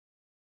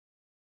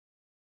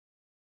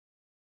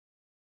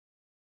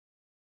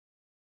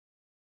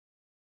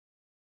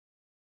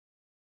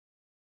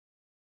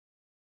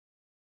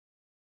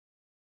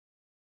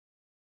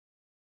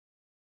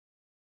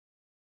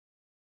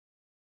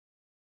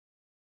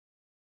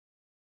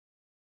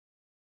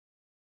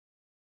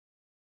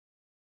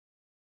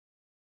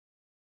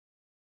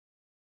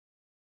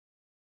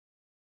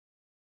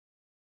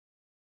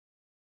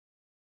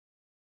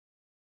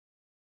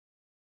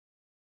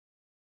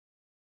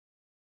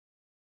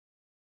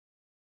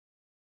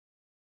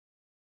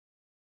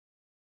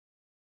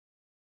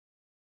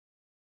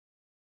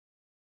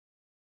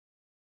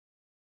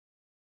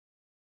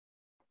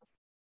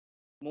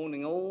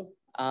Morning all.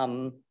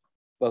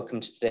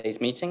 Welcome to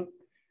today's meeting.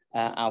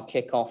 I'll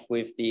kick off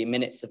with the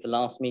minutes of the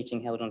last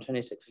meeting held on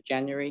 26th of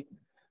January.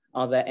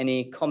 Are there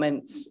any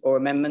comments or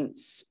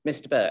amendments?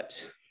 Mr.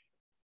 Burt.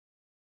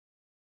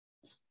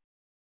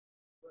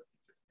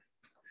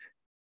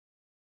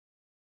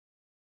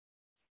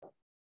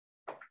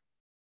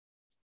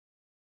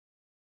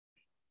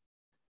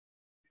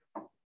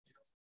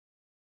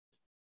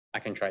 I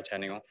can try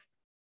turning off.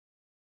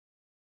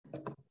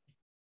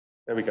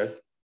 There we go.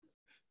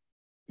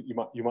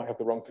 You might have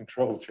the wrong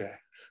control, Chair.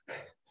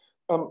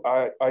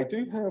 I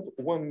do have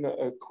one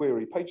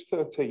query, page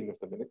 13 of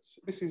the minutes.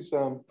 This is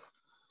a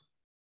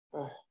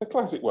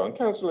classic one.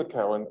 Councillor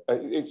Cowan,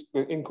 it's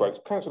in quotes,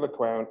 Councillor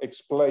Cowan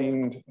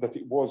explained that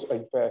it was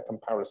a fair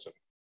comparison.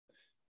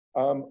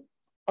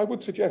 I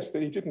would suggest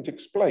that he didn't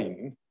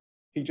explain,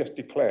 he just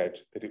declared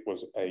that it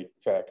was a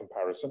fair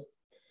comparison.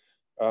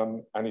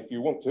 And if you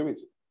want to,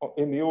 it's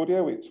in the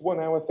audio, it's 1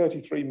 hour,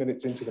 33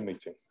 minutes into the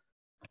meeting.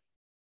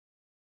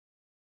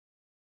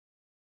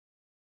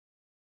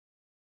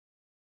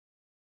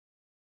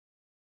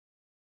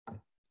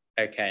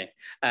 Okay,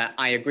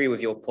 I agree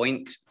with your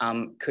point.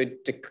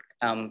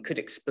 Could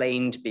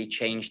explained be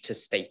changed to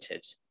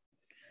stated?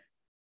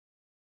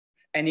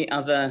 Any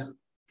other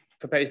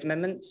proposed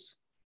amendments?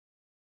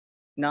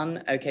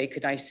 None? Okay,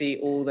 could I see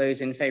all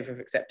those in favour of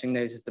accepting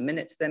those as the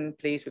minutes then,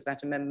 please, with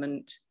that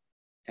amendment?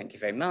 Thank you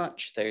very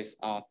much. Those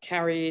are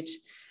carried.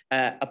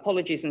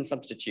 Apologies and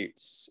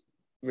substitutes.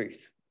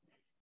 Ruth.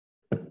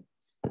 Thank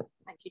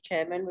you,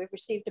 Chairman. We've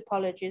received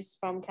apologies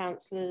from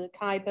Councillor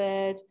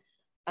Kybird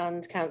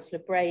and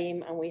Councillor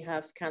Brahim, and we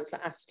have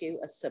Councillor Askew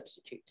as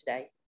substitute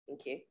today.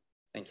 Thank you.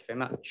 Thank you very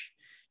much.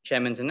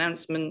 Chairman's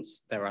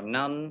announcements, there are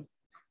none.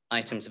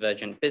 Items of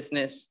urgent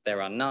business,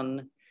 there are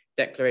none.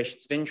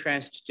 Declarations of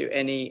interest, do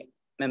any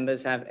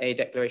members have a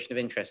declaration of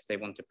interest they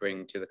want to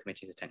bring to the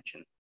committee's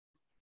attention?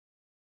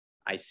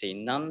 I see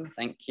none,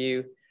 thank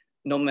you.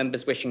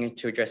 Non-members wishing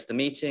to address the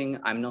meeting,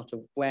 I'm not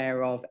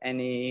aware of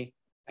any,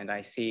 and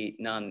I see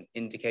none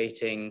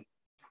indicating.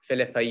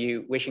 Philip, are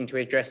you wishing to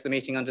address the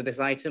meeting under this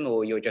item,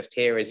 or you're just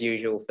here as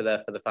usual for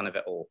the fun of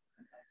it all?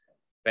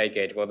 Very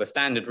good. Well, the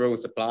standard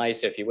rules apply,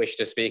 so if you wish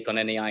to speak on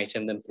any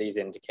item, then please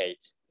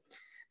indicate.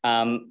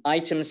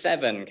 Item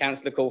 7,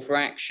 Councillor Call for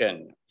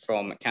Action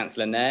from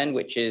Councillor Nairn,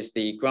 which is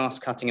the grass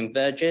cutting and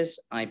verges.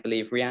 I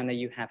believe, Rihanna,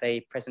 you have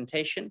a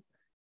presentation?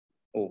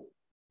 Oh,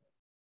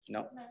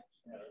 no.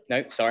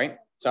 No, sorry.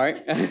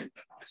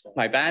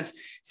 My bad.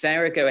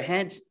 Sarah, go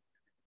ahead.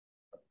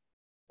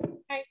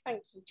 Okay,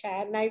 thank you,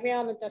 Chair. No,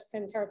 Rihanna does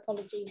send her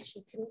apologies.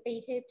 She couldn't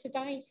be here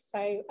today,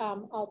 so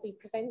I'll be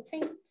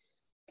presenting.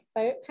 So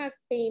it has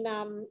been,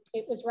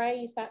 it was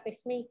raised at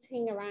this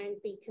meeting around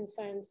the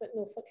concerns that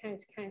Norfolk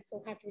County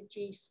Council had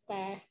reduced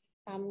their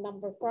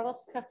number of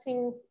grass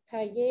cutting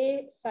per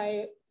year.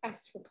 So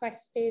as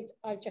requested,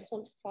 I just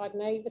want to provide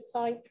an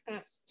oversight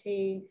as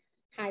to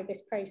how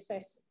this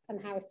process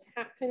and how it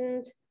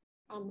happened.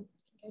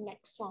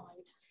 Next slide,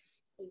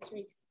 please,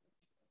 Ruth.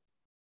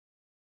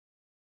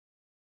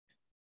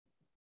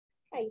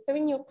 Okay, so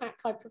in your pack,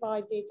 I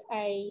provided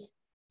a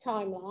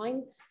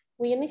timeline.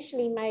 We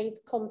initially made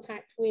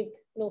contact with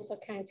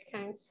Norfolk County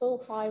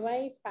Council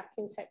Highways back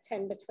in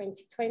September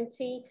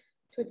 2020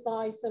 to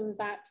advise them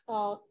that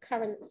our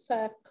current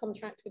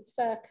contract with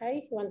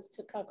Serco, who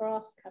undertook our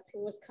grass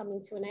cutting, was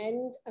coming to an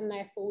end, and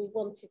therefore we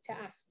wanted to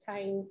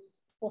ascertain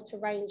what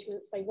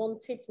arrangements they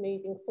wanted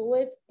moving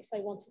forward, if they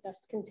wanted us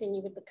to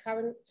continue with the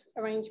current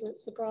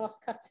arrangements for grass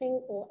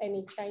cutting or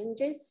any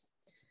changes.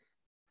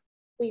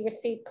 We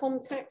received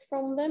contact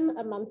from them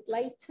a month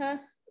later,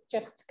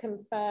 just to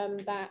confirm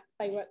that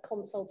they were at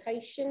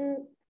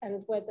consultation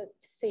and whether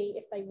to see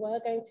if they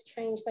were going to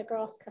change their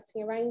grass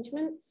cutting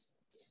arrangements.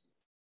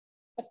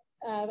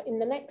 In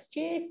the next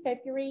year,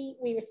 February,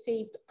 we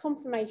received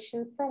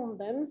confirmation from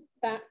them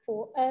that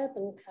for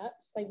urban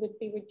cuts, they would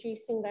be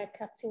reducing their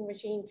cutting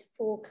regime to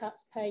 4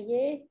 cuts per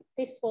year.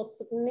 This was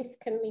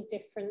significantly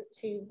different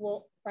to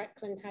what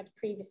Breckland had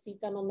previously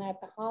done on their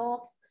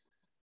behalf.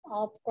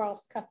 Our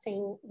grass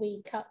cutting,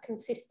 we cut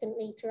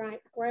consistently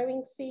throughout the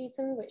growing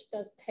season, which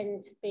does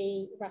tend to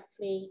be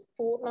roughly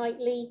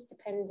fortnightly,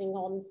 depending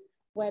on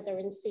weather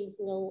and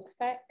seasonal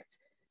effect.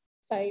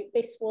 So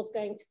this was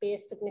going to be a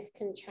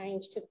significant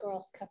change to the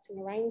grass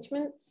cutting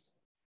arrangements.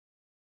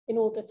 In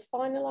order to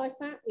finalise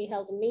that, we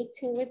held a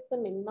meeting with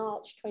them in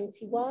March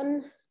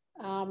 21,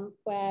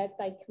 where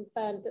they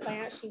confirmed that they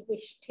actually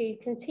wished to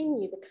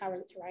continue the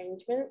current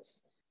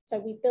arrangements. So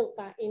we built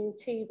that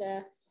into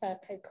the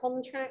Serco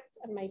contract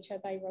and made sure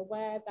they were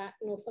aware that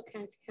Norfolk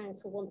County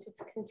Council wanted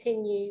to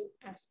continue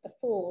as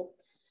before.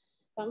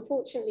 But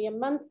unfortunately, a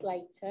month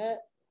later,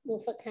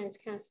 Norfolk County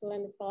Council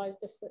then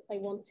advised us that they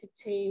wanted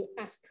to,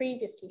 as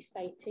previously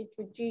stated,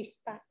 reduce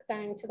back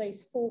down to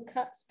those 4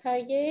 cuts per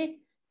year.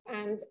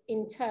 And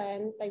in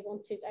turn, they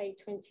wanted a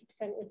 20%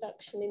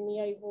 reduction in the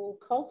overall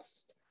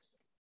cost.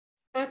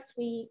 As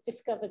we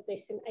discovered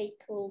this in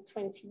April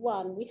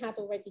 21, we had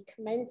already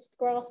commenced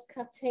grass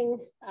cutting.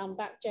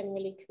 That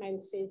generally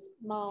commences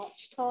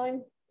March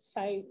time.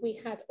 So we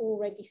had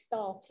already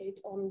started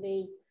on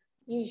the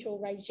usual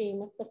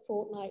regime of the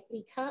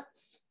fortnightly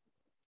cuts.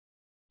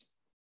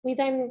 We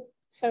then,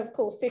 so of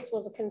course, this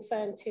was a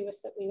concern to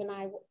us that we were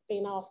now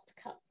being asked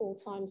to cut 4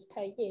 times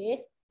per year.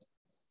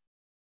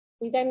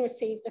 We then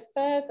received a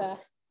further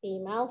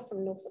email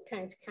from Norfolk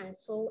County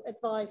Council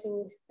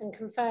advising and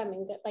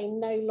confirming that they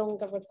no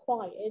longer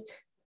required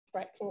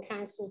Breckland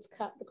Council to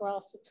cut the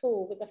grass at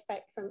all with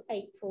effect from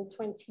April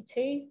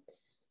 22,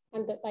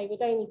 and that they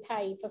would only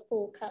pay for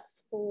 4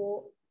 cuts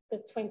for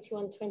the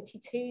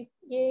 21-22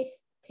 year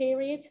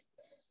period.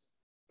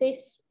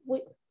 This,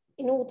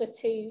 in order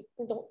to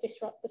not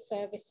disrupt the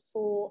service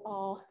for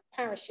our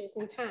parishes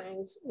and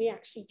towns, we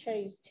actually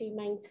chose to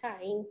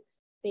maintain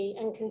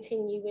and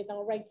continue with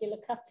our regular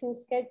cutting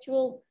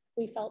schedule.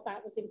 We felt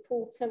that was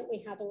important.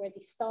 We had already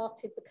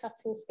started the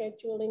cutting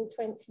schedule in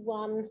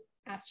 21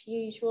 as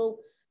usual.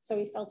 So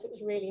we felt it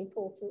was really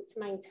important to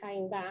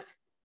maintain that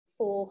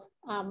for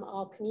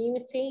our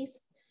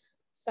communities.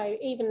 So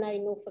even though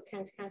Norfolk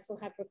County Council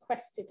had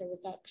requested a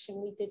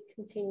reduction, we did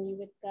continue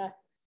with the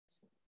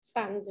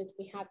standard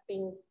we had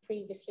been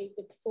previously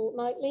with the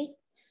fortnightly.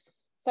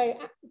 So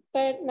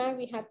now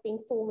we had been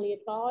formally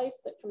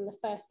advised that from the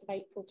 1st of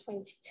April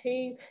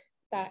 22,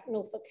 that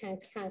Norfolk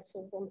County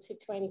Council wanted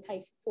to only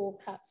pay for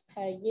 4 cuts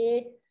per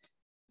year.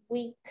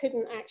 We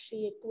couldn't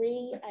actually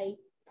agree a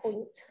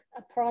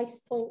price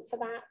point for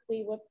that.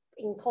 We were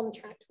in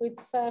contract with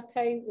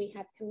Serco. We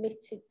had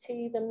committed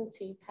to them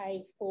to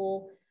pay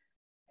for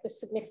the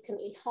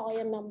significantly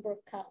higher number of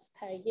cuts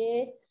per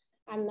year,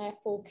 and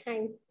therefore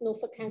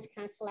Norfolk County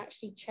Council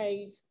actually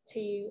chose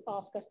to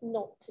ask us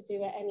not to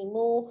do it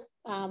anymore,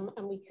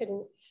 and we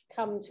couldn't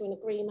come to an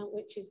agreement,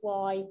 which is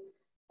why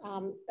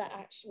that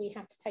actually we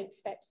had to take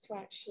steps to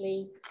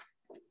actually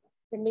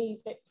remove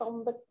it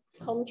from the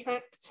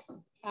contract.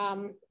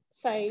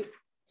 So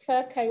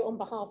Serco, on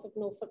behalf of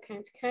Norfolk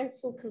County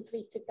Council,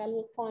 completed their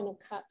final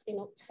cut in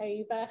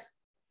October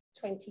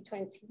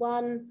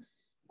 2021.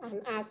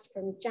 And as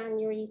from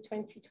January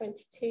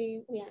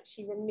 2022, we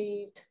actually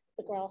removed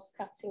the grass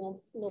cutting on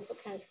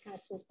Norfolk County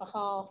Council's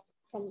behalf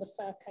from the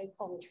Serco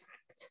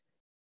contract.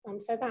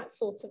 So that's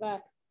sort of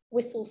a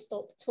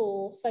whistle-stop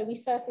tour. So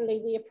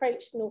we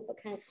approached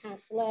Norfolk County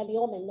Council early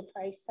on in the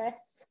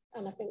process,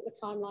 and I think the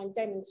timeline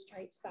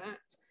demonstrates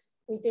that.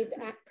 We did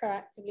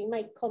proactively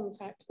make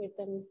contact with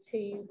them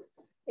to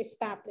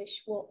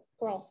establish what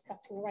grass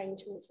cutting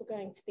arrangements were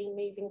going to be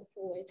moving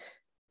forward.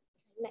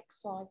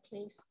 Next slide,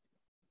 please.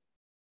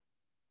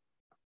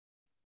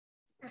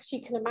 As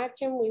you can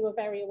imagine, we were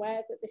very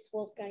aware that this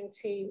was going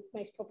to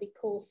most probably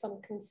cause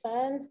some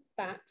concern,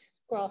 that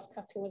grass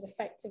cutting was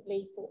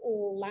effectively for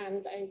all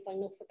land owned by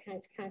Norfolk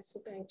County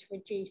Council going to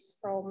reduce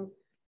from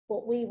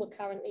what we were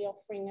currently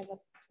offering of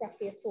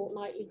roughly a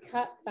fortnightly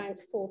cut down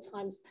to 4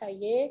 times per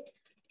year.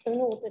 So in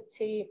order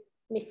to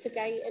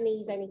mitigate and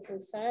ease any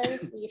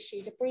concerns, we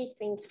issued a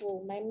briefing to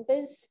all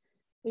members.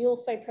 We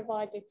also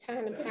provided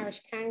town and parish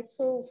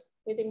councils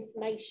with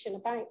information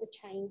about the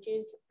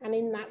changes, and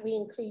in that we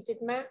included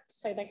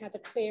maps, so they had a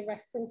clear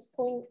reference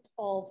point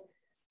of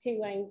who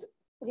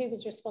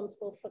was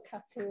responsible for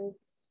cutting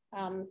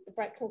the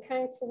Breckland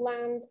Council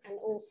land, and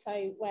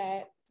also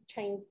where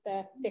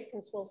the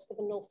difference was for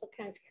the Norfolk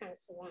County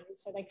Council land.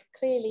 So they could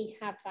clearly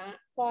have that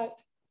right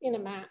in a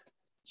map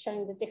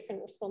showing the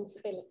different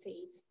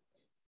responsibilities.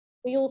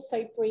 We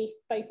also briefed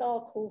both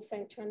our call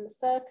centre and the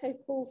Serco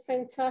call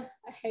centre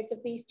ahead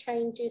of these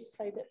changes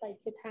so that they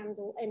could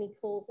handle any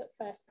calls at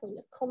first point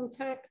of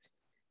contact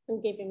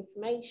and give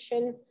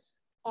information.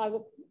 I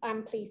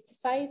am pleased to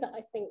say that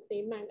I think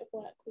the amount of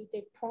work we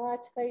did prior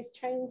to those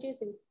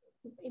changes in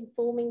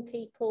informing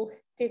people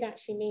did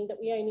actually mean that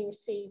we only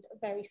received a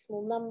very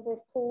small number of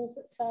calls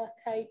at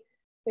Serco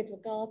with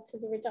regard to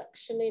the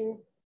reduction in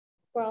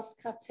grass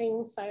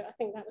cutting. So I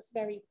think that was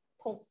very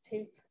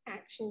positive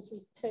actions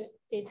we took,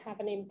 did have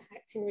an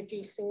impact in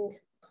reducing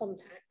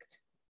contact.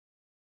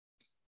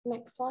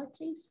 Next slide,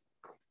 please.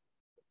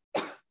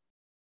 Okay,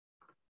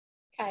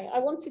 I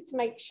wanted to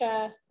make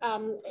sure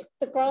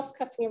the grass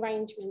cutting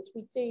arrangements,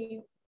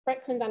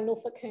 Breckland and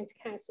Norfolk County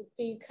Council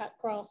do cut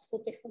grass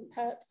for different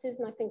purposes,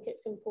 and I think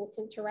it's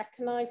important to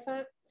recognise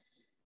that.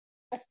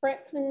 As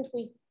Breckland,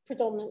 we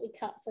predominantly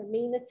cut for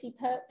amenity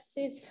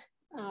purposes.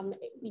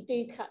 We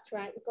do cut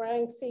throughout the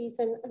growing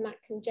season, and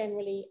that can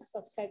generally, as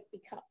I've said,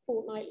 be cut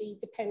fortnightly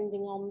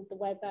depending on the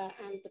weather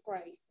and the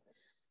growth.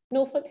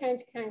 Norfolk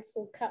County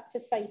Council cut for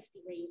safety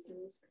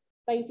reasons.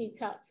 They do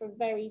cut for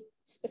very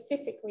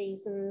specific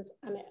reasons,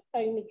 and it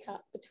only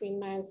cut between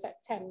May and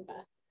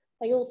September.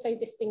 They also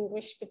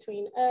distinguish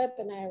between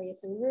urban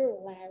areas and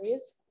rural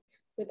areas.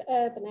 With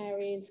urban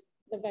areas,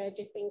 the verge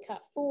is being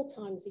cut 4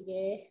 times a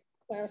year,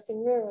 whereas in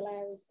rural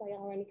areas, they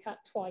are only cut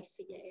twice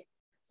a year.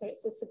 So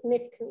it's a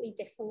significantly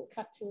different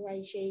cutting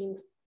regime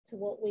to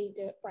what we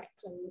do at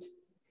Breckland.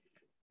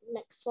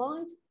 Next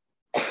slide.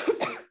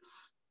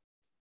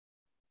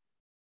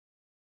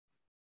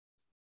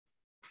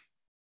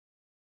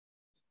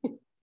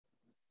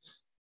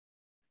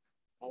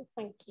 Okay,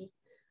 thank you.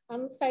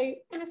 So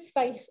as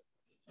they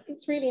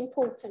it's really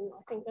important,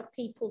 I think, that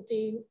people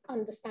do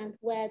understand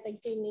where they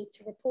do need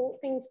to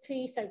report things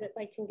to so that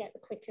they can get the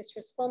quickest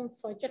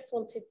response. So I just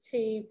wanted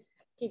to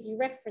give you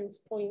reference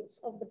points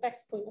of the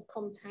best point of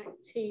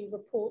contact to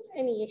report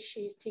any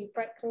issues to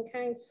Brecon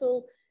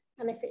Council.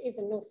 And if it is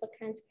a Norfolk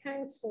County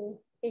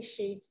Council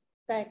issue,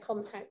 their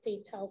contact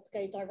details to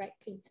go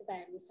directly to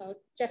them. So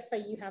just so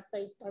you have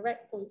those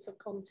direct points of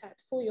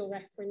contact for your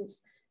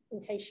reference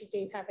in case you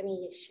do have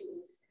any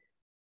issues.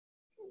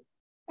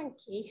 Thank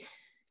you.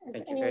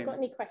 Has anyone got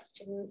any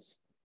questions?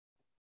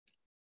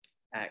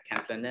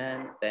 Councillor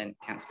Nairn, then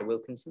Councillor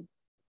Wilkinson.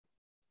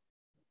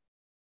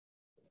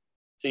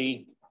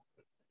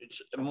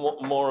 It's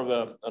more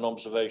of an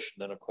observation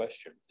than a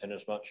question, in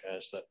as much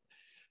as that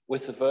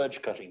with the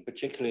verge cutting,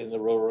 particularly in the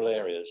rural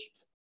areas,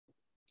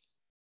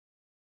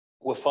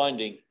 we're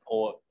finding,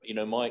 or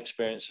my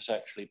experience has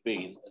actually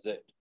been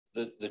that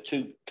the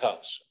two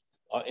cuts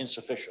are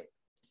insufficient.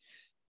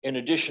 In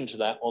addition to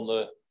that, on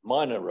the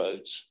minor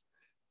roads,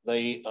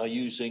 they are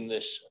using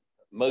this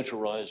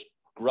motorized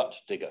grut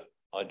digger.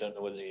 I don't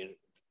know whether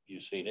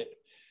you've seen it.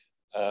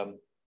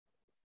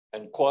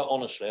 And quite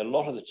honestly, a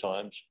lot of the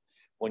times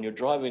when you're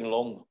driving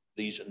along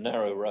these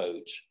narrow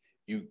roads,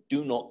 you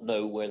do not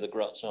know where the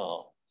gruts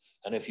are.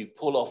 And if you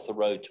pull off the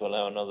road to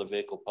allow another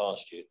vehicle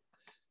past you,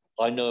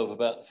 I know of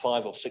about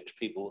 5 or 6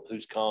 people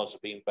whose cars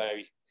have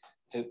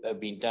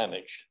been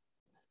damaged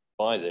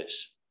by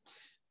this.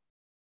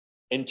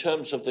 In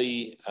terms of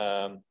the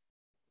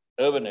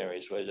urban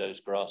areas where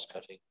there's grass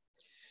cutting,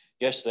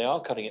 yes, they are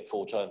cutting it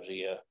 4 times a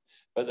year,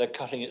 but they're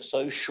cutting it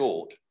so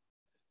short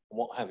and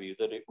what have you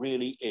that it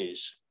really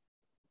is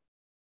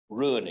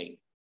ruining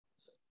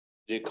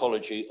the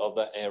ecology of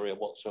that area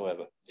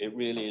whatsoever. It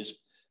really is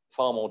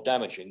far more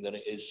damaging than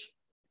it is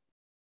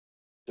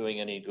doing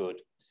any good.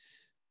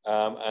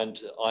 And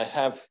I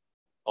have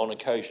on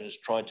occasions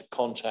tried to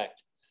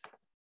contact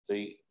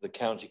the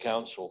county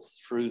council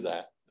through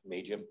that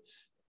medium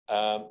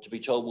to be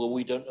told, well,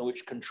 we don't know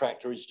which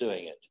contractor is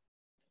doing it,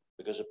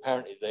 because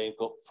apparently they've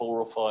got 4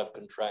 or 5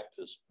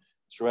 contractors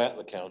throughout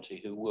the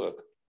county who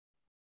work.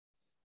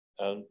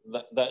 And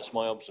that's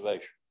my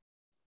observation.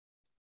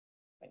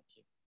 Thank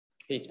you.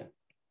 Peter.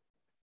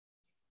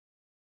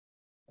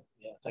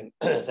 Yeah,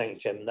 thank you,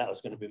 Chairman. That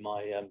was going to be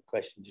my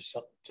question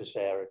to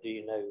Sarah. Do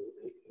you know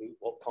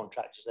what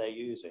contractors they're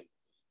using?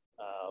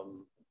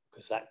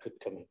 Because that could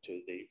come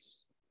into the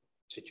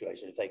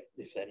situation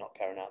if they're not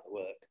carrying out the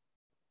work.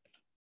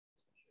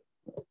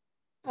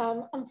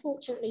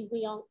 Unfortunately,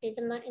 we aren't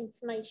given that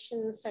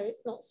information, so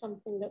it's not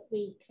something that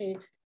we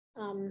could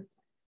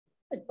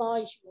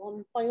advise you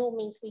on. By all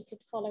means, we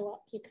could follow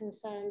up your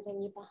concerns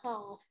on your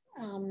behalf,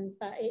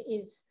 but it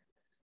is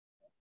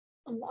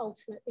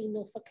ultimately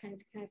Norfolk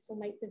County Council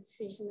make the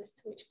decision as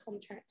to which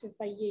contractors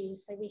they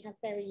use, so we have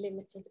very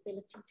limited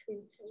ability to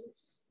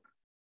influence.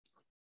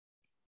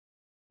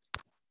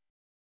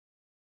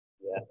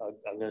 Yeah,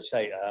 I'm going to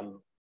say,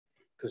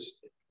 because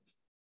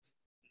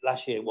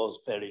last year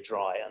was fairly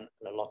dry and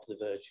a lot of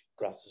the verge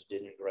grasses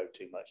didn't grow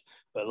too much,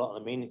 but a lot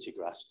of the amenity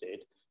grass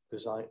did,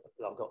 because I've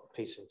got a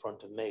piece in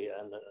front of me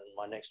and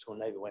my next door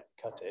neighbour went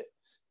and cut it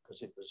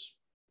because it was,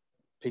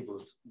 people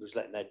was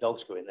letting their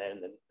dogs go in there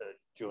and then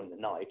during the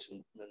night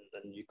and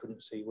you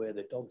couldn't see where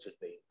the dogs had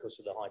been because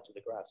of the height of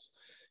the grass.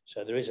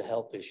 So there is a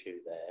health issue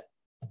there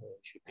that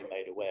should be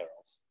made aware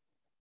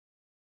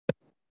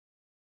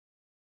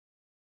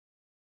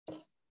of.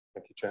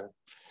 Thank you, Chairman.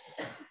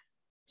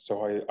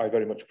 So I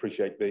very much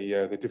appreciate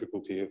the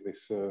difficulty of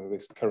this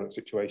current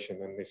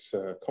situation and this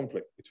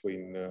conflict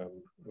between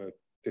the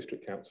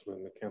district council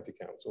and the county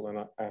council,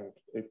 and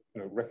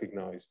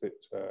recognise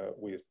that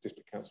we as the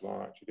district council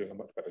are actually doing a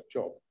much better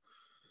job.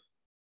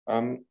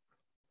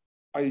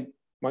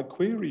 My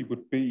query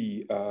would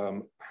be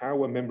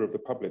how a member of the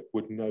public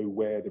would know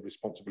where the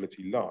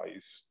responsibility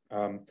lies.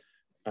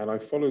 And I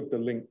followed the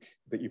link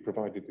that you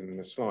provided in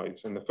the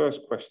slides. And the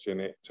first question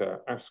it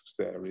asks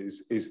there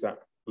is that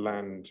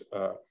land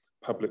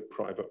public,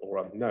 private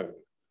or unknown?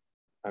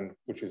 And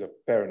which is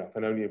fair enough.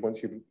 And only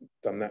once you've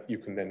done that, you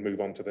can then move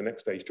on to the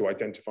next stage to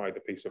identify the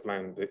piece of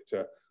land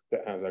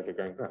that has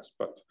overgrown grass.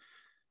 But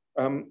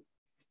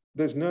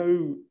there's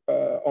no,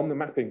 on the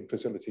mapping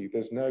facility,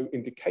 there's no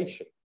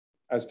indication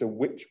as to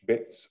which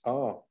bits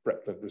are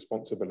Brecon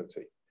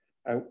responsibility.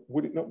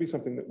 Would it not be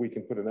something that we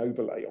can put an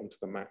overlay onto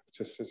the map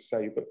to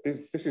say that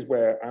this is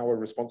where our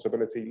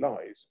responsibility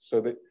lies, so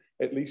that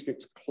at least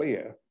it's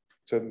clear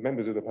to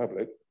members of the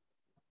public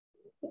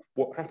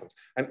what happens?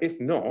 And if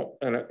not,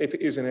 and if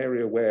it is an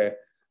area where,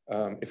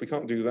 if we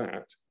can't do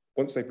that,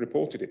 once they've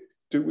reported it,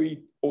 do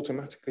we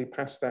automatically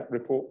pass that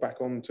report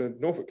back on to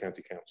Norfolk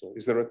County Council?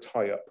 Is there a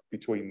tie-up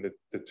between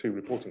the 2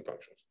 reporting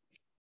functions?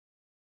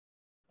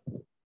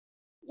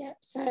 Yep,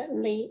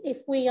 certainly. If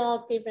we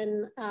are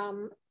given,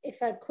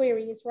 if a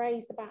query is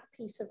raised about a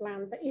piece of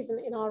land that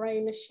isn't in our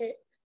ownership,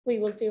 we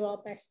will do our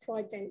best to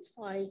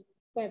identify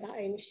where that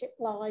ownership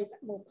lies,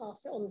 and we'll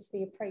pass it on to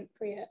the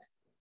appropriate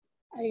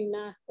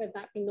owner, whether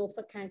that be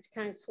Norfolk County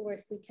Council, or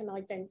if we can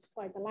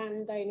identify the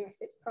landowner, if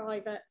it's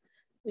private,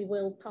 we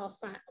will pass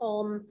that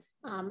on,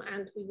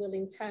 and we will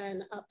in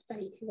turn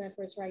update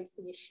whoever has raised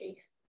the issue.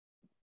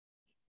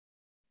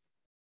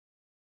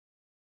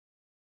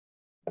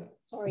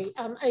 Sorry,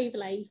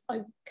 overlays.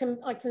 I can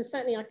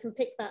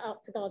pick that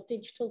up with our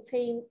digital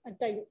team. I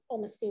don't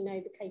honestly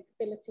know the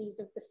capabilities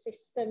of the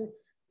system,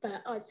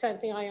 but I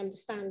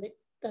understand it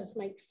does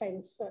make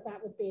sense that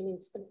that would be an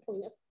instant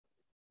point of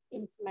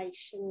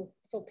information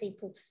for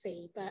people to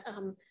see. But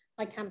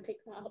I can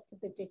pick that up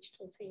with the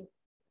digital team.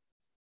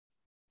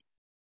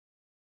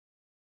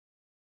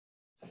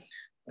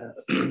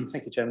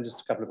 Thank you, Chairman.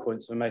 Just a couple of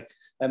points I make.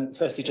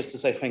 Firstly, just to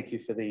say thank you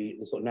for the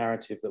sort of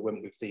narrative that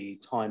went with the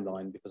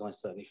timeline, because I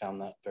certainly found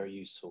that very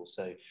useful.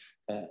 So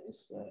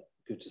it's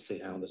good to see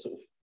how the sort of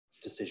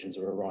decisions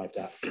are arrived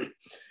at.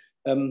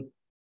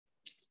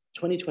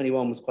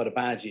 2021 was quite a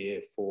bad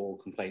year for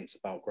complaints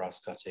about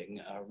grass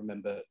cutting. I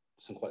remember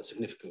some quite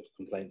significant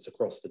complaints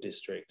across the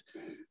district.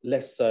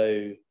 Less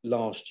so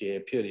last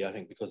year, purely I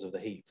think because of the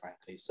heat,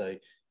 frankly. So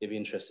it'd be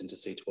interesting to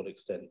see to what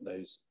extent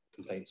those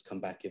complaints come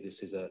back if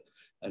this is an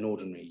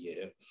ordinary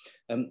year.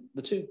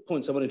 The 2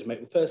 points I wanted to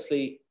make,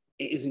 firstly,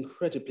 it is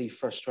incredibly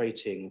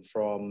frustrating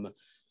from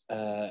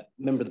a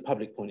member of the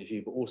public point of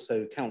view, but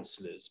also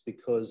councillors,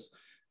 because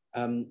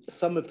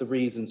some of the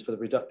reasons for the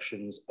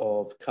reductions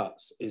of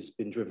cuts has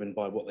been driven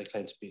by what they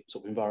claim to be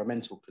sort of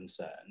environmental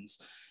concerns.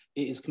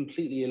 It is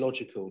completely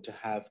illogical to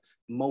have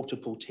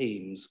multiple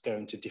teams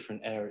going to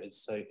different areas.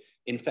 So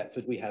in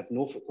Thetford, we have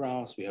Norfolk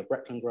grass, we have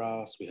Breckland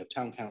grass, we have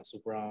Town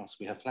Council grass,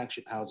 we have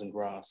Flagship Housing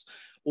grass,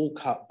 all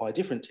cut by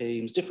different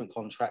teams, different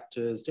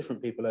contractors,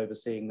 different people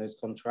overseeing those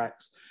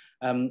contracts.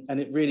 And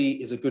it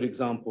really is a good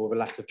example of a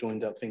lack of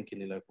joined up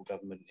thinking in local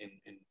government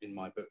in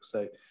my book.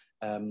 So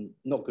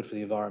not good for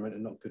the environment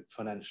and not good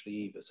financially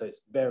either. So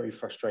it's very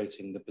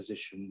frustrating, the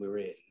position we're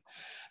in.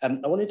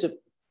 I wanted to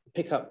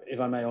pick up, if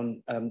I may,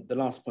 on the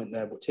last point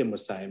there, what Tim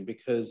was saying,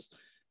 because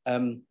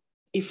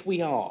if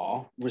we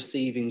are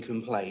receiving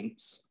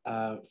complaints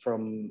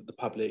from the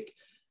public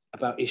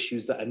about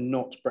issues that are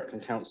not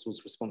Breckland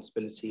Council's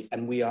responsibility,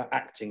 and we are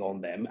acting on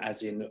them,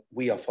 as in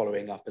we are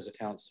following up as a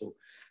council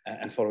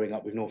and following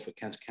up with Norfolk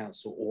County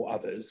Council or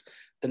others,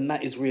 then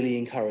that is really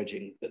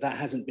encouraging. But that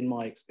hasn't been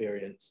my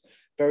experience.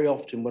 Very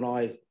often when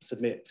I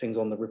submit things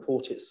on the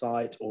Report It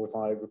site, or if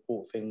I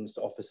report things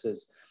to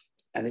officers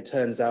and it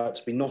turns out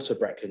to be not a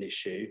Breckland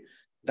issue,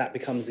 that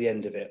becomes the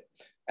end of it.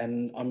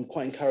 And I'm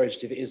quite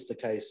encouraged, if it is the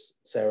case,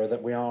 Sarah,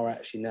 that we are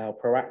actually now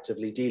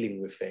proactively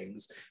dealing with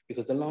things,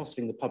 because the last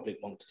thing the public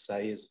want to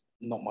say is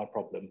not my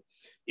problem.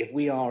 If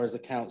we are, as a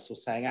council,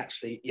 saying,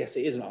 actually, yes,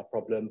 it isn't our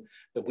problem,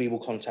 but we will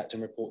contact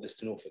and report this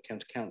to Norfolk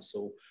County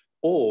Council,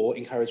 or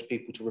encourage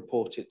people to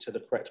report it to the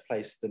correct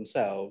place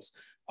themselves,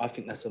 I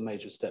think that's a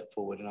major step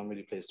forward, and I'm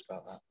really pleased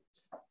about that.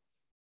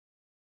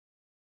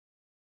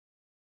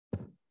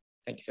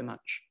 Thank you very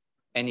much.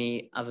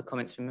 Any other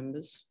comments from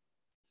members?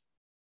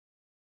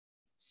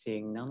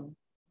 Seeing none,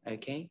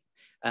 okay.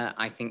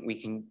 I think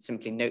we can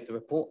simply note the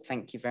report.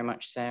 Thank you very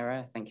much,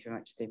 Sarah. Thank you very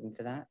much, Stephen,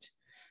 for that.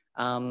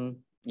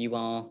 You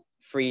are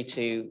free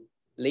to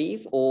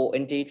leave, or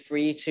indeed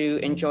free to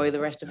enjoy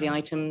the rest of the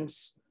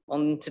items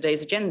on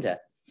today's agenda.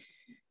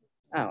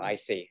 Oh, I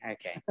see,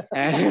 okay.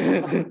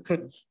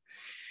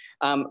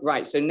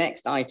 Right, so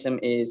next item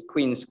is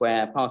Queen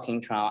Square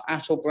parking trial,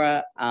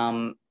 Attleborough.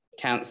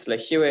 Councillor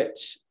Hewitt,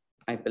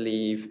 I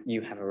believe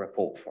you have a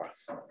report for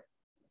us,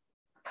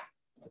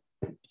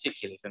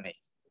 particularly for me.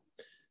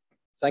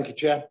 Thank you,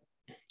 Chair.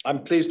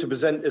 I'm pleased to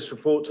present this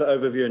report to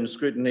Overview and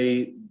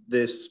Scrutiny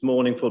this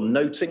morning for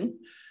noting.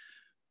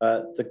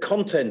 The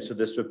contents of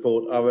this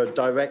report are a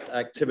direct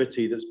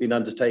activity that's been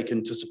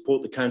undertaken to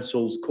support the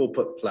Council's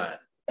corporate plan,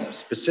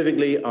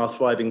 specifically our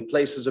Thriving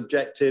Places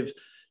objective,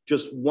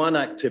 just one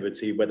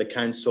activity where the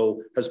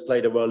Council has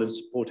played a role in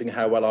supporting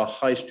how well our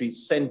high street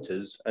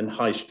centres and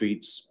high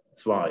streets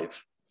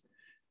thrive.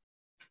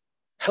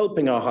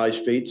 Helping our high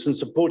streets and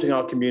supporting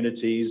our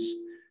communities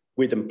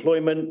with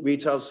employment,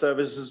 retail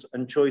services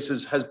and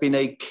choices has been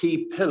a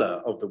key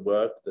pillar of the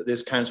work that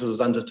this Council has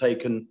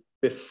undertaken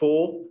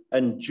before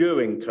and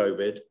during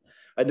COVID,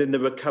 and in the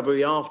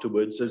recovery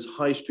afterwards as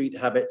high street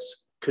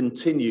habits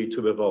continue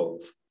to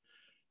evolve.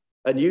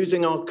 And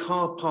using our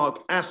car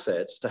park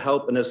assets to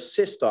help and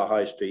assist our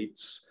high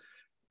streets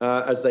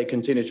as they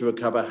continue to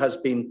recover has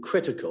been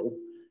critical,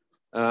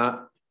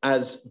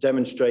 as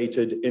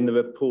demonstrated in the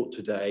report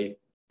today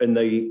in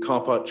the car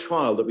park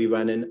trial that we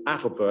ran in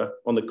Attleborough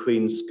on the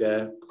Queen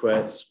Square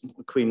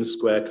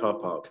car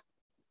park.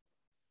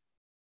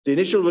 The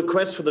initial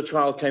request for the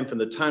trial came from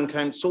the Town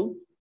Council.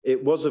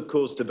 It was, of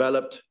course,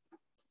 developed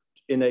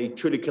in a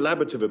truly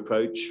collaborative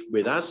approach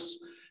with us,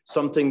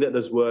 something that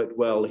has worked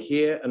well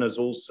here and has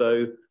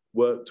also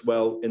worked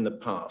well in the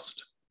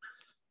past.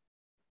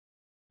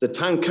 The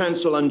Town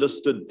Council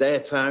understood their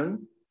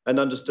town and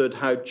understood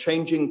how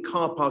changing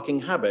car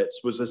parking habits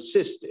was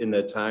assist in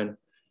their town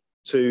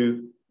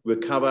to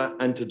recover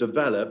and to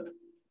develop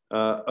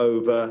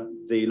over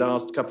the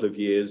last couple of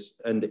years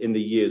and in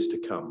the years to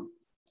come.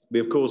 We,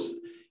 of course,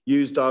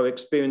 used our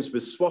experience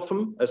with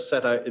Swaffham as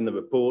set out in the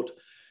report.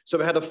 So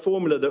we had a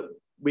formula that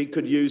we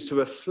could use to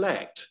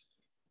reflect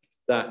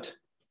that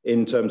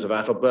in terms of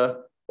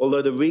Attleborough,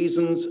 although the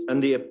reasons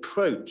and the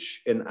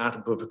approach in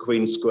Attleborough for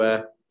Queen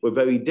Square were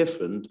very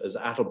different, as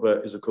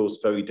Attleborough is, of course,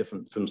 very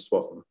different from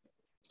Swaffham.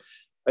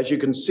 As you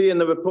can see in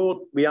the report,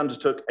 we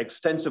undertook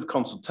extensive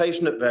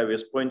consultation at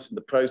various points in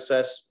the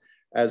process,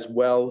 as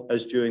well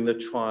as during the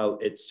trial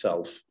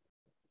itself.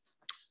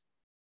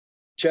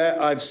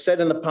 Chair, I've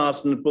said in the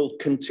past and will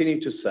continue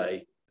to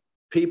say,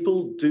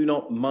 people do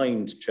not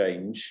mind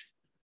change,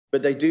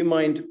 but they do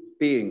mind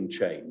being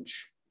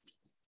change.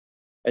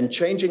 And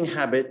changing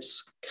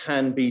habits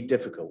can be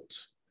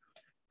difficult.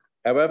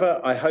 However,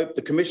 I hope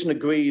the Commission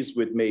agrees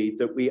with me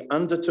that we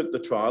undertook the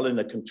trial in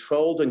a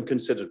controlled and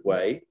considered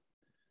way.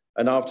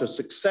 And after a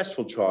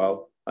successful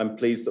trial, I'm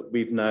pleased that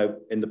we've now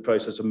in the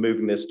process of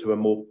moving this to a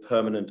more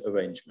permanent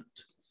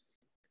arrangement.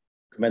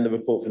 Commend the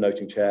report for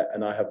noting, Chair,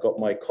 and I have got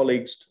my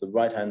colleagues to the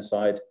right-hand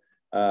side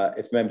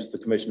if members of the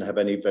Commission have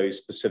any very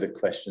specific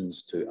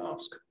questions to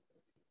ask.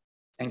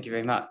 Thank you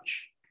very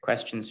much.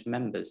 Questions from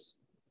members?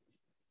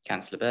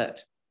 Councillor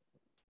Burt.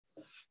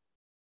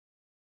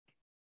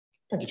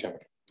 Thank you,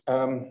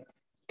 Chairman.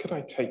 Could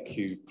I take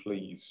you,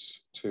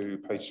 please, to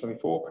page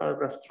 24,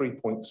 paragraph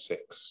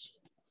 3.6?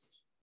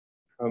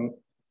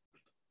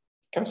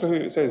 Councillor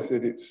Hewitt says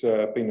that it's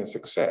been a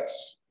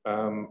success,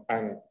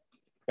 and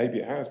maybe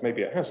it has,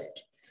 maybe it hasn't.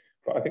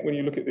 But I think when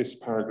you look at this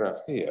paragraph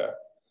here,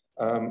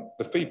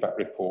 the feedback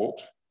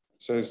report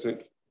says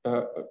that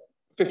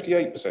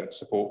 58%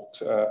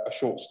 support a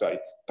short stay.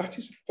 That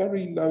is a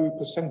very low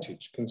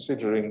percentage,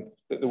 considering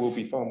that there will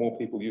be far more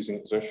people using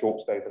it as a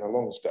short stay than a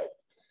long stay.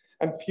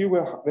 And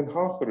fewer than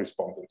half the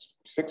respondents,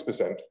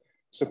 6%,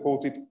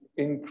 supported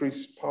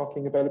increased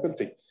parking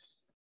availability.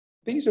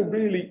 These are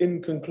really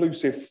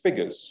inconclusive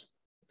figures,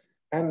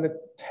 and they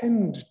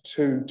tend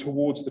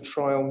towards the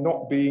trial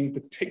not being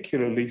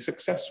particularly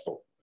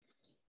successful.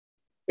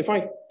 If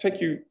I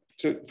take you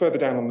to further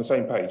down on the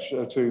same page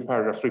to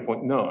paragraph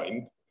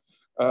 3.9,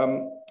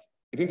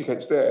 it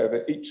indicates there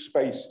that each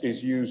space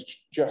is used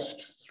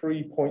just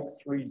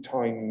 3.3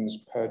 times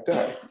per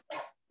day.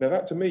 Now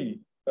that to me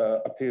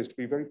appears to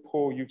be very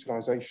poor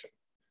utilisation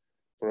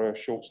for a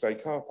short stay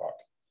car park.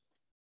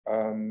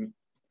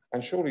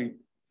 And surely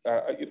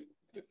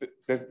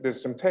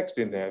there's some text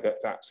in there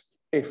that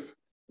if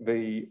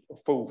the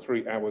full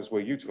 3 hours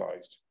were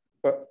utilised,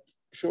 but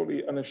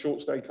surely in a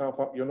short stay car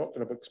park, you're not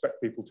going to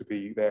expect people to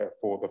be there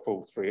for the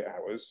full 3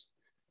 hours.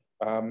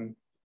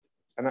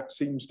 And that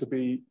seems to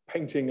be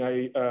painting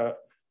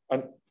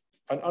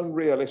an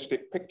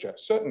unrealistic picture.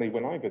 Certainly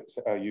when I've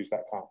used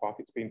that car park,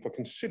 it's been for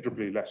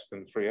considerably less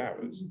than 3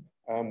 hours,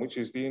 which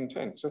is the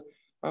intent. So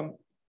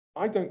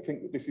I don't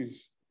think that this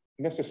is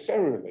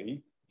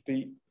necessarily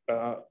the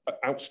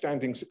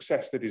outstanding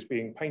success that is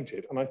being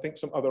painted. And I think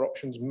some other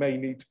options may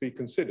need to be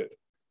considered.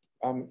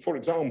 For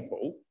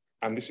example,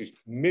 and this is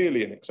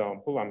merely an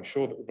example, I'm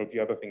sure that there will be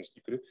other things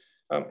you could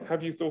do.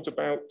 Have you thought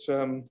about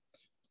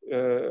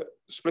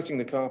splitting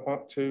the car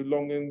park to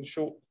long and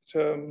short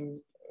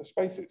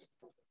spaces?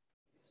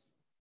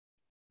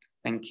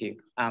 Thank you.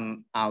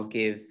 I'll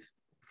give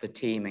the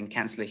team and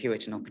Councillor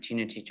Hewitt an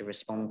opportunity to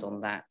respond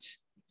on that,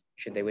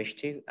 should they wish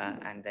to,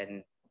 and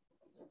then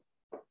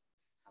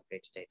I'll go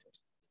to David.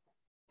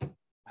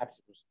 Happy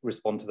to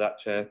respond to that,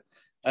 Chair.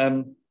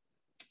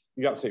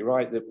 You're absolutely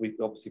right that we've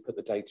obviously put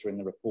the data in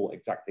the report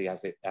exactly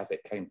as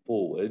it came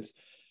forward.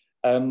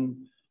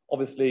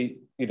 Obviously,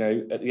 you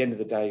know, at the end of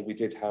the day, we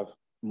did have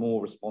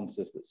more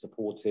responses that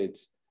supported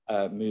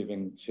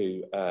moving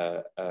to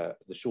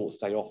the short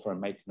stay offer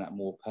and making that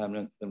more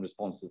permanent than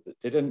responses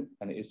that didn't,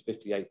 and it is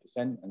 58%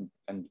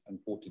 and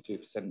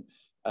 42%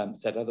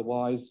 said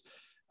otherwise.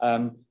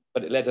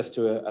 But it led us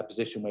to a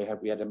position where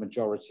we had a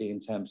majority in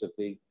terms of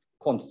the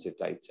quantitative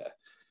data.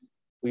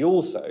 We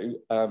also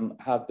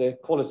had the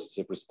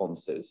qualitative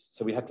responses.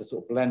 So we had to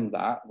sort of blend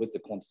that with the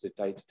quantitative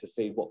data to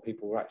see what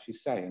people were actually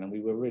saying. And we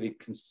were really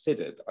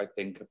considered, I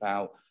think,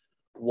 about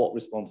what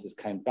responses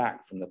came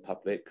back from the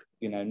public,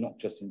 you know, not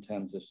just in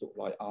terms of sort of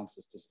like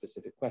answers to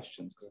specific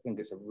questions, because I think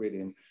it's a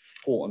really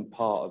important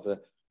part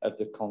of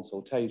the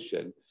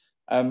consultation.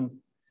 And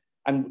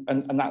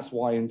that's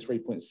why in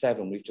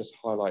 3.7, we've just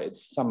highlighted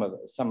some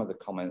of the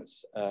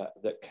comments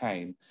that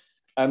came.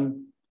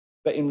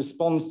 But in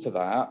response to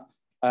that,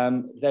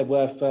 there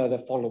were further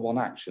follow-on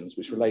actions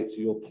which relate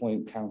to your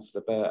point,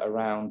 Councillor Burt,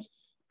 around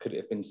could it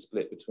have been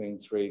split between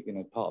three, you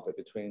know, part of it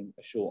between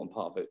a short and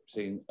part of it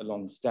between a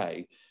long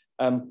stay.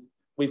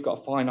 We've got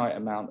a finite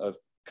amount of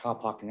car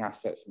parking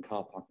assets and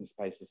car parking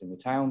spaces in the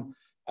town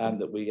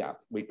that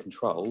we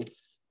control.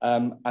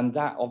 And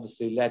that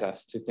obviously led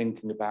us to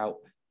thinking about,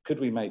 could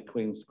we make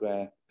Queen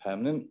Square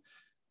permanent?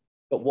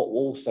 But what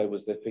also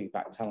was the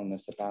feedback telling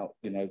us about,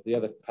 you know, the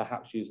other,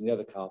 perhaps using the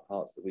other car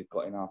parks that we've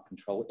got in our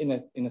control in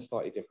a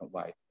slightly different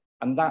way.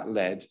 And that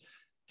led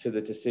to the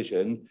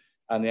decision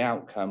and the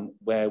outcome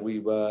where we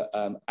were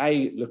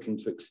looking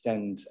to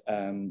extend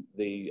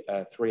the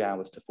 3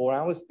 hours to 4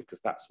 hours, because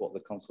that's what the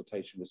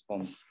consultation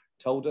response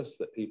told us,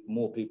 that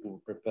more people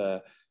would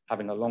prefer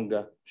having a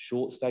longer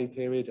short stay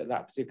period at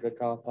that particular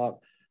car park,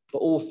 but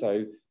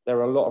also there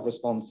are a lot of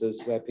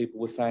responses where people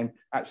were saying,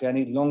 actually, I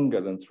need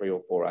longer than 3 or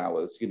 4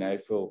 hours, you know,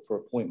 for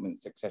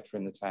appointments, etc.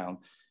 in the town.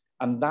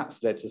 And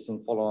that's led to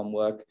some follow-on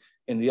work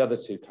in the other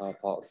 2 car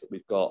parks that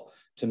we've got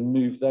to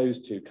move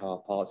those 2 car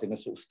parks in a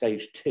sort of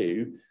stage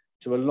 2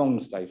 to a long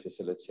stay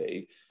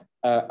facility.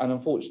 And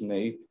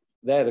unfortunately,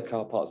 they're the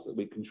car parks that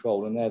we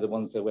control, and they're the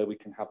ones where we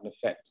can have an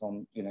effect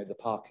on, you know, the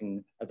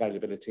parking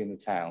availability in the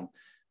town.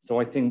 So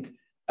I think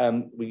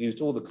we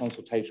used all the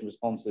consultation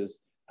responses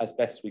as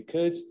best we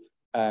could.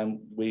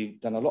 We've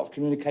done a lot of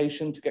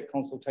communication to get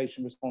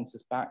consultation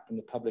responses back from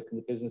the public and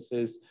the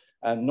businesses,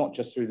 not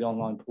just through the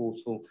online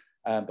portal,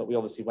 but we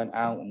obviously went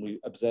out and we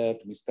observed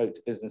and we spoke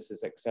to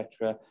businesses,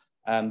 etc.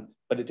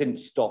 But it didn't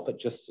stop at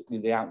just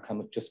the outcome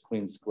of just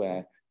Queen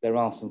Square. There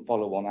are some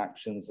follow-on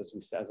actions, as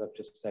I've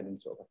just said, in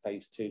sort of a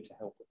phase 2 to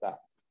help with that.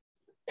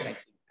 Thank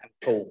you. And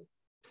Paul.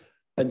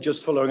 And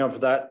just following on for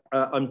that,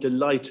 I'm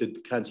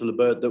delighted, Councillor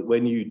Burt, that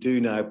when you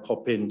do now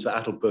pop into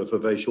Attlepool for a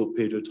very short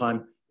period of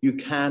time, you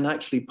can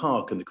actually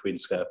park in the Queen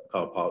Square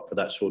car park for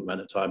that short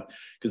amount of time,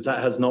 because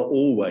that has not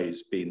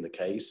always been the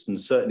case. And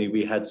certainly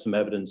we had some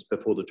evidence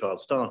before the trial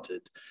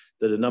started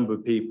that a number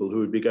of people who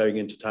would be going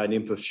into town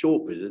in for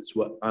short visits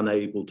were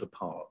unable to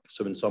park.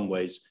 So in some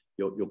ways,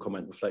 your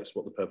comment reflects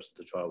what the purpose of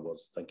the trial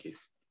was. Thank you.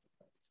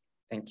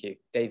 Thank you.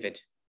 David,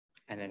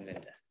 and then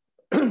Linda.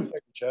 Thank you,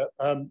 Chair.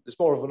 It's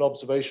more of an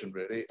observation,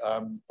 really.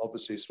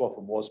 Obviously,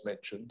 Swaffham was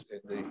mentioned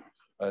in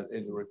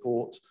the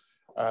report,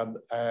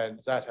 and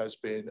that has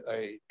been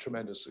a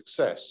tremendous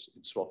success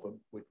in Swaffham.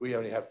 We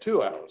only have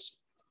 2 hours,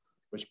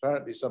 which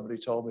apparently somebody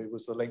told me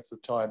was the length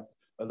of time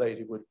a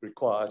lady would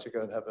require to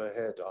go and have her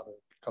hair done and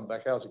come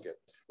back out again.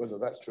 Whether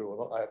that's true or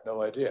not, I have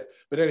no idea.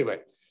 But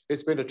anyway,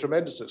 it's been a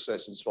tremendous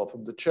success in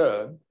Swaffham. The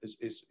churn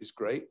is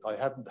great. I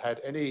haven't had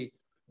any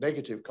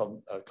negative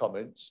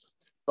comments,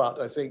 but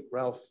I think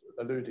Ralph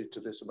alluded to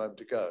this a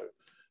moment ago.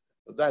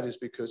 That is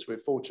because we're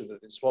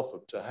fortunate in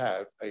Swaffham to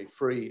have a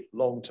free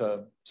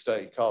long-term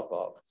stay car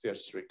park, Theatre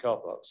Street car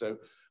park. So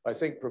I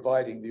think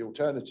providing the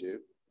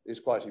alternative is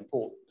quite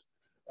important.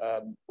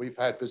 We've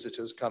had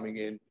visitors coming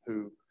in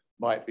who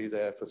might be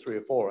there for 3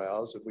 or 4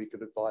 hours, and we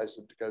could advise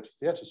them to go to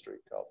Theatre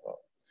Street car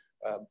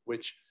park,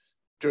 which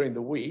during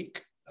the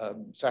week,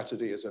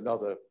 Saturday is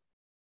another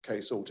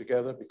case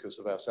altogether because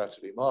of our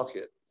Saturday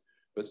market.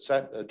 But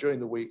during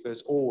the week,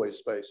 there's always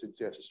space in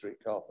Theatre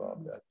Street car park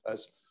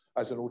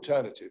as an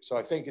alternative. So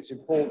I think it's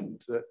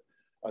important that,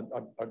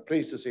 I'm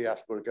pleased to see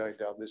Attlepool going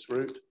down this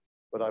route,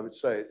 but I would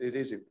say it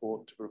is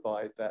important to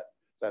provide that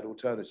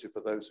alternative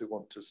for those who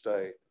want to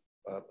stay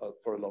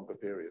for a longer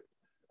period.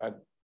 And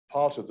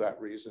part of that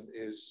reason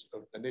is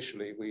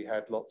initially we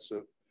had lots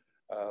of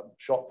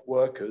shop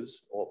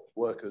workers or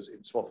workers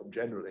in Swaffham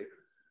generally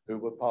who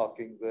were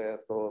parking there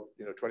for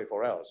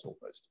 24 hours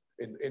almost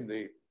in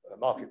the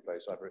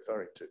marketplace I'm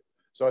referring to.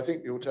 So I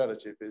think the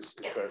alternative is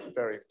very,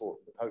 very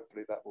important.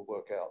 Hopefully that will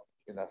work out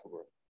in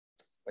Attlepool.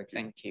 Thank you.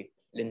 Thank you.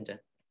 Linda.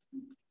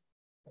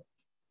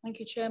 Thank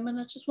you, Chairman.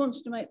 I just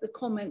wanted to make the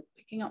comment,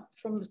 picking up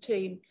from the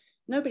team.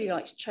 Nobody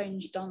likes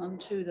change done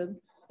unto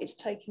them. It's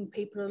taking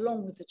people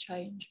along with the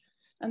change.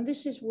 And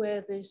this is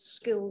where the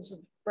skills of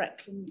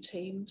Breckland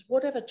teams,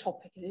 whatever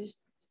topic it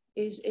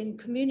is in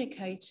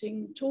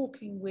communicating,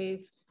 talking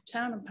with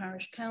town and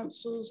parish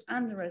councils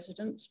and the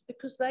residents,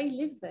 because they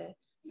live there.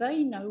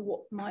 They know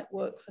what might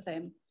work for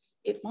them.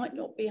 It might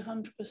not be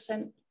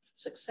 100%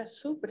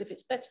 successful, but if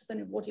it's better than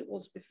what it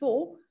was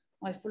before,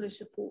 I fully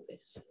support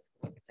this.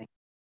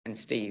 And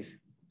Steve.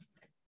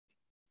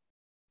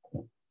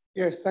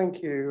 Yes,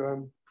 thank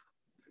you,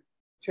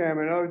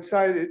 Chairman. I would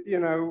say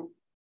that,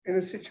 in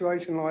a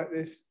situation like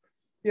this,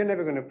 you're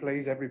never going to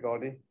please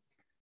everybody.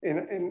 In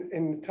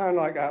a town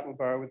like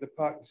Attleborough, with the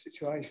parking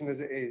situation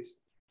as it is,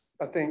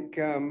 I think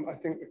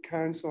the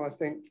council, I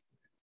think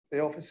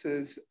the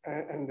officers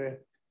and the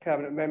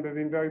cabinet member have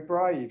been very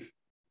brave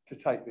to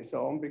take this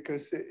on,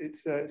 because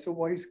it's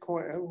always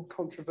quite a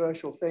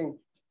controversial thing,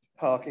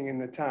 parking in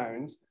the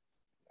towns,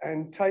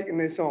 and taking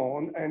this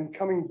on and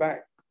coming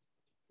back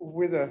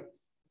with a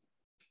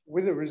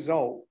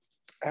result,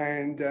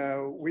 and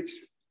which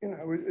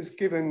has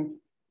given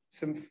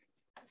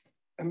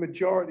a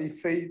majority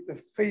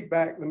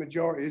feedback. The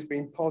majority has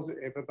been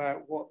positive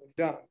about what they've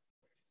done,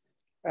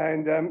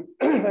 and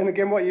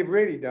again, what you've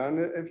really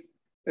done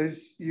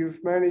is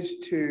you've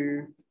managed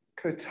to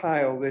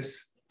curtail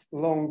this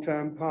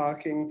long-term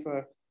parking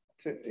for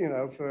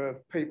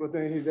people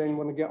who then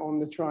want to get on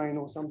the train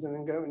or something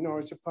and go to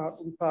Norwich to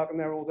parking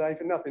there all day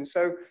for nothing.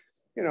 So,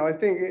 I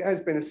think it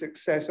has been a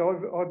success.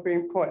 I've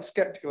been quite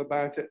sceptical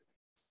about it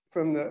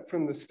from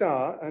the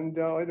start, and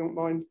I don't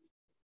mind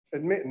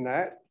admitting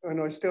that. And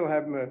I still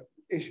have my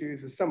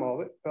issues with some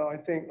of it, but I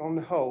think on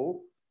the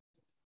whole,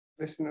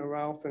 listening to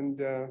Ralph and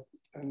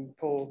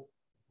Paul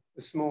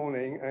this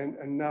morning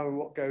and knowing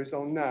what goes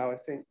on now, I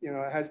think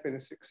it has been a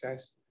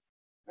success,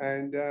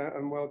 and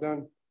well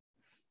done.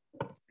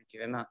 Thank you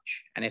very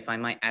much. And if I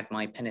might add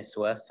my penny's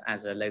worth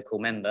as a local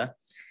member,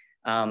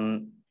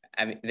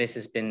 I mean, this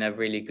has been a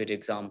really good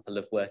example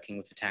of working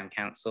with the town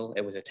council.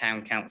 It was a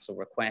town council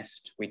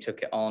request. We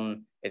took it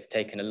on. It's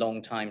taken a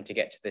long time to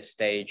get to this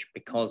stage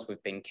because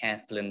we've been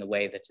careful in the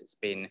way that it's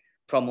been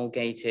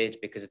promulgated,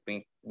 because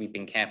we've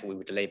been careful. We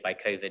were delayed by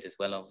COVID as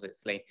well,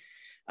 obviously.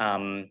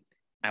 And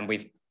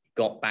we've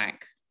got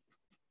back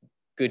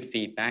good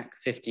feedback.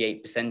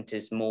 58%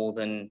 is more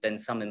than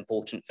some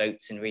important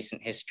votes in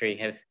recent history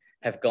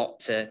have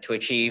got to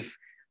achieve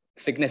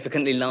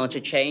significantly larger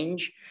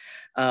change.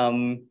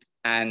 And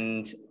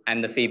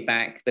the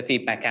feedback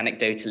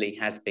anecdotally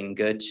has been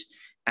good.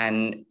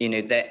 And you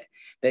know,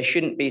 there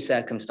shouldn't be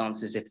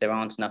circumstances, if there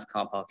aren't enough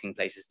car parking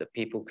places, that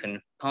people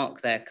can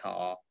park their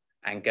car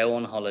and go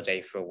on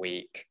holiday for a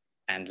week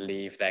and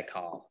leave their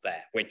car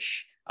there,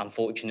 which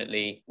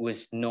unfortunately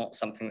was not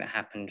something that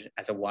happened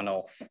as a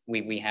one-off.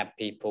 We had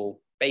people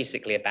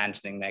basically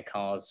abandoning their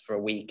cars for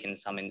a week in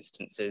some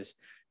instances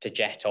to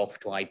jet off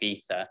to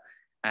Ibiza.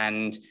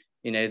 And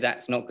you know,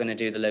 that's not going to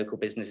do the local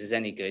businesses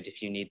any good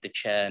if you need the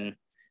churn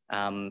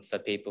for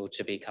people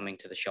to be coming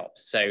to the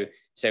shops.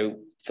 So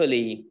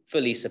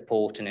fully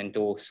support and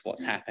endorse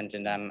what's happened,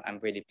 and I'm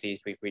really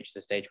pleased we've reached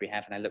the stage we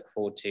have, and I look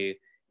forward to,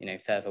 you know,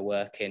 further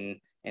work in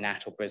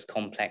Attleborough's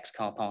complex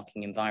car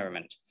parking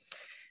environment.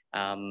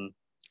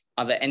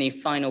 Are there any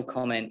final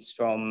comments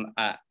from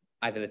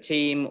either the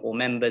team or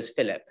members?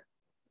 Philip.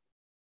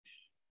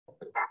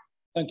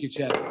 Thank you,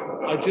 Chair.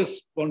 I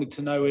just wanted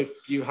to know if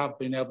you have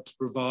been able to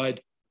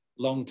provide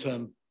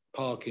long-term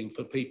parking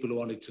for people who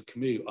wanted to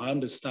commute. I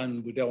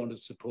understand we don't want to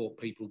support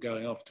people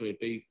going off to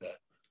Ibiza,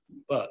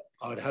 but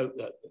I'd hope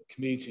that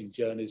commuting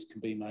journeys can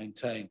be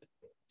maintained.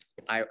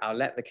 I'll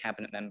let the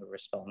cabinet member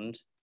respond.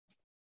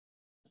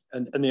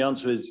 And the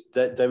answer is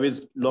that there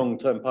is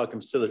long-term parking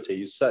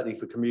facilities, certainly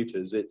for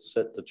commuters. It's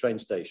at the train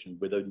station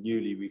with a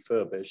newly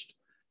refurbished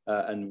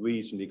and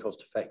reasonably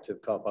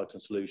cost-effective car parking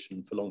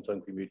solution for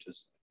long-term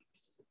commuters.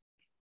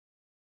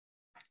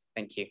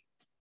 Thank you.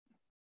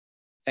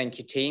 Thank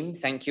you, team.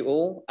 Thank you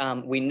all.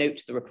 We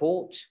note the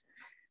report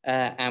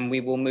and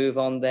we will move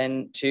on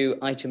then to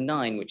item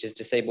 9, which is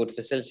disabled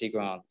facility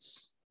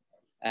grants.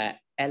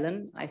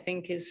 Ellen, I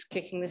think, is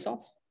kicking this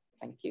off.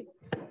 Thank you.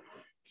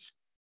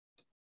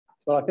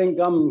 Well, I think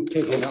I'm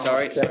kicking off.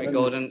 Sorry,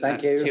 Gordon.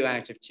 Thank That's you. 2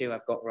 out of 2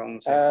 I've got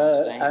wrong so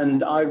far today.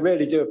 And I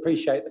really do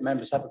appreciate that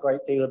members have a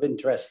great deal of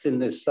interest in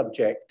this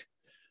subject.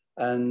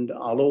 And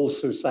I'll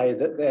also say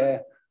that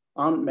there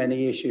aren't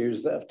many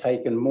issues that have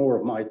taken more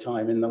of my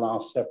time in the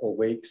last several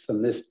weeks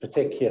than this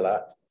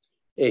particular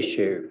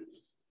issue.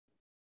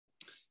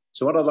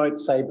 So what I'd like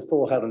to say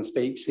before Helen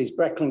speaks is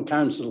Breckland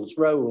Council's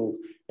role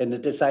in the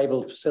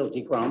disabled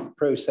facility grant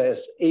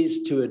process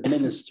is to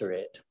administer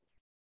it,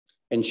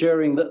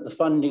 ensuring that the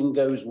funding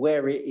goes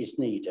where it is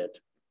needed.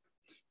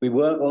 We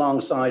work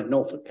alongside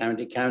Norfolk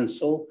County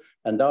Council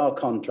and our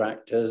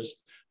contractors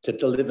to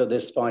deliver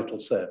this vital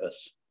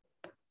service.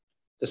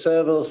 The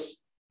service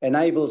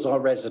enables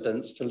our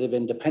residents to live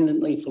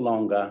independently for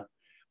longer,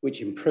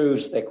 which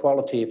improves their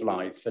quality of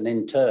life and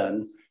in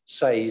turn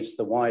saves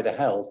the wider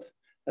health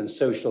and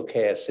social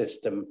care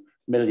system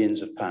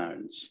millions of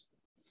pounds.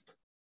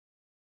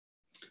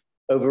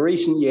 Over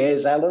recent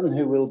years, Ellen,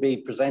 who will be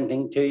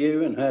presenting to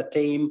you, and her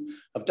team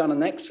have done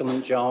an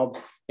excellent job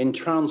in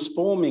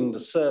transforming the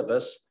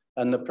service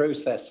and the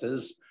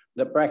processes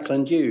that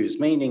Breckland use,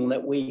 meaning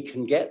that we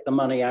can get the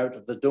money out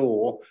of the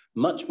door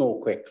much more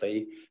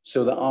quickly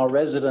so that our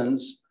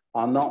residents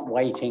are not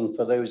waiting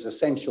for those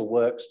essential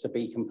works to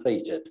be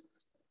completed.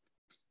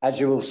 As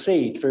you will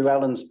see through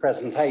Ellen's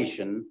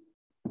presentation,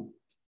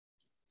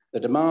 the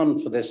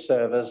demand for this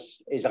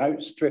service is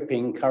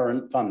outstripping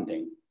current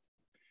funding.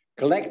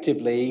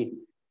 Collectively,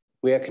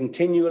 we are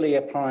continually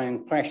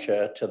applying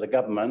pressure to the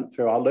government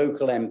through our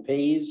local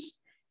MPs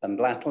and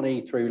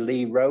latterly through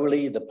Lee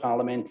Rowley, the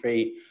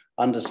Parliamentary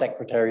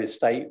Under-Secretary of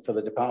State for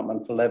the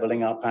Department for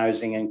Levelling Up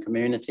Housing and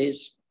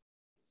Communities.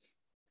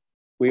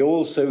 We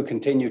also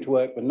continue to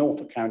work with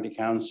Norfolk County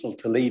Council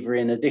to lever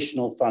in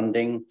additional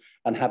funding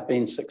and have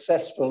been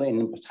successful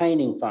in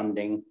obtaining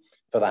funding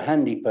for the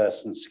Handy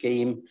Person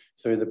scheme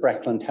through the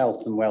Breckland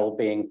Health and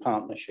Wellbeing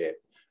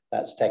Partnership.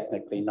 That's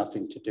technically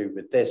nothing to do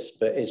with this,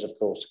 but is of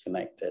course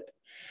connected.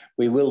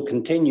 We will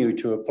continue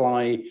to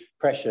apply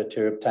pressure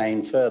to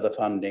obtain further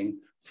funding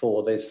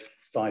for this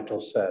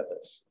vital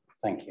service.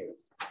 Thank you.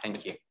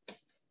 Thank you.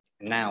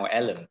 Now,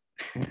 Ellen.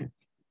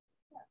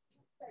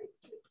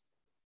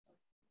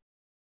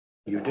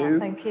 You do.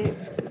 Thank you.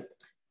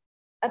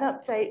 An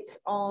update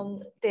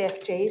on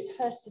DFGs.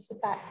 First is the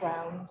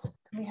background.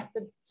 Can we have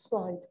the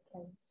slide,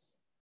 please?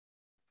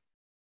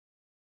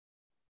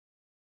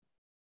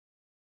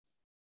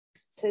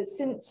 So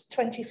since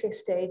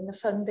 2015, the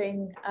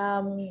funding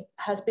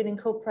has been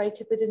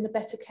incorporated within the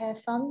Better Care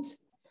Fund.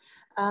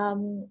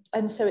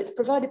 And so it's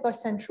provided by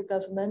central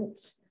government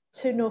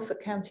to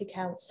Norfolk County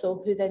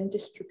Council, who then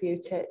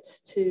distribute it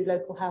to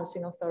local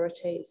housing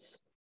authorities.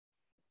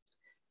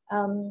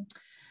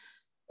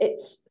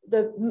 It's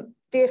the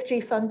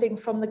DFG funding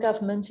from the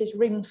government is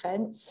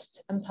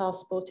ring-fenced and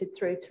passported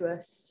through to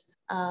us.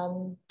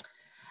 And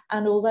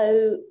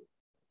although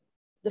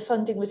The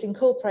funding was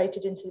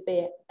incorporated into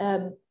the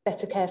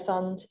Better Care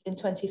Fund in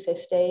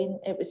 2015.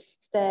 It was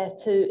there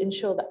to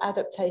ensure that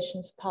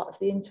adaptations are part of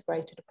the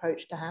integrated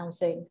approach to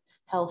housing,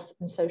 health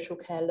and social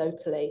care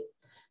locally.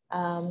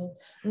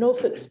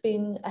 Norfolk's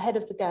been ahead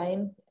of the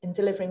game in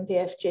delivering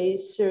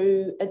DFGs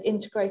through an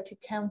integrated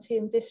county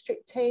and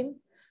district team.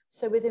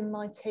 So within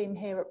my team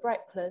here at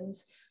Breckland,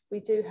 we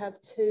do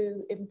have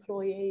 2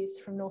 employees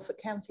from Norfolk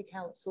County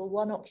Council,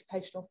 1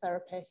 occupational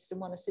therapist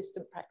and 1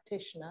 assistant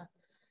practitioner,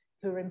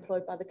 who are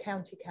employed by the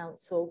County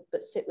Council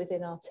but sit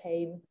within our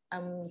team,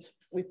 and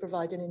we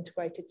provide an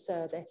integrated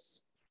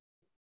service.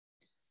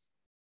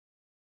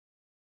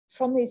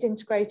 From these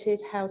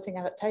integrated housing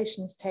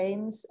adaptations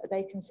teams,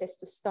 they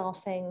consist of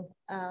staffing,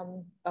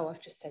 oh,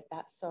 I've just said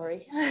that,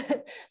 sorry.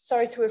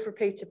 Sorry to have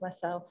repeated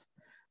myself.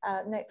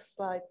 Next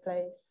slide,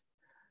 please.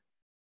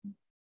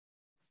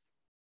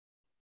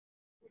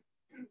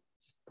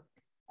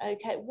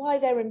 Okay, why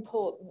they're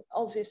important?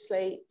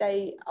 Obviously,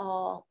 they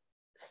are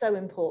so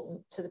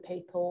important to the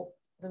people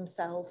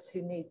themselves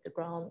who need the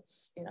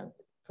grants, you know,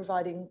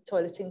 providing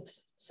toileting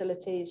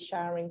facilities,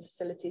 showering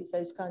facilities,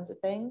 those kinds of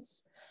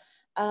things.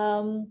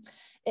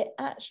 It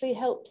actually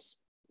helps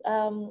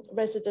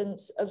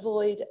residents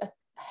avoid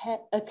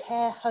a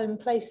care home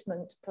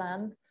placement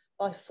plan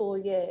by 4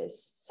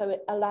 years. So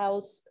it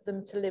allows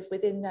them to live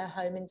within their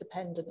home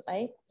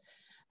independently.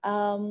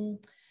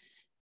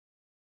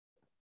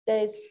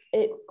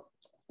 It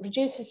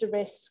reduces the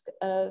risk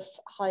of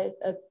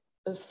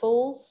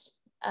falls,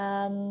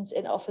 and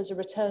it offers a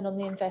return on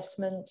the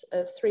investment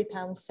of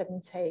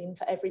 £3.17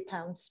 for every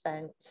 £1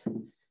 spent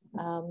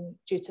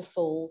due to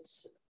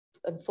falls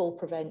and fall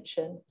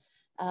prevention.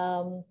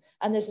 And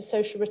there's a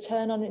social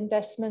return on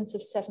investment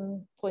of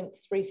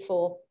 £7.34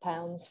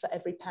 for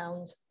every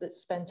 £1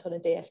 that's spent on a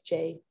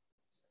DFG.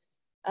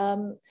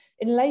 In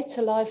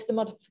later life, the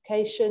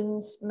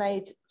modifications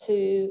made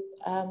to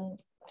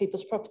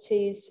people's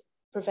properties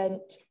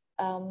prevent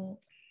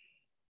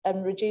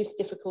and reduce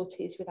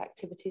difficulties with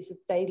activities of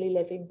daily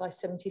living by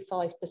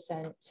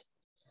 75%.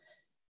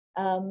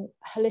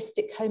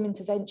 Holistic home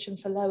intervention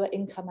for lower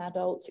income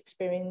adults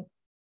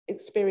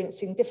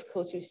experiencing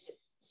difficulty with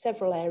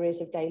several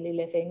areas of daily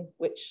living,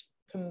 which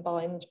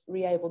combined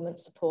reablement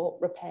support,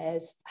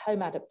 repairs,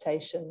 home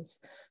adaptations,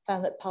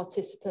 found that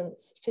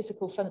participants'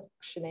 physical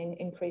functioning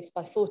increased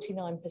by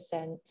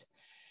 49%.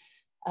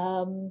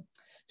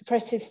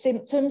 Depressive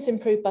symptoms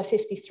improved by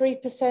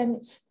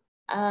 53%,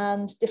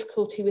 and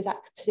difficulty with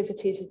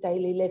activities of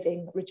daily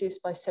living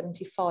reduced by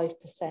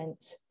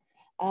 75%.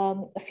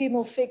 A few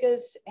more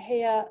figures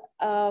here.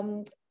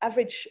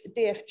 Average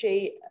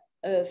DFG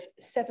of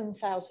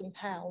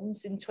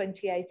 £7,000 in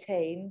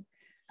 2018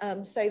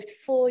 saved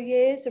 4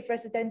 years of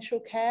residential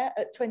care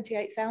at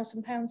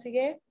 £28,000 a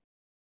year.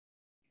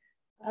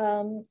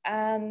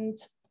 And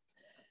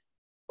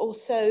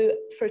also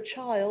for a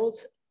child,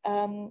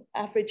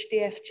 average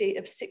DFG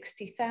of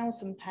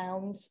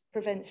 £60,000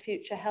 prevents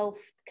future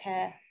health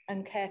care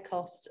and care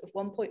costs of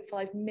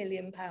 £1.5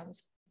 million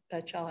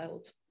per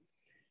child.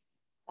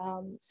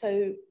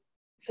 So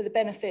for the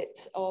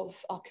benefit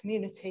of our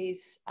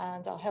communities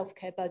and our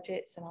healthcare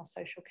budgets and our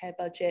social care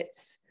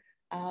budgets,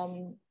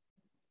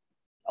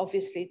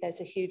 obviously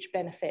there's a huge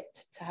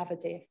benefit to have a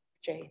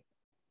DFG.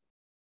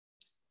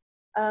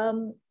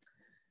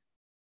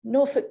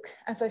 Norfolk,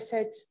 as I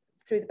said,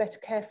 through the Better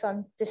Care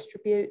Fund,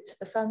 distribute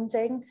the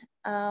funding.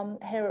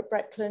 Here at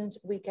Breckland,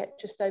 we get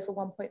just over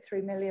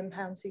 £1.3 million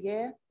a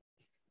year.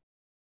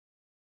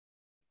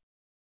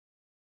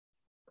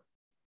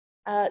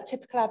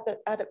 Typical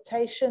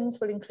adaptations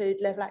will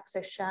include level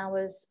access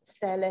showers,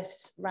 stair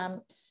lifts,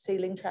 ramps,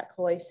 ceiling track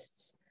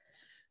hoists,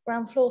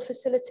 ground floor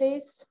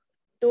facilities,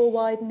 door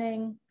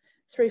widening,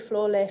 through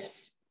floor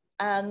lifts,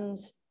 and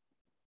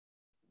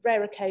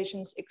rare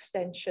occasions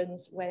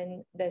extensions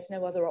when there's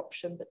no other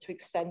option but to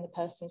extend the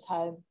person's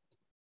home.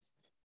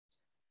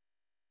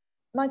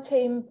 My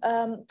team,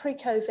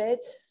 pre-COVID,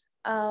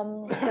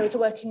 there was a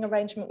working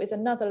arrangement with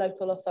another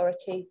local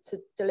authority to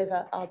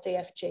deliver our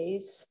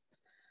DFGs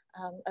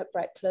at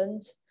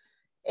Breckland.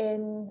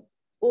 In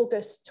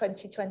August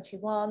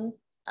 2021,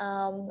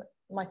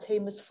 my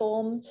team was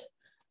formed.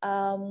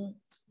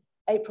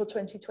 April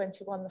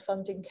 2021, the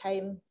funding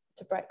came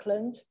to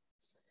Breckland.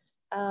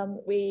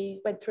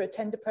 We went through a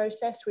tender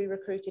process. We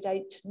recruited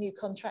 8 new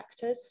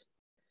contractors.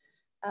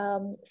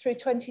 Through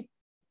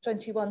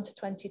 2021 to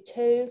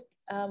 22,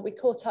 we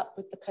caught up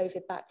with the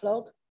COVID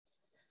backlog.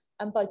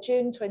 And by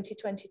June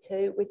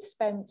 2022, we'd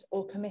spent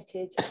or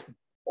committed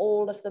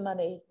all of the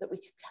money that we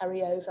could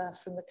carry over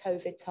from the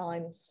COVID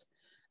times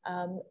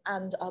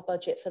and our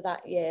budget for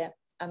that year,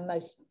 and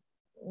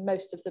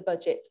most of the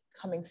budget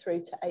coming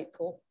through to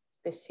April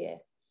this year.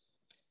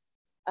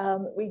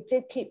 We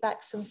did keep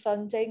back some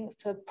funding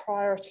for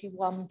Priority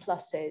 1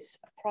 pluses.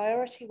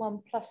 Priority 1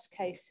 plus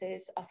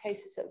cases are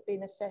cases that have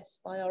been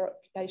assessed by our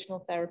occupational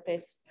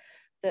therapist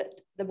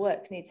that the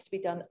work needs to be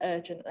done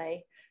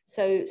urgently.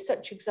 So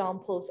such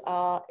examples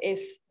are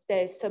if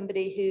there's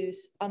somebody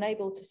who's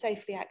unable to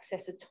safely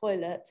access a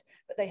toilet,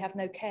 but they have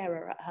no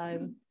carer at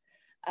home.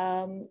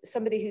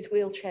 somebody who's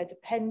wheelchair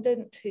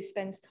dependent, who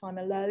spends time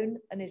alone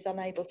and is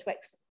unable to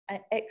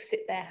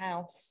exit their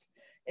house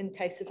in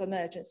case of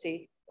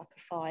emergency, like a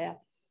fire.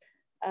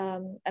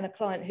 And a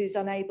client who's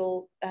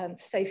unable to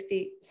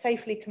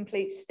safely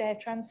complete stair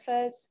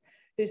transfers,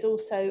 who's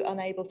also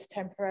unable to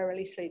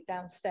temporarily sleep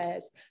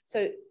downstairs.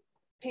 So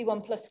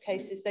P1 plus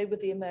cases, they were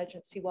the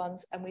emergency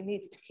ones, and we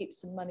needed to keep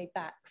some money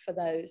back for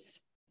those.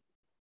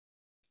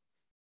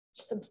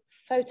 Some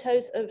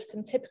photos of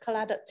some typical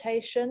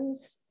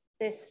adaptations.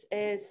 This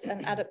is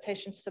an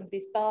adaptation to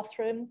somebody's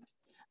bathroom,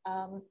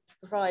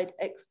 provide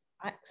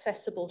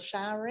accessible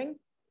showering,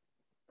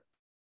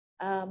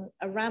 a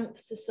ramp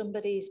to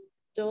somebody's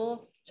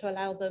door to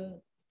allow them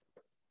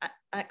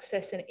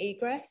access and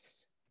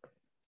egress.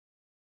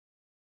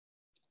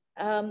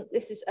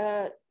 This is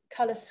a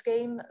colour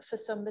scheme for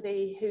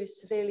somebody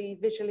who's severely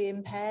visually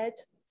impaired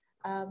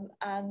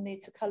and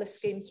needs a colour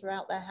scheme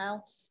throughout their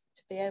house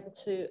to be able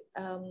to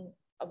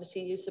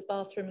obviously use the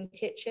bathroom and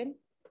kitchen.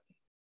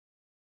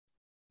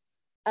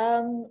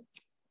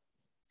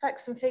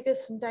 Facts and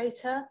figures, some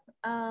data.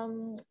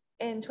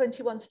 In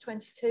 21 to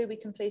 22, we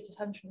completed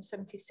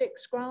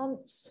 176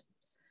 grants.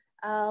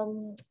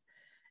 In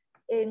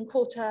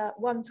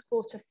Q1 to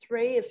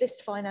Q3 of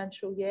this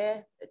financial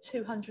year,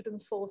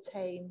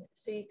 214.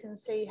 So you can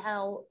see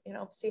how,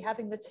 obviously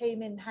having the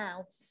team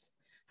in-house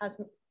has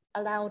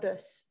allowed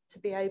us to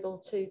be able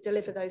to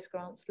deliver those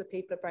grants to the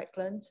people of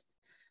Breckland.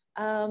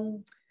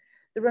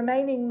 The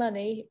remaining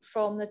money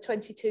from the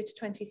 22 to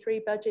 23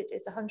 budget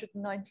is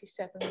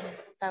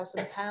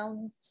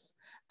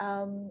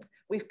 £197,000.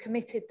 We've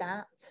committed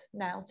that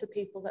now to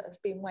people that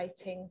have been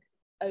waiting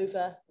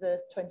over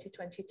the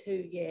 2022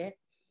 year.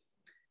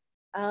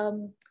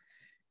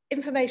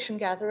 Information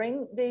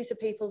gathering, these are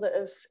people that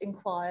have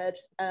inquired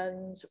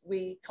and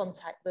we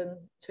contact them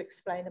to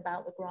explain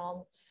about the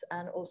grants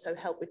and also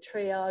help with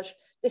triage.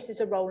 This is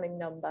a rolling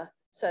number.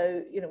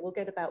 So, we'll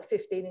get about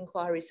 15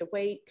 inquiries a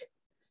week.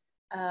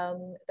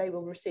 They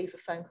will receive a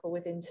phone call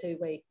within 2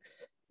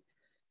 weeks.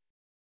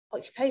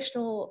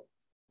 Occupational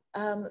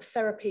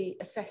therapy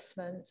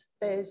assessment,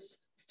 there's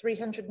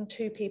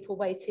 302 people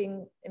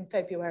waiting in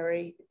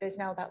February. There's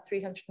now about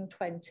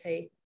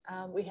 320.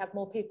 We have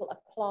more people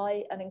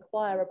apply and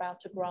inquire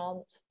about a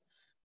grant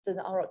than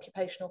our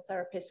occupational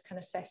therapists can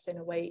assess in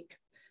a week.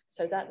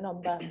 So that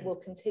number will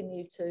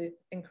continue to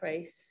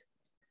increase.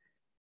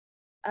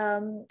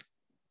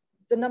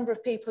 The number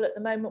of people at the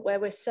moment where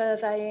we're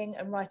surveying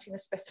and writing a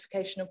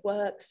specification of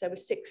works, there were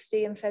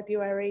 60 in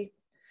February.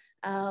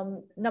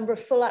 Number of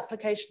full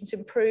applications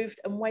improved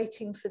and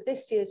waiting for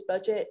this year's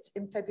budget.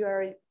 In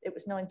February, it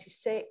was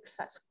 96,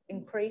 that's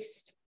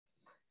increased.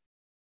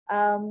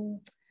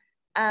 And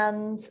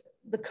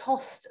the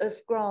cost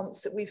of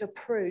grants that we've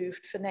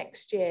approved for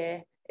next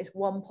year is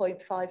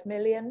 1.5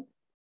 million.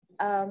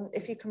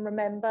 If you can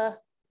remember,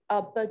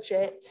 our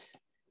budget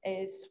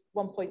is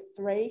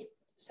 1.3.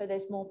 So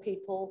there's more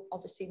people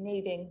obviously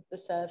needing the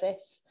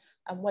service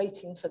and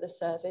waiting for the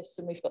service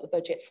than we've got the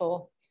budget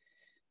for.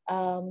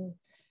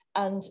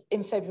 And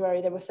in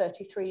February, there were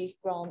 33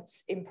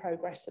 grants in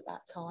progress at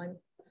that time.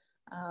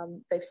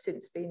 They've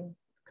since been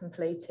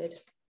completed.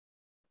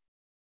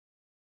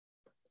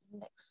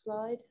 Next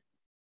slide.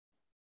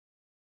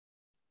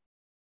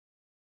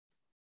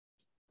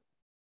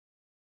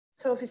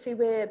 So obviously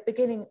we're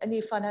beginning a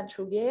new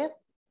financial year.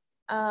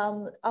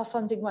 Our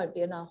funding won't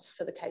be enough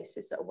for the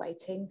cases that are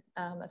waiting,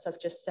 as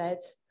I've just said,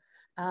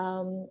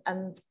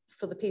 and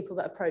for the people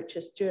that approach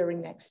us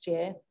during next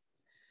year.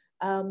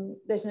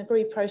 There's an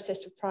agreed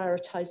process of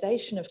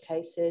prioritisation of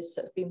cases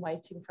that have been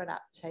waiting for an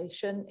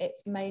adaptation.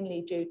 It's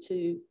mainly due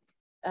to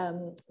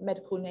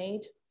medical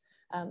need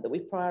that we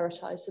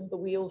prioritise them, but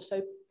we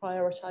also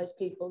prioritise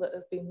people that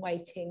have been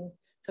waiting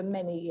for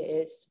many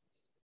years.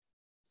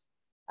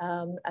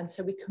 And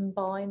so we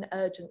combine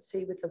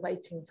urgency with the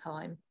waiting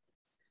time.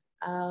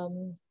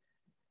 And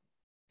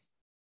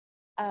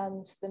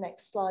the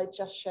next slide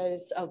just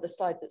shows, the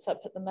slide that's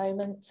up at the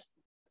moment.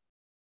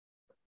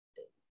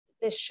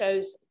 This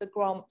shows the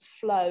grant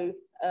flow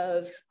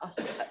of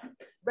us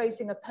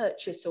raising a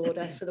purchase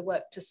order for the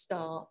work to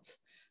start.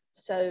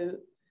 So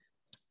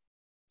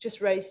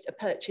just raised a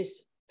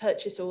purchase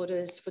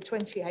orders for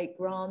 28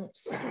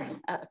 grants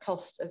at a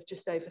cost of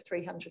just over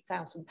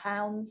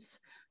 £300,000.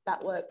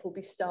 That work will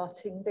be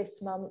starting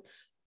this month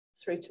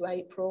through to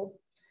April.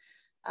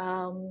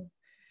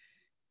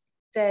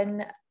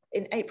 Then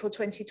in April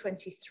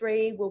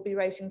 2023, we'll be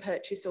raising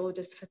purchase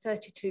orders for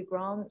 32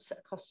 grants at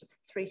a cost of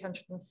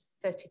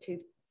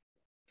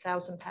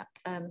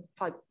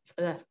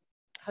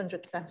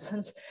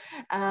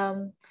 £332,500,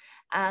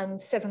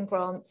 and 7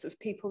 grants of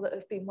people that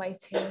have been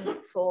waiting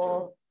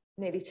for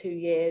nearly 2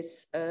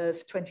 years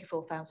of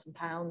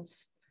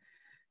 £24,000.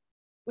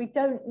 We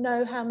don't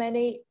know how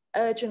many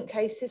urgent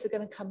cases are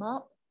going to come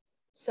up.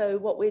 So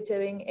what we're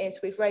doing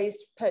is we've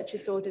raised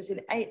purchase orders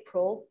in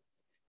April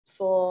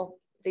for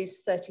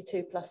these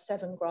 32 plus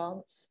 7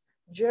 grants.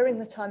 During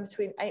the time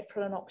between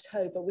April and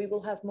October, we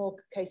will have more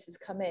cases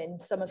come in,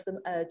 some of them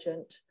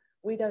urgent.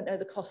 We don't know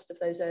the cost of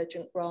those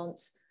urgent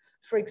grants.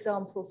 For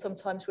example,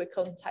 sometimes we're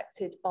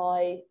contacted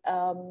by,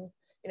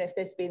 you know, if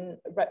there's been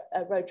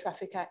a road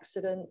traffic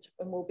accident,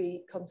 and we'll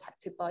be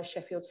contacted by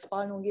Sheffield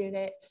Spinal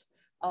Unit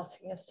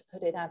asking us to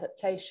put in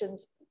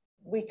adaptations.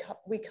 We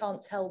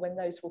can't tell when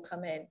those will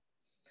come in.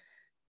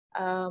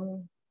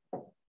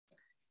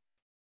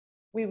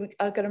 We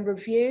are going to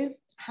review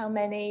how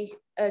many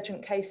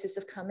urgent cases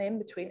have come in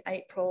between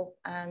April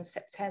and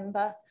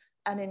September,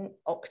 and in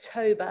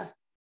October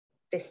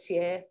this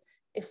year,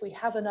 if we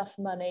have enough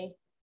money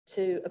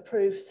to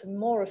approve some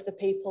more of the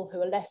people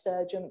who are less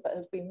urgent but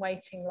have been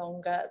waiting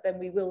longer, then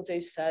we will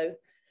do so.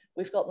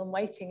 We've got them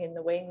waiting in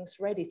the wings,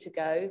 ready to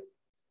go,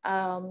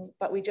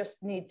 but we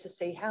just need to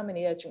see how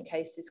many urgent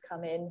cases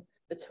come in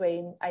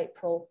between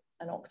April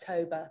and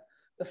October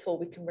before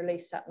we can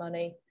release that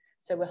money.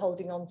 So we're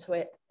holding on to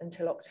it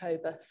until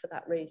October for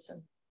that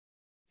reason.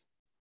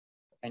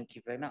 Thank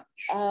you very much.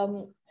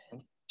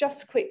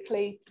 Just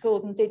quickly,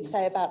 Gordon did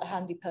say about the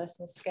handy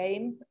person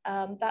scheme.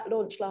 That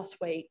launched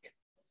last week,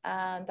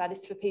 and that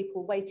is for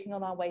people waiting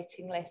on our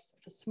waiting list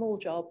for small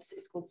jobs.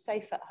 It's called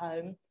Safe at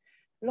Home.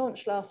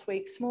 Launched last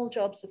week, small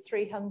jobs of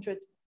 £300,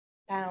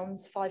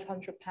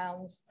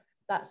 £500,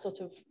 that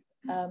sort of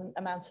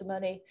amount of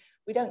money.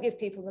 We don't give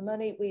people the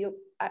money, we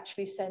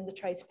actually send the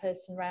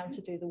tradesperson round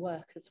to do the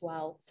work as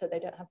well, so they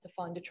don't have to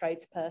find a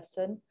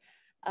tradesperson.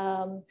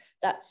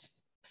 That's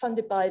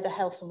funded by the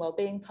Health and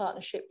Wellbeing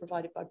Partnership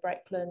provided by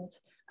Breckland,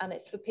 and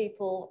it's for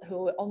people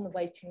who are on the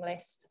waiting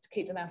list to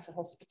keep them out of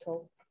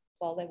hospital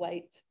while they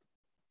wait.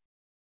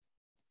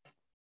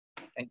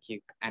 Thank you.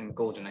 And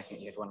Gordon, I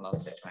think you had one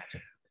last bit to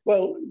add.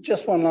 Well,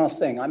 just one last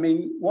thing. I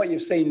mean, what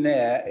you've seen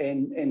there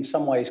in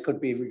some ways could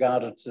be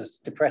regarded as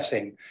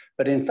depressing,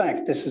 but in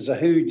fact, this is a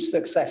huge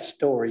success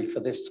story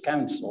for this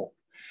council.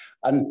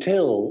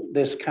 Until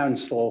this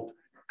council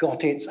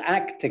got its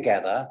act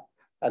together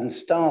and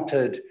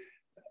started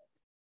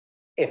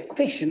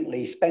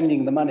efficiently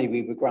spending the money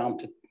we were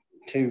granted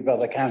to by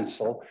the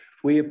council,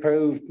 we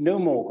approved no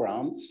more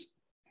grants.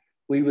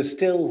 We were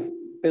still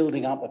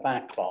building up a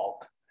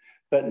backlog.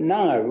 But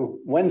now,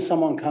 when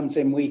someone comes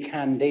in, we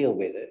can deal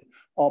with it.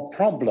 Our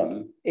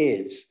problem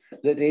is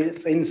that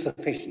it's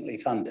insufficiently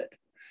funded.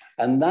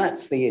 And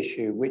that's the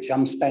issue which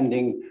I'm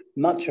spending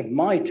much of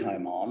my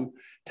time on,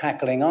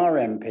 tackling our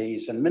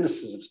MPs and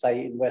ministers of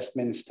state in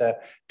Westminster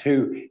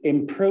to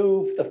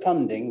improve the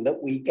funding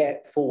that we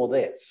get for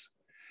this.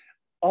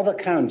 Other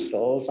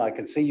councils, I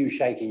can see you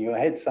shaking your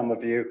head, some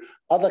of you,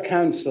 other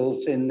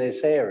councils in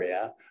this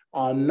area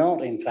are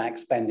not in fact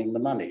spending the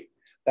money.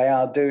 They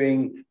are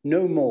doing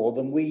no more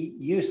than we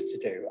used to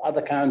do.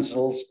 Other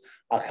councils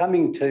are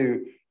coming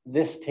to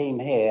this team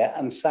here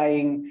and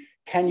saying,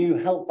 can you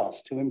help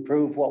us to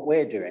improve what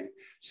we're doing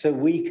so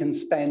we can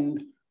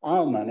spend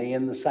our money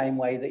in the same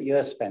way that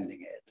you're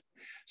spending it?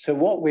 So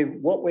what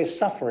we're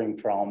suffering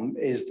from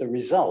is the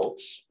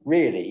results,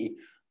 really,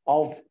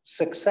 of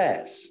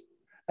success.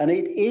 And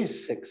it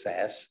is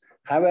success,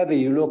 however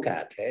you look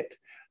at it.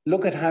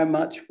 Look at how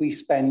much we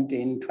spent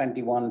in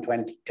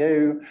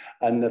 21-22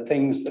 and the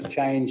things that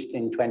changed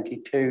in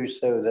 22,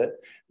 so that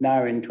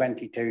now in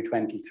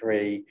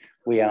 22-23,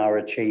 we are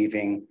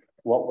achieving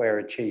what we're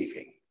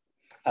achieving.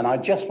 And I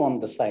just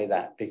wanted to say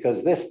that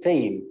because this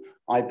team,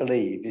 I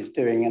believe, is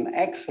doing an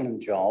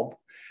excellent job.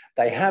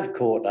 They have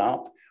caught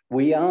up.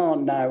 We are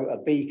now a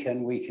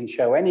beacon. We can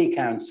show any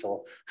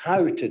council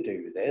how to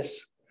do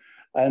this.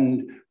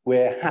 And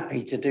we're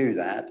happy to do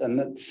that. And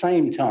at the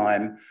same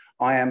time,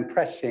 I am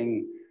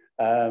pressing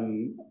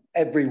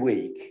every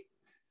week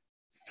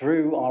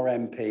through our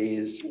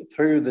MPs,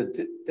 through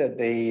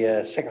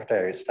the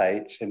Secretary of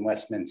States in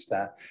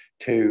Westminster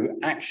to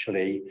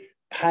actually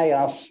pay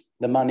us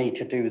the money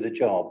to do the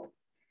job.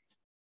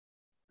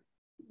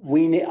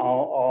 We need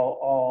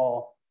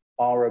our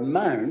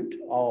amount,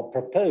 our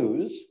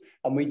proposed,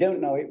 and we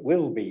don't know it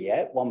will be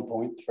yet,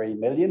 1.3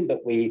 million,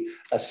 but we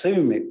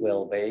assume it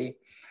will be,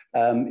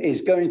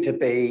 is going to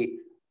be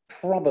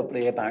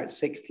probably about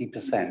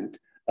 60%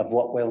 of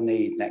what we'll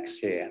need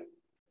next year.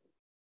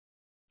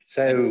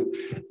 So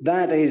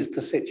that is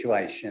the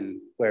situation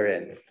we're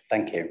in.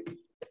 Thank you.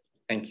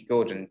 Thank you,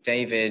 Gordon.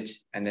 David,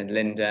 and then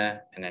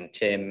Linda, and then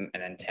Tim,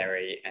 and then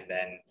Terry, and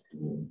then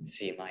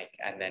C. Mike,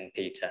 and then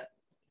Peter.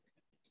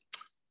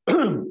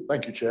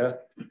 Thank you, Chair.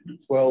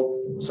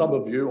 Well, some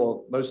of you,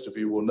 or most of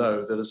you, will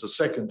know that as a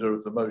seconder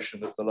of the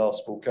motion at the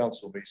last full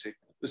council meeting,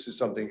 this is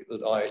something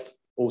that I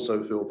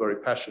also feel very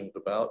passionate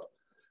about,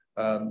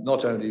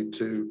 not only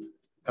to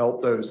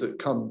help those that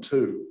come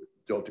to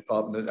your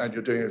department, and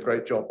you're doing a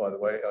great job, by the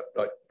way.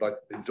 I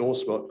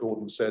endorse what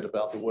Gordon said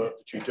about the work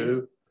that you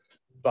do,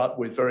 but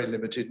with very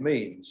limited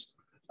means.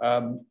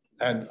 And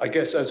I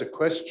guess as a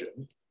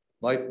question,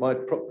 my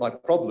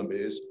problem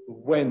is,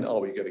 when are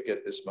we going to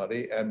get this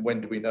money, and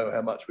when do we know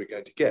how much we're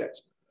going to get?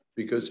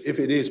 Because if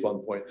it is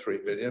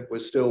 1.3 million, we're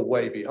still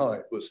way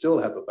behind. We'll still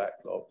have a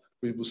backlog.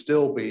 We will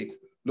still be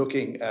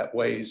looking at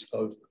ways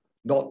of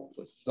not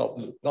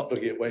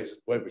looking at ways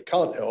where we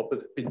can't help,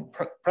 but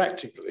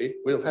practically,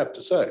 we'll have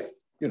to say,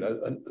 you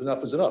know,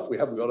 enough is enough. We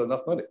haven't got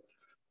enough money,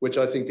 which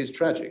I think is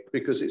tragic,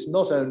 because it's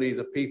not only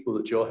the people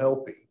that you're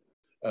helping,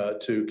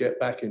 to get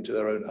back into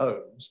their own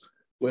homes,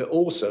 we're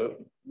also,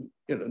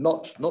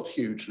 not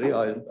hugely,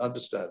 I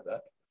understand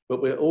that,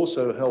 but we're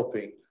also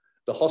helping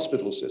the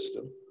hospital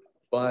system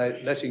by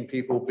letting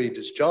people be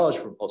discharged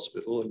from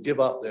hospital and give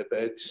up their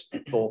beds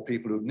for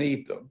people who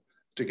need them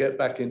to get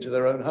back into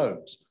their own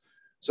homes.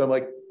 So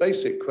my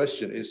basic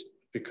question is,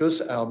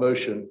 because our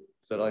motion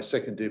that I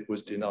seconded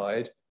was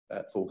denied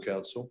at full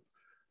council,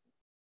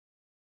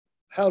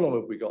 how long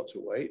have we got to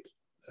wait?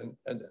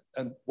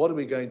 And what are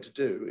we going to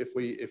do if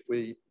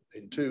we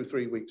in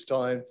 2-3 weeks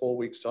time, 4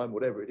 weeks time,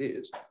 whatever it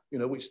is,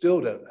 we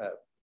still don't have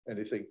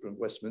anything from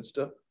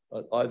Westminster,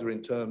 either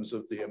in terms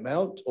of the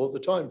amount or the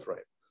time frame.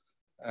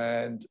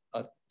 And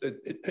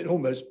it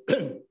almost,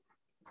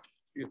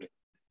 excuse me,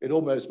 it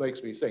almost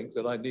makes me think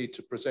that I need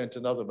to present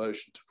another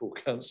motion to full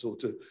council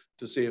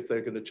to see if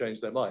they're going to change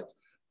their minds.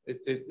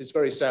 It's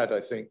very sad,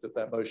 I think,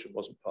 that motion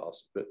wasn't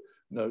passed. But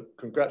no,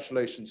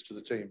 congratulations to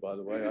the team, by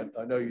the way.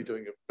 I know you're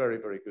doing a very,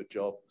 very good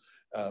job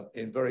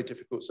in very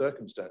difficult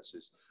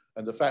circumstances.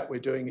 And the fact we're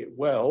doing it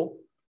well,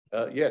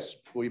 yes,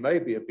 we may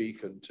be a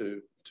beacon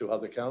to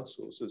other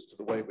councils as to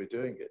the way we're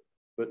doing it.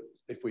 But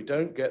if we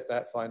don't get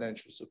that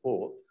financial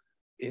support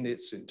in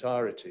its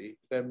entirety,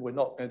 then we're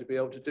not going to be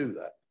able to do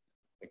that.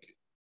 Thank you.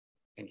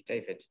 Thank you,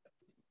 David.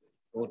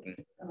 Gordon.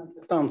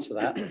 To answer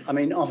that, I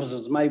mean,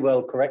 officers may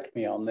well correct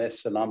me on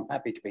this, and I'm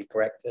happy to be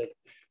corrected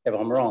if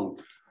I'm wrong.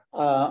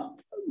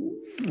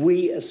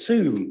 We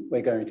assume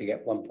we're going to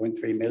get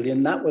 1.3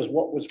 million. That was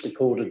what was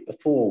recorded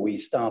before we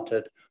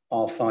started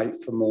our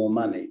fight for more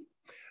money.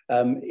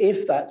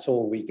 If that's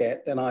all we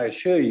get, then I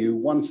assure you,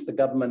 once the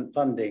government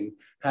funding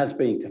has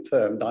been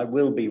confirmed, I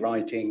will be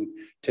writing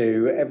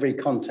to every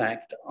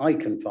contact I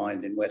can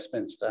find in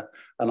Westminster,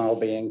 and I'll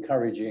be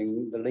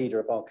encouraging the leader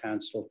of our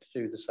council to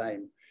do the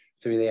same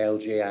through the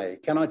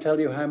LGA. Can I tell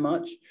you how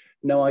much?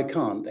 No, I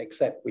can't,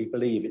 except we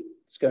believe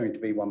it's going to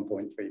be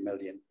 1.3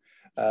 million.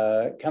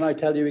 Can I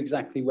tell you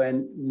exactly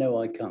when?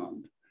 No, I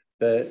can't.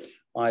 But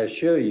I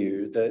assure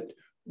you that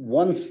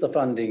once the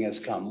funding has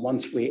come,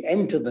 once we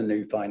enter the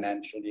new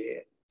financial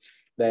year,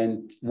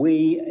 then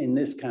we in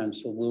this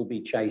council will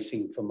be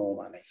chasing for more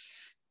money.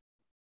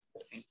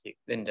 Thank you.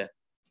 Linda.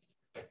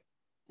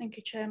 Thank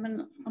you,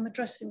 Chairman. I'm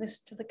addressing this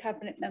to the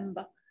Cabinet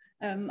member.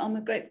 I'm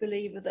a great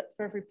believer that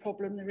for every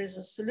problem there is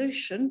a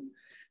solution.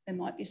 There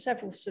might be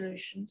several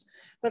solutions.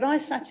 But I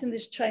sat in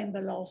this chamber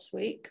last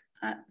week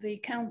at the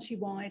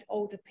county-wide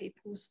Older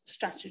People's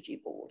Strategy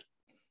Board.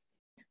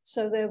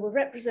 So there were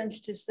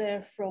representatives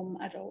there from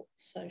Adult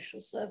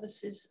Social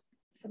Services,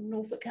 from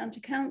Norfolk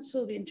County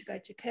Council, the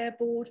Integrated Care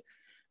Board,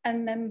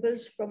 and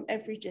members from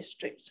every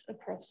district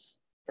across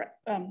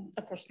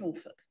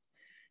Norfolk.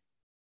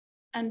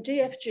 And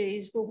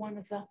DFGs were one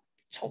of the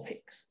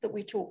topics that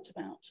we talked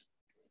about.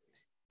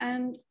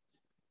 And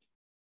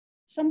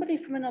somebody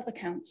from another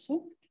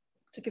council,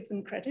 to give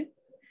them credit,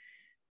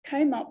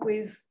 came up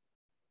with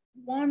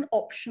one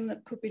option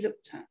that could be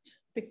looked at,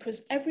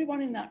 because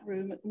everyone in that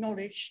room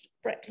acknowledged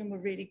Breckland were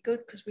really good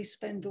because we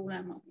spend all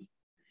our money.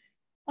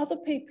 Other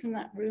people in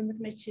that room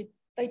admitted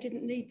they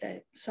didn't need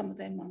some of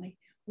their money.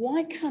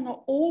 Why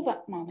cannot all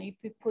that money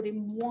be put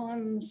in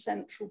one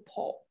central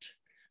pot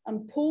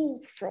and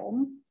pulled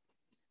from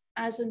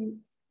as and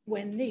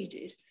when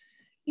needed?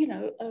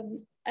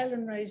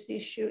 Ellen raised the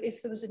issue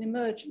if there was an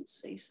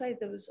emergency, say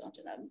there was, I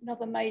don't know,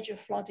 another major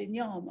flood in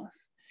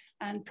Yarmouth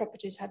and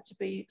properties had to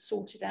be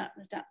sorted out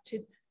and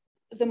adapted,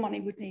 the money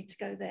would need to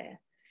go there.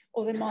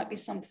 Or there might be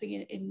something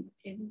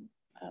in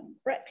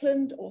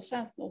Breckland or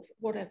South Norfolk,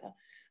 whatever.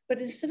 But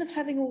instead of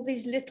having all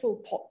these little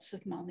pots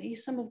of money,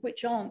 some of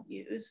which aren't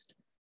used,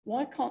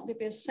 why can't there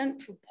be a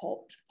central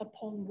pot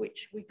upon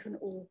which we can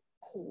all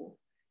call?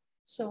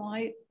 So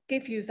I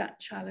give you that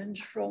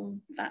challenge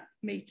from that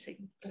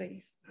meeting,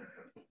 please.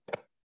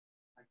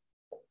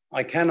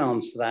 I can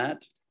answer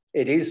that.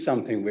 It is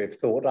something we've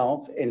thought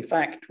of. In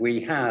fact, we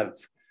have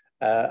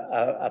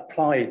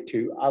applied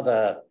to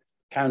other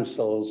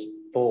councils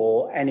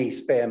for any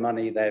spare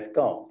money they've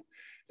got.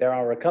 There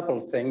are a couple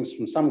of things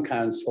from some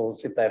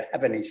councils, if they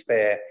have any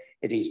spare,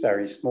 it is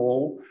very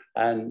small.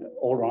 And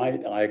all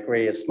right, I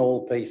agree, a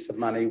small piece of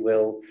money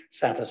will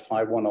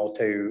satisfy 1 or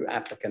 2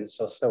 applicants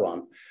or so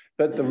on.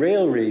 But the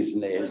real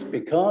reason is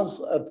because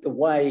of the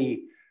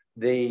way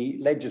the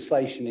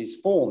legislation is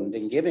formed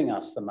in giving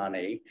us the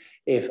money.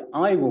 If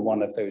I were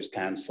one of those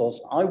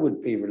councils, I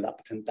would be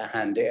reluctant to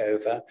hand it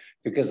over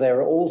because there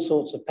are all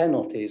sorts of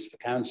penalties for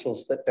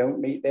councils that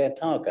don't meet their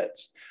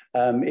targets.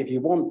 If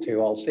you want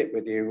to, I'll sit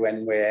with you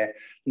when we're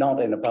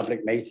not in a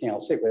public meeting.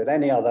 I'll sit with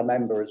any other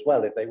member as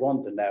well if they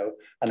want to know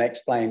and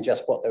explain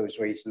just what those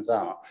reasons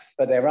are.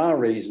 But there are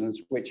reasons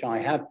which I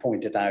have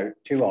pointed out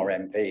to our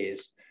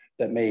MPs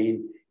that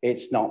mean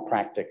it's not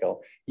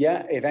practical.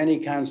 Yeah, if any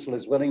council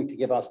is willing to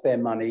give us their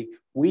money,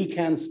 we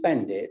can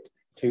spend it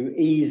to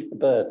ease the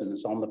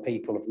burdens on the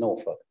people of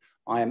Norfolk.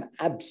 I am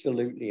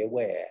absolutely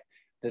aware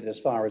that as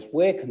far as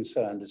we're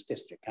concerned as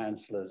district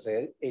councillors,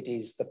 it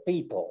is the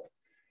people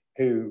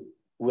who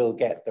will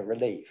get the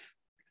relief.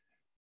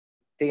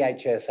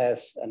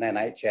 DHSS and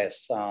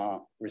NHS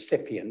are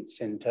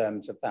recipients in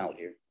terms of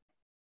value.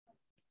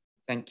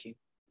 Thank you.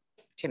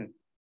 Tim.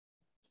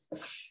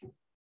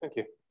 Thank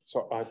you.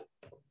 So I've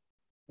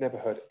never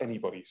heard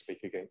anybody speak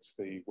against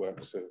the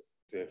works of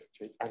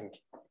DFG, and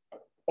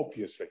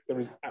obviously there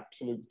is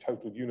absolute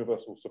total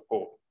universal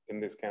support in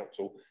this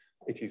council.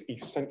 It is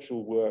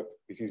essential work.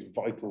 It is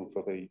vital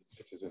for the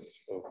citizens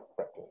of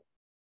Brecon.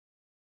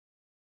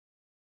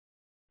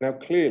 Now,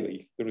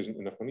 clearly, there isn't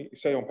enough money. You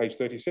say on page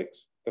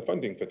 36, the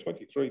funding for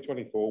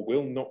 23-24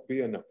 will not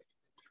be enough.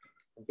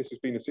 And this has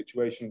been a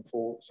situation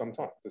for some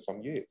time, for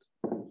some years.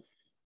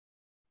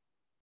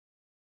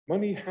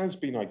 Money has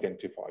been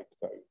identified,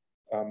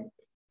 though.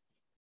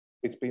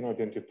 It's been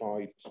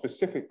identified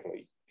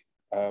specifically.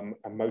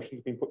 A motion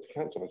has been put to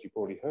council, as you've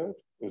already heard.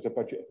 There was a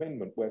budget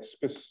amendment where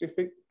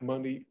specific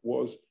money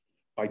was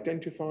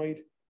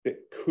identified that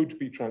could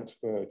be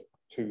transferred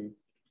to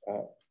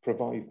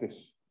provide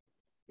this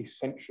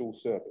essential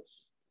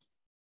service.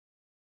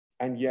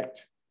 And yet,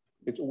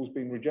 it's always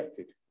been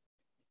rejected.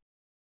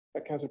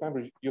 Councillor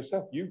Bamber,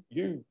 yourself, you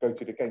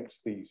voted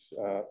against these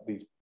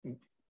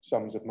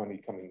sums of money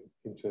coming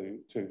into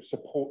to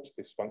support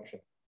this function.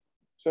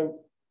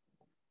 So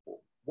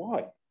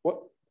why?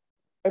 What?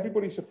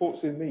 Everybody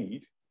supports the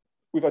need.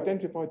 We've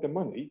identified the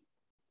money,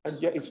 and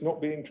yet it's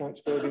not being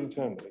transferred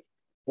internally.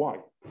 Why?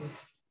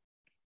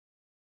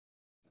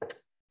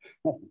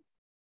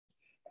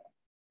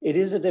 It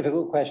is a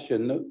difficult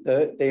question.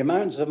 The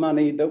amounts of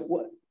money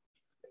that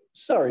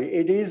sorry,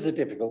 it is a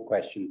difficult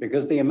question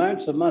because the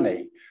amounts of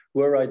money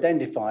were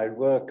identified,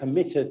 were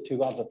committed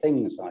to other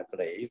things, I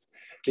believe.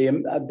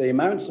 The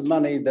amounts of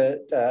money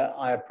that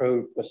I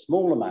approved were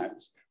small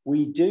amounts.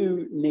 We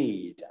do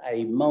need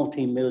a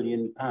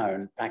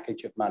multi-million-pound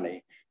package of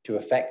money to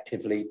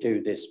effectively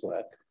do this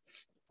work.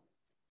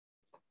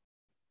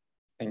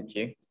 Thank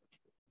you.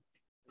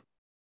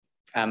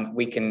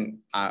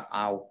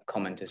 I'll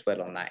comment as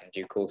well on that in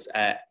due course.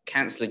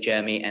 Councillor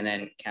Jeremy and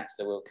then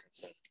Councillor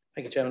Wilkinson.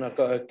 Thank you, Chairman. I've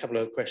got a couple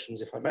of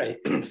questions, if I may,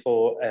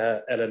 for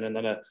Ellen, and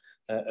then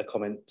a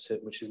comment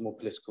which is more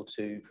political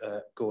to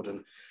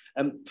Gordon.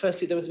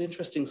 Firstly, there was an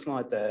interesting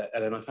slide there,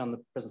 Ellen. I found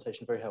the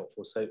presentation very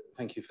helpful, so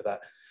thank you for that.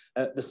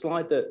 The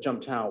slide that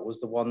jumped out was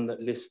the one that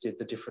listed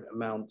the different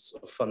amounts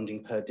of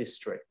funding per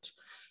district.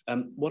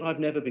 What I've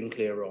never been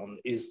clear on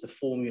is the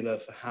formula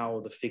for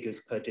how the figures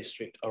per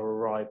district are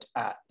arrived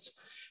at,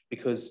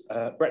 because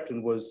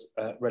Brecon was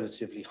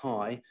relatively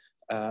high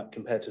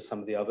compared to some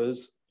of the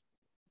others.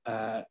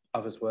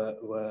 Others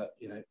were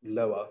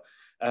lower.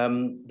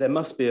 There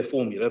must be a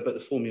formula, but the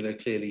formula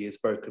clearly is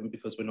broken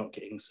because we're not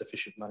getting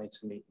sufficient money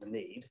to meet the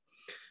need.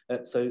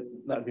 So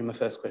that would be my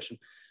first question.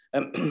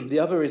 The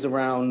other is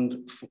around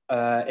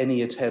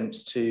any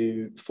attempts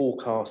to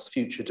forecast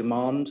future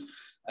demand.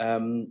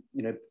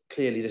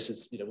 Clearly this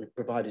is, we've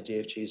provided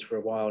DFGs for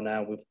a while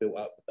now. We've built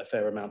up a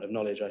fair amount of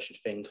knowledge, I should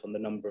think, on the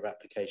number of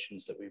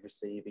applications that we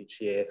receive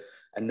each year,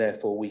 and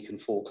therefore we can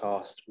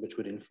forecast, which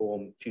would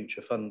inform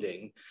future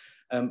funding.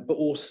 But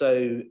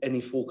also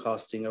any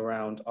forecasting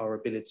around our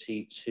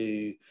ability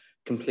to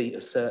complete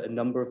a certain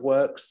number of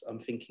works. I'm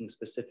thinking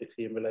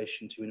specifically in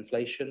relation to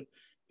inflation.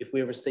 If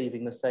we're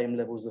receiving the same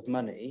levels of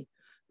money,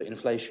 but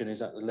inflation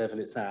is at the level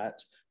it's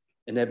at,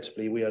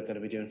 inevitably we are going to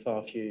be doing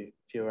far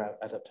fewer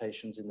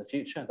adaptations in the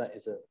future. That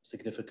is a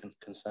significant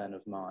concern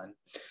of mine.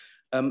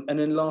 And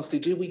then lastly,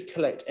 do we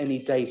collect any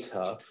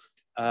data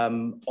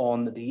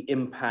on the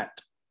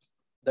impact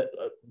that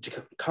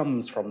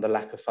comes from the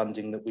lack of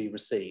funding that we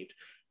received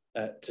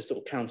to sort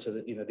of counter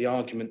the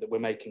argument that we're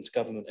making to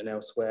government and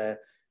elsewhere?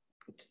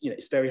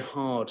 It's very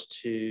hard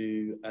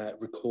to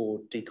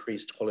record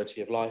decreased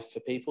quality of life for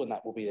people, and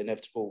that will be an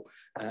inevitable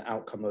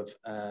outcome of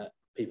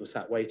people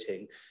sat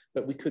waiting.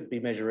 But we could be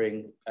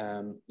measuring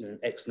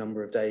X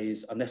number of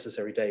days,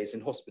 unnecessary days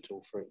in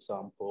hospital, for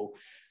example.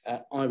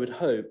 I would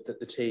hope that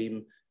the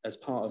team, as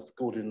part of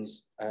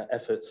Gordon's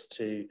efforts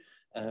to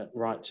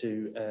write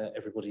to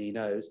everybody he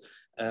knows,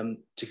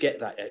 to get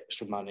that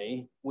extra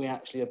money, we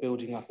actually are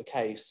building up a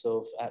case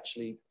of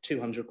actually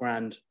 200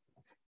 grand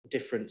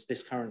difference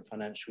this current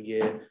financial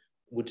year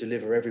would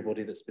deliver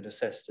everybody that's been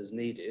assessed as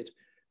needed,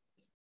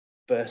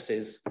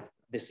 versus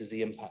this is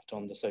the impact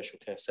on the social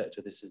care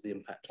sector, this is the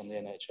impact on the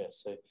NHS.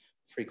 So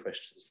 3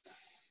 questions.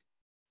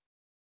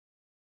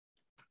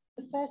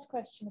 The first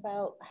question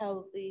about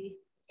how the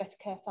Better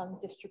Care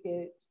Fund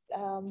distributes,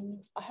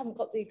 I haven't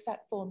got the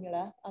exact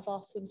formula. I've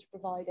asked them to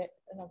provide it,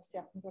 and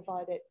obviously I can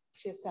provide it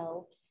to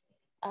yourselves.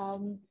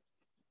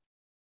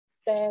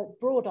 Their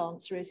broad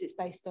answer is it's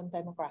based on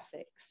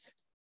demographics.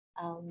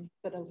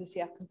 But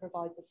obviously I can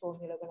provide the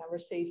formula when I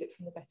receive it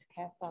from the Better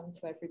Care Fund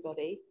to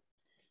everybody.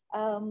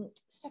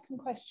 Second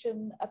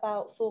question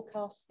about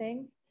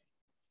forecasting.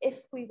 If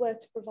we were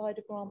to provide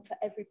a grant for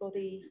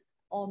everybody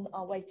on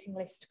our waiting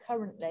list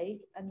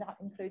currently, and that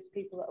includes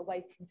people that are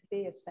waiting to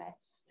be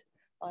assessed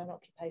by an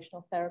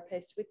occupational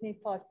therapist, we'd need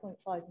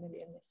 5.5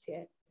 million this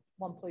year.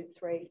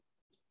 1.3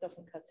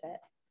 doesn't cut it.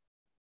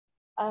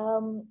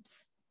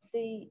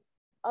 The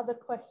other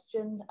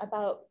question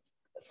about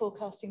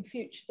forecasting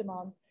future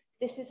demand.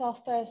 This is our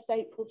first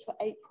April to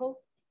April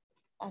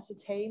as a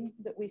team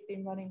that we've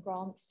been running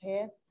grants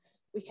here.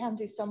 we can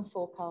do some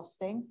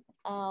forecasting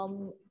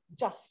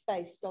just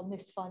based on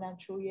this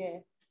financial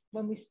year.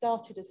 When we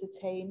started as a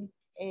team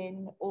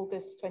in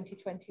August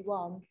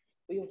 2021,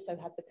 we also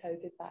had the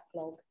COVID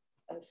backlog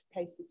of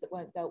cases that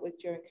weren't dealt with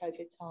during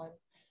COVID time.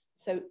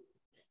 So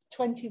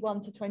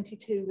 21 to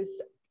 22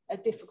 was a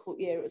difficult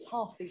year. It was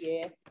half a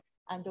year,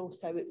 and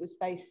also it was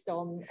based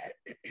on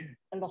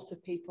a lot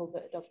of people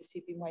that had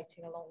obviously been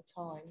waiting a long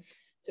time.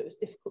 So it was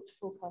difficult to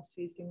forecast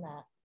using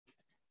that.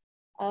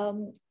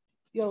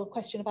 Your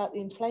question about the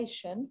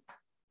inflation,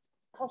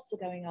 costs are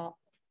going up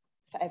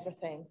for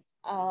everything.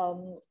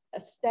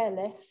 A stair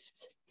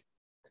lift,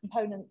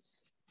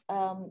 components,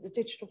 the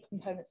digital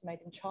components are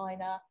made in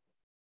China.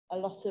 A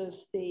lot of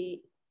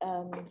the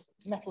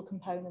metal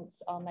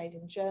components are made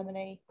in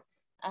Germany,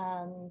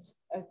 and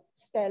a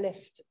stair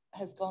lift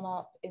has gone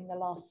up in the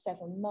last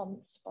 7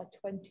 months by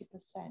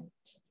 20%.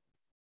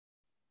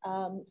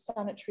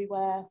 Sanitary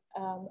ware,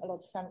 a lot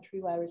of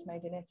sanitary ware is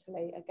made in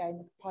Italy. Again,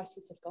 the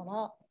prices have gone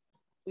up.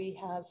 We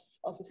have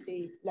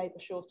obviously labour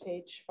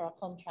shortage for our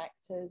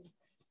contractors,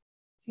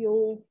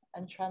 fuel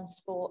and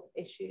transport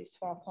issues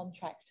for our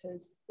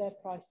contractors. Their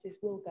prices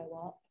will go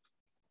up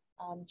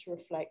to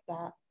reflect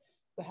that.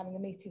 We're having a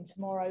meeting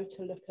tomorrow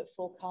to look at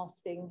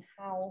forecasting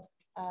how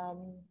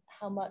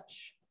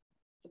much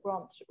the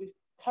grants that we've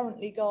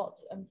currently got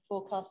and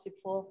forecasted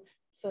for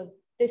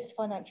this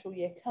financial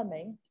year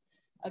coming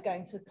are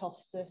going to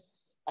cost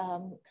us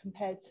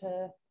compared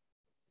to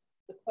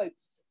the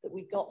quotes that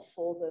we got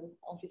for them,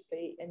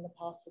 obviously, in the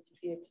past sort of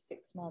year to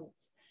 6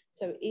 months.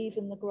 So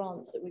even the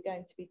grants that we're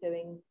going to be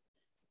doing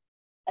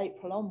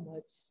April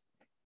onwards,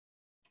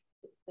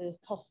 the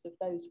cost of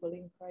those will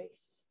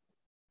increase.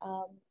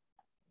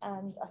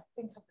 And I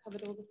think I've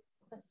covered all the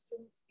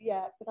questions.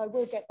 Yeah, but I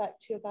will get back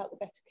to you about the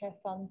Better Care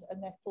Fund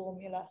and their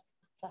formula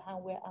for how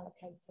we're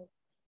allocated.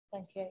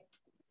 Thank you.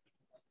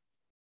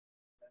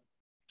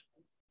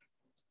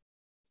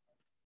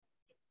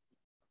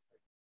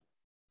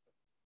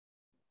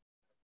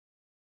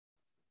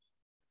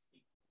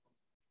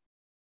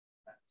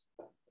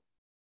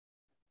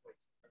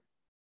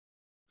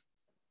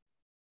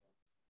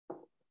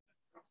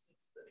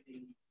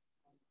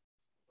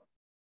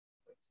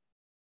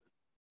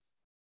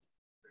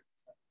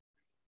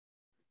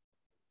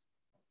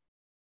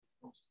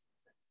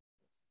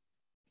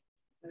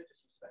 No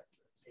disrespect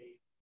to the team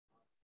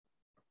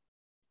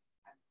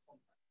and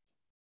contact.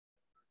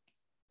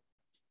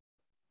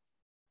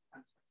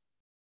 Fantastic.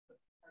 But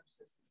the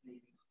process is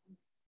leaving and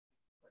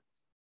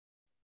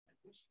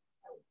we should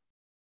help.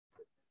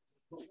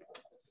 I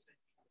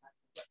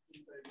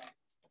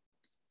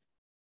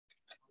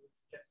would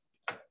suggest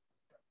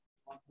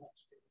one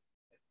watch it.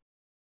 It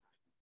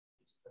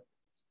is a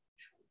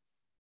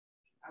choice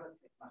to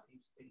allocate money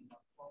to things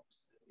like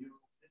props and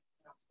murals and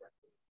house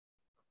record.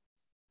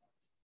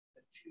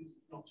 That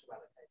chooses not to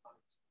allocate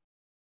money to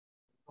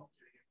not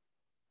doing it.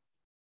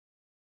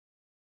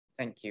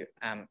 Thank you.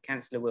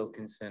 Councillor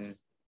Wilkinson,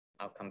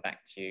 I'll come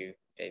back to you,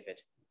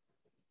 David.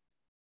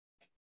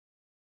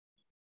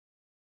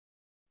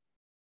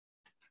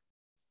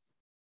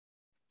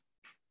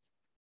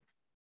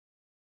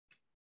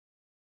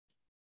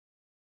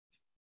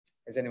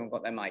 Has anyone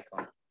got their mic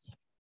on?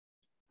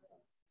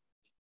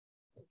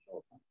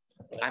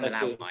 I'm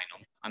allowed mine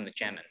on. I'm the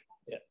chairman.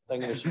 Yeah,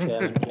 thank you, Mr.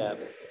 Chairman. Yeah.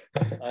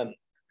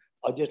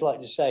 I'd just like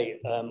to say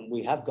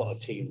we have got a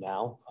team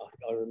now.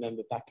 I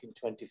remember back in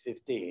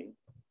 2015,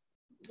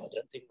 I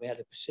don't think we had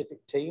a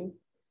Pacific team.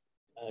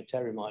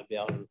 Terry might be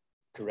able to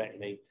correct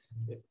me.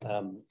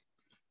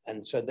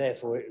 And so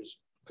therefore it was,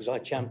 because I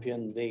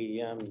championed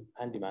the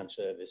handyman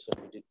service,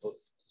 and we did put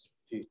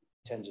a few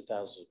tens of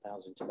thousands of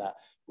pounds into that,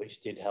 which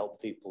did help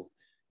people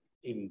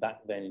even back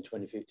then in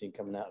 2015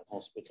 coming out of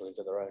hospital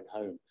into their own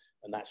home.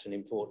 And that's an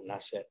important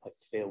asset I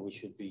feel we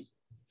should be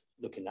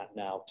looking at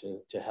now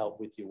to help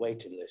with your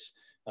waiting list.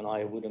 And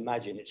I would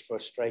imagine it's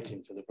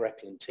frustrating for the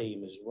Breckland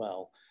team as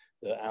well,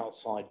 that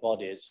outside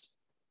bodies,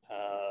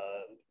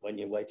 when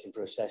you're waiting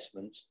for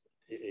assessments,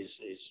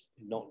 is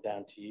knocked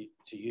down to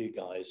you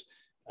guys.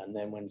 And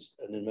then when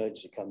an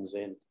emergency comes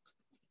in,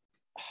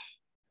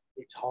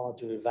 it's hard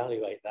to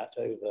evaluate that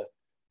over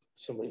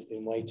somebody who's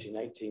been waiting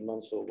 18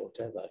 months or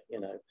whatever, you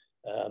know.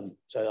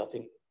 So I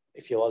think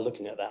if you are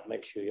looking at that,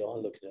 make sure you are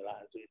looking at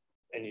that.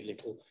 Any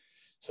little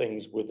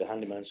things with the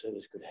handyman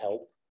service could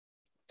help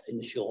in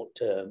the short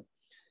term.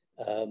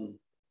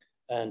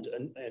 And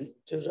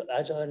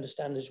as I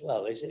understand as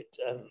well, is it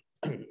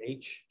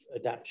each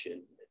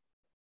adaptation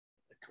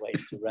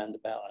equates to around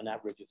about an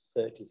average of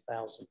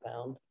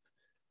 £30,000?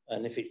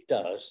 And if it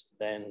does,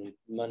 then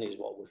money is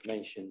what was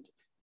mentioned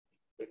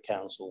at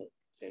council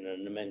in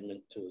an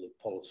amendment to the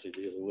policy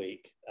the other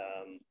week.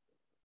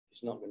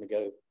 It's not going to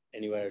go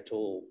anywhere at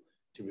all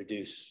to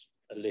reduce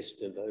a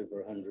list of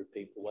over 100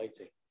 people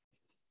waiting.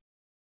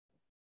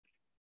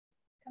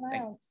 Can I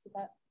answer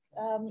that?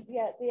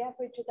 Yeah, the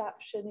average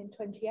adaptation in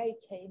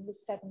 2018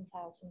 was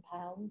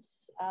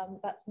 £7,000.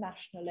 That's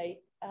nationally.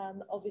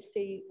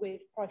 Obviously,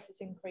 with prices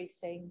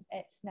increasing,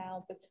 it's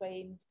now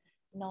between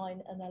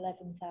 £9,000 and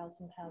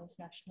 £11,000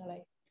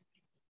 nationally.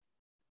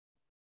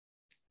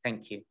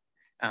 thank you.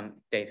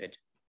 David.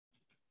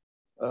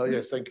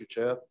 Yes, thank you,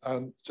 Chair.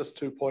 Just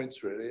 2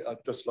 points, really.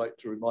 I'd just like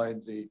to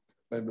remind the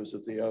members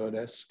of the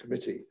ONS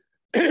committee,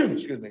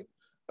 excuse me,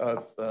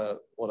 of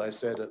what I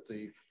said at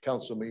the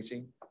council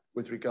meeting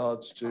with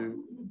regards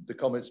to the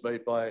comments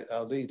made by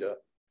our leader.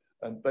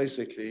 And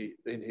basically,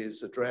 in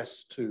his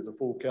address to the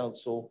full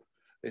council,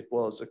 it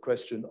was a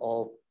question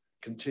of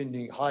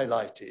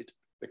highlighted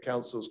the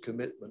council's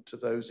commitment to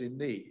those in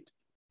need.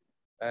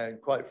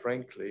 And quite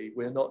frankly,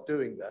 we're not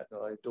doing that.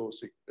 And I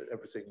endorse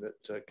everything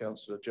that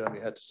Councillor Jeremy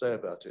had to say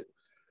about it.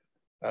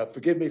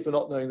 Forgive me for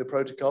not knowing the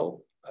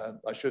protocol.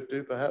 I should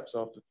do perhaps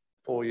after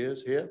 4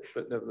 years here,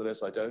 but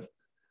nevertheless I don't.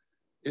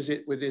 Is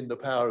it within the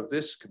power of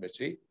this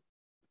committee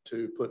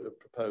to put a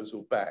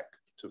proposal back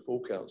to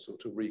full council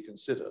to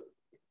reconsider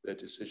their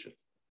decision?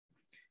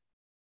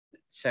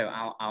 So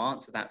I'll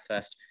answer that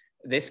first.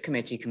 This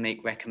committee can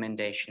make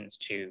recommendations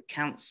to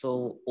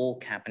council or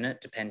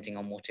cabinet, depending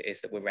on what it is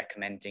that we're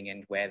recommending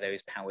and where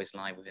those powers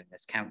lie within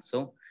this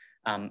council.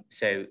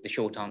 So the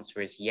short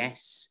answer is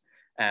yes.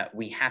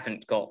 We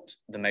haven't got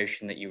the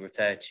motion that you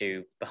refer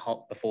to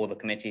before the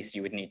committee, so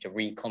you would need to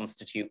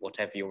reconstitute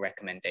whatever your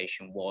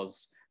recommendation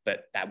was,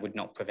 but that would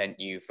not prevent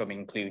you from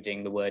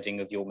including the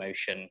wording of your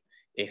motion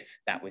if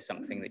that was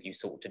something that you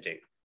sought to do.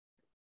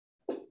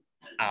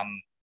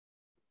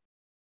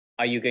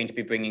 Are you going to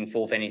be bringing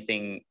forth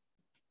anything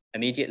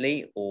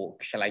immediately, or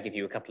shall I give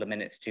you a couple of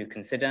minutes to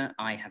consider?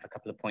 I have a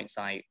couple of points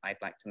I'd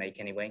like to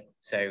make anyway.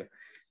 So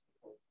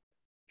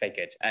very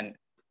good. And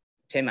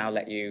Tim, I'll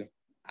let you,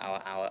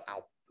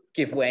 I'll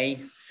give way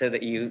so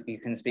that you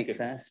can speak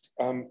first.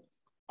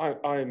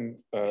 I'm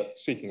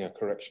seeking a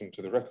correction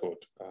to the record,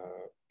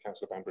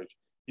 Councillor Banbridge.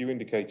 You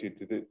indicated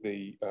that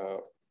the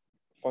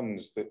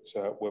funds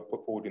that were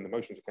put forward in the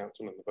motion to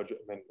council and the budget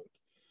amendment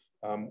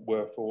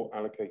were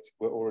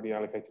already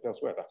allocated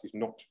elsewhere. That is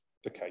not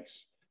the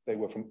case. They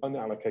were from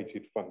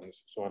unallocated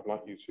funds. So I'd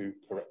like you to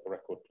correct the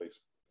record, please.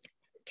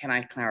 Can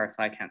I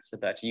clarify, Councillor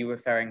Burt, are you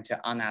referring to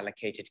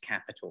unallocated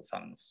capital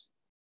funds?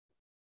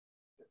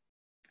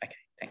 Okay,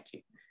 thank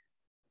you.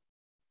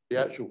 The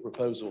actual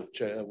proposal,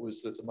 Chair,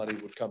 was that the money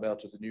would come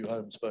out of the new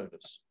homes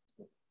bonus.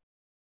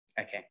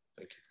 Okay.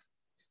 Thank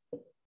you.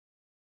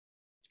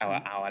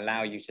 I'll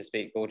allow you to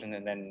speak, Gordon,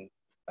 and then...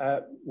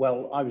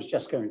 well, I was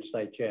just going to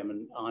say,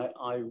 Chairman,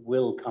 I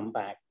will come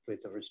back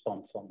with a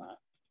response on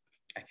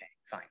that. Okay,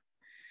 fine.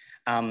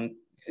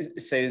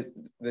 So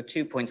the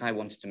 2 points I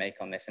wanted to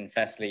make on this, and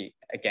firstly,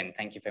 again,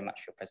 thank you very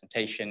much for your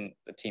presentation.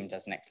 The team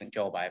does an excellent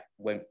job. I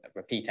won't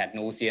repeat ad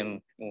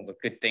nauseum all the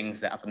good things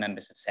that other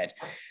members have said.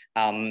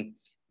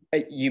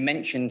 You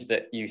mentioned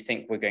that you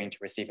think we're going to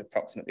receive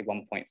approximately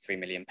 £1.3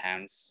 million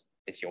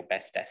is your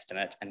best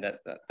estimate, and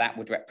that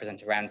would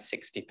represent around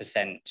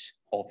 60%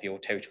 of your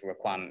total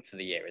requirement for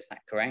the year. Is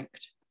that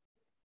correct?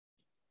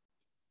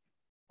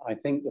 I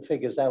think the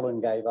figures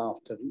Ellen gave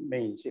after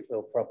means it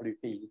will probably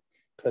be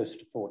close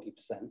to 40%.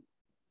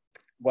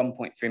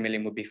 1.3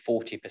 million would be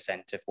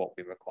 40% of what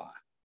we require.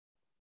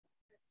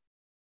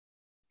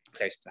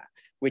 Close to that,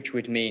 which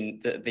would mean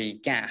that the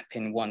gap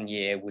in 1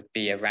 year would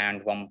be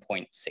around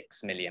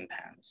 £1.6 million.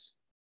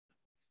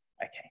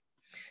 Okay,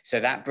 so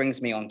that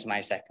brings me on to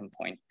my second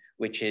point,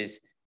 which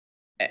is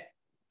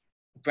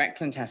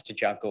Breckland has to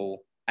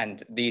juggle,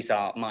 and these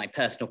are my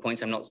personal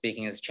points. I'm not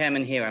speaking as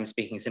chairman here, I'm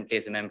speaking simply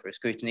as a member of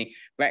Scrutiny.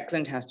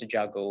 Breckland has to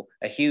juggle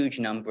a huge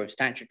number of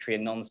statutory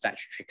and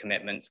non-statutory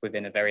commitments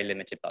within a very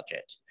limited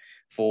budget.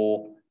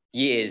 For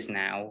years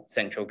now,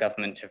 central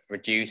government have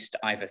reduced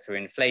either through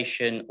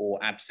inflation or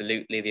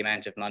absolutely the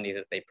amount of money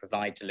that they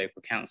provide to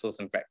local councils,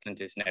 and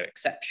Breckland is no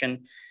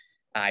exception.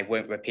 I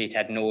won't repeat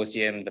ad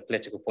nauseum the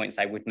political points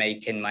I would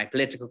make in my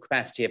political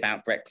capacity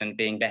about Breckland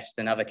being better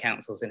than other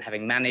councils in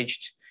having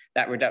managed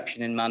that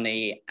reduction in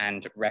money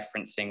and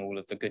referencing all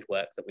of the good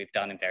work that we've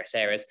done in various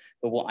areas.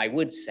 But what I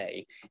would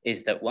say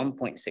is that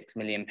 £1.6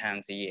 million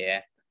a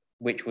year,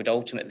 which would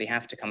ultimately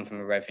have to come from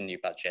a revenue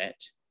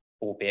budget,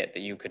 albeit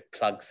that you could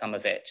plug some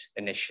of it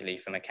initially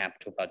from a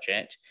capital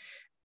budget,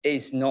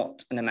 is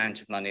not an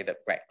amount of money that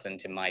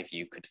Breckland, in my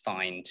view, could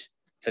find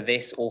for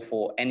this or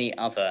for any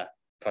other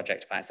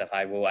project by itself.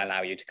 I will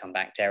allow you to come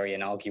back, Terry,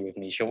 and argue with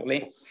me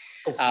shortly.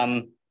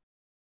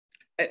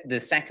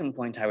 The second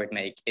point I would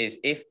make is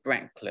if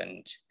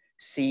Breckland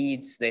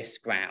cedes this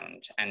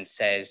ground and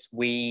says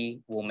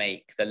we will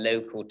make the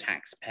local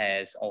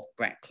taxpayers of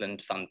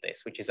Breckland fund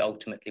this, which is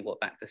ultimately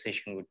what that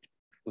decision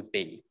would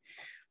be,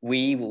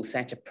 we will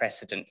set a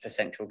precedent for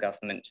central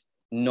government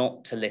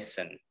not to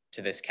listen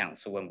to this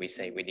council when we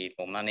say we need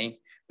more money.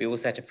 We will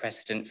set a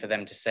precedent for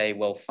them to say,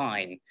 well,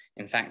 fine.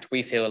 In fact,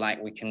 we feel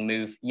like we can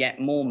move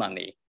yet more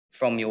money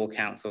from your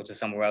council to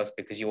somewhere else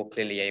because you're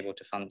clearly able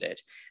to fund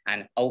it.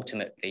 And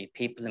ultimately,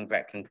 people in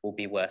Breckland will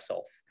be worse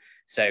off.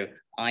 So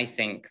I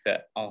think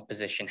that our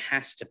position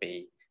has to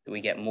be that we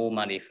get more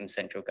money from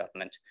central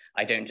government.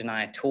 I don't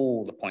deny at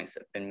all the points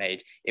that have been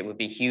made. It would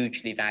be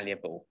hugely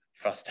valuable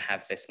for us to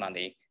have this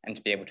money and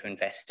to be able to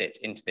invest it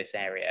into this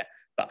area.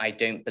 But I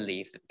don't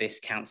believe that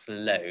this council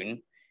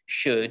alone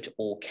should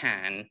or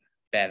can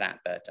bear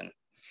that burden.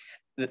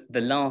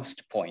 the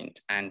last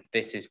point, and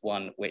this is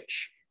one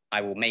which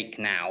I will make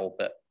now,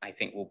 but I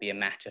think will be a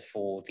matter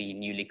for the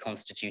newly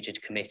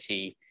constituted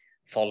committee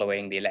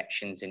following the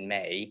elections in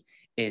May,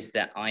 is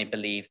that I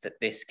believe that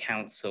this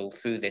council,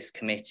 through this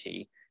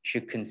committee,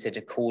 should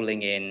consider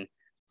calling in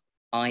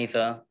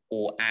either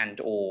or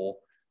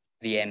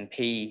the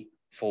MP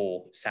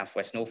for South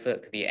West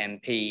Norfolk, the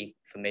MP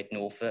for Mid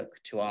Norfolk,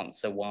 to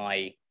answer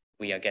why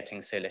we are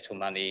getting so little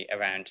money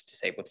around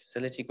disabled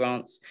facility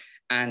grants,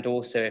 and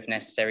also, if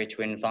necessary,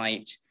 to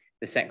invite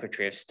the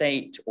Secretary of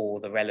State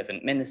or the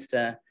relevant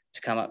minister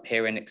to come up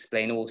here and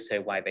explain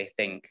also why they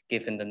think,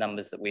 given the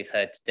numbers that we've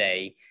heard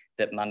today,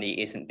 that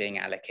money isn't being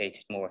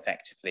allocated more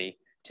effectively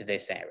to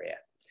this area.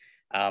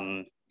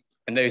 And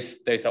those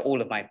are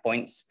all of my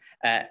points.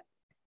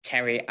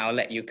 Terry, I'll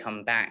let you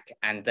come back,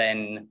 and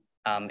then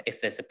if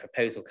there's a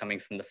proposal coming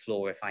from the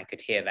floor, if I could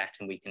hear that,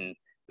 and we can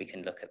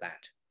look at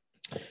that.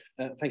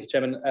 Thank you,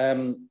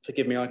 Chairman.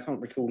 Forgive me, I can't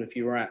recall if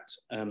you were at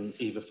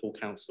either full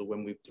council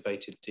when we've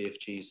debated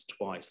DFGs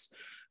twice,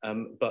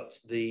 but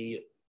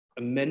the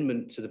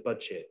amendment to the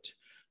budget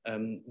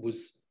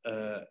was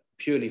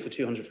purely for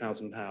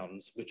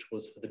 £200,000, which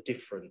was for the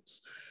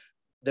difference.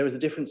 There is a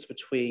difference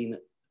between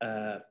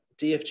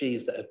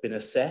DFGs that have been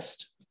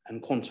assessed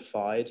and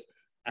quantified,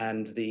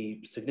 and the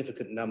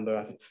significant number,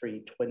 I think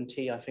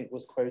 320, I think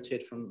was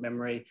quoted from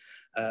memory,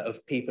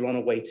 of people on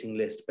a waiting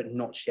list, but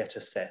not yet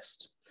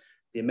assessed.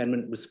 The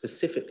amendment was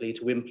specifically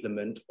to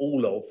implement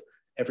all of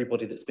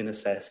everybody that's been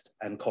assessed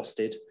and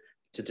costed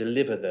to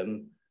deliver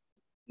them,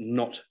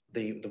 not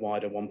the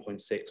wider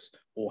 1.6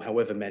 or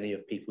however many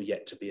of people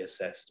yet to be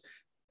assessed,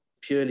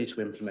 purely to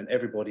implement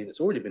everybody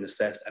that's already been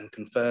assessed and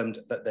confirmed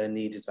that their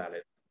need is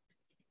valid.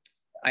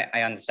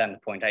 I understand the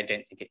point. I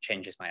don't think it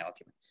changes my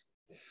arguments.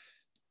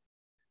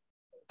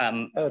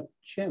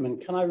 Chairman,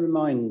 can I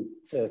remind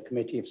the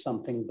committee of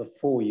something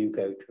before you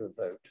go to a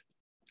vote?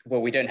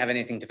 Well, we don't have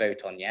anything to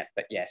vote on yet,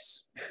 but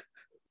yes.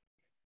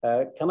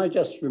 Can I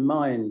just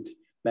remind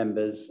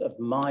members of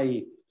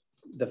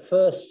the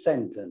first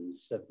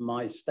sentence of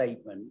my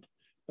statement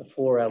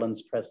before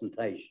Ellen's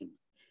presentation,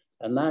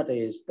 and that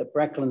is that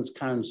Brecklands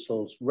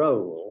Council's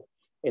role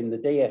in the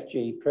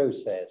DFG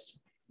process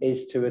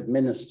is to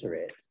administer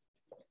it.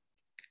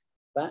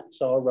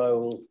 That's our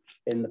role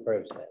in the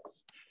process.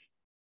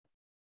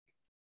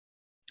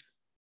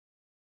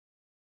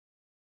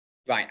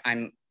 Right,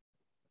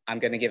 I'm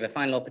going to give a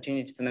final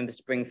opportunity for members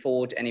to bring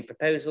forward any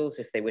proposals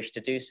if they wish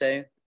to do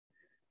so.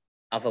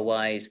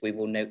 Otherwise, we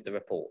will note the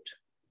report.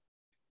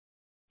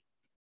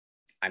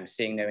 I'm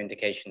seeing no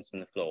indications from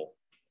the floor.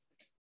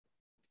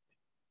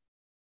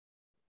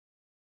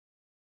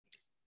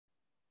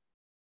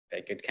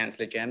 Very good,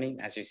 Councillor Jeremy,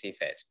 as you see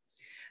fit.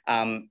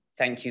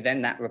 Thank you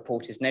then, that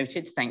report is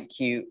noted. Thank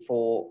you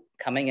for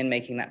coming and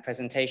making that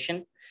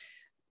presentation.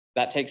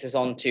 That takes us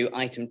on to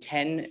item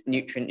 10,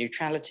 nutrient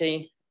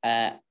neutrality.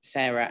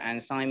 Sarah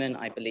and Simon,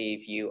 I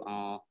believe you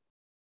are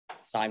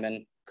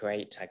Simon.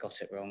 Great, I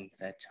got it wrong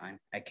third time.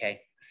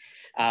 Okay,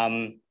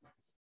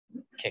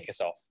 kick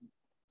us off.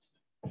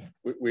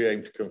 We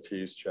aim to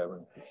confuse,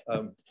 Chairman.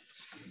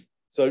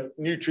 So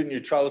nutrient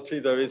neutrality,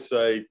 there is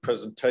a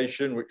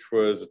presentation which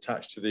was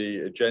attached to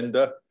the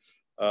agenda.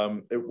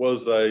 It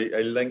was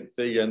a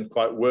lengthy and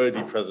quite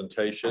wordy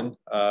presentation,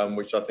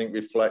 which I think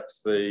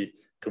reflects the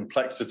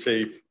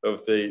complexity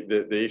of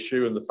the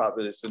issue and the fact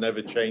that it's an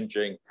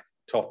ever-changing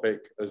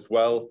topic as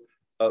well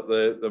at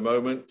the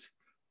moment.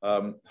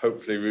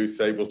 Hopefully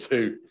Ruth's able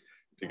to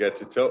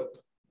get it up.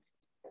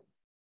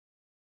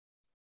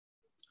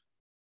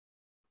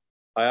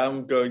 I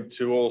am going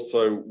to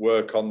also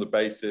work on the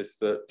basis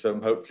that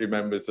hopefully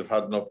members have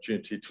had an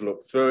opportunity to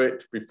look through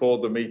it before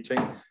the meeting,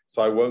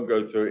 so I won't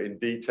go through it in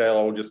detail.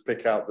 I'll just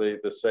pick out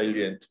the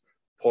salient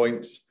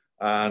points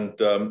and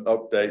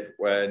update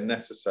where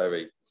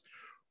necessary.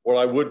 What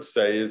I would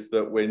say is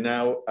that we're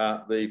now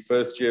at the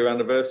first year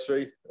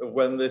anniversary of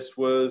when this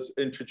was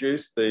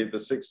introduced, the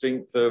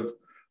 16th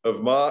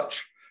of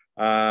March.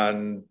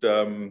 And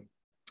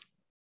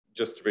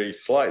just to be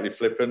slightly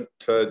flippant,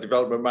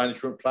 development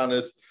management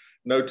planners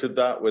noted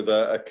that with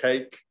a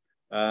cake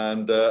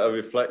and a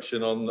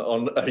reflection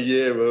on a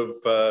year of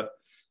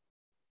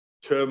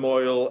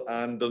turmoil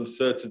and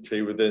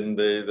uncertainty within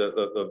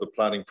the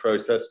planning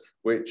process,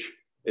 which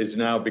is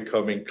now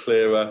becoming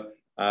clearer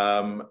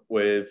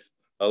with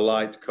a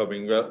light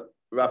coming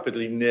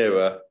rapidly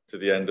nearer to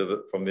the end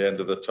of from the end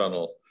of the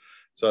tunnel.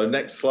 So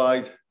next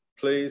slide,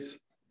 please.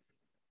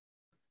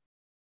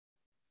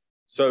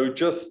 So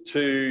just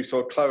to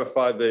sort of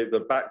clarify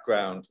the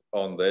background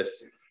on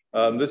this,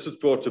 this was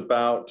brought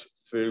about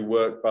through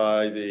work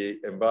by the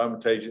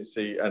Environment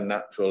Agency and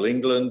Natural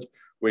England,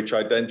 which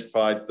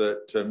identified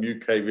that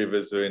UK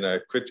rivers are in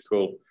a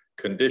critical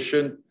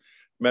condition.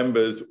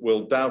 Members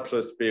will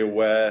doubtless be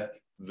aware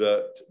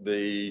that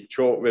the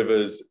chalk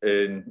rivers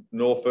in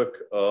Norfolk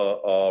are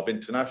of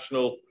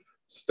international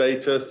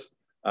status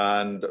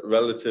and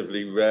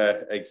relatively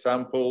rare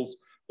examples,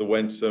 the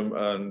Wensum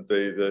and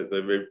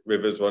the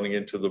rivers running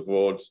into the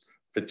Broads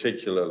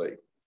particularly.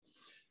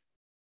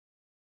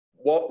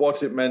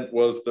 what it meant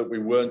was that we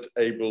weren't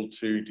able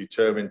to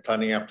determine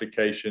planning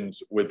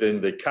applications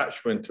within the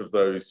catchment of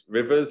those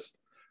rivers,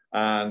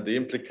 and the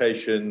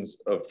implications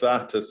of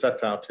that are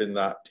set out in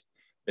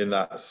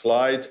that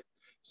slide.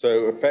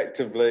 So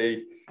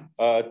effectively,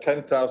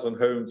 10,000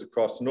 homes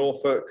across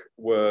Norfolk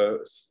were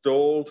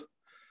stalled.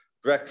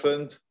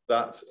 Breckland,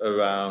 that's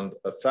around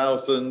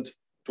 1,000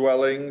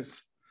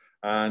 dwellings.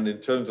 And in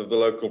terms of the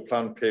local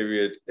plan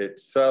period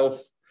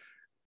itself,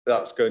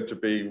 that's going to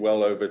be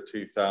well over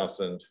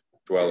 2,000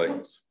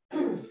 dwellings.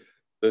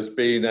 There's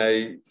been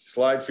a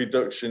slight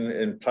reduction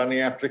in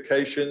planning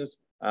applications,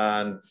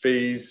 and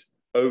fees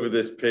over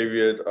this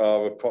period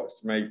are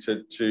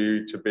approximated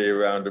to be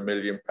around £1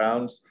 million.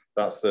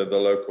 That's the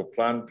local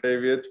plan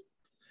period.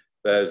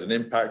 There's an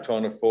impact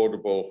on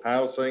affordable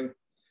housing,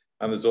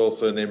 and there's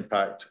also an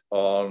impact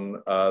on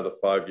the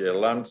 5-year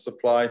land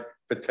supply,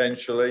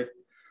 potentially.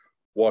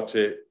 What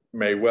it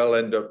may well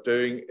end up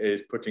doing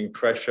is putting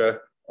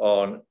pressure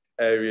on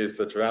areas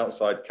that are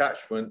outside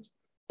catchment,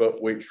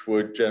 but which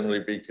would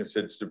generally be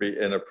considered to be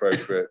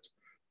inappropriate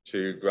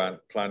to grant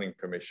planning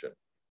permission.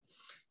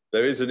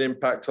 There is an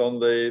impact on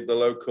the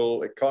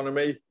local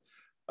economy.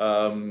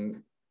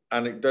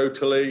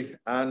 Anecdotally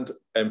and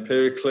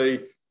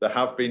empirically, there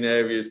have been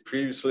areas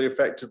previously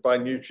affected by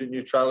nutrient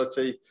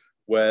neutrality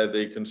where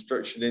the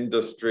construction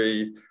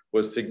industry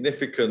was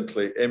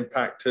significantly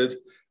impacted,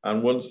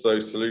 and once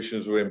those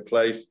solutions were in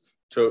place,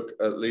 took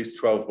at least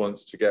 12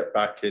 months to get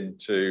back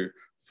into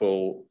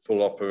full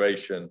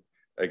operation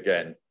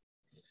again.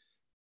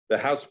 There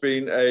has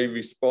been a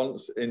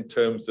response in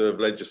terms of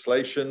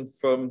legislation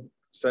from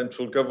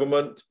central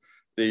government.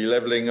 The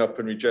Levelling Up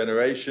and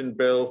Regeneration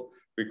Bill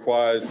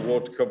requires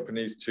water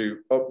companies to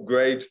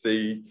upgrade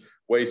the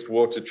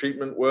wastewater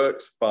treatment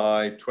works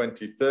by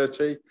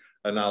 2030.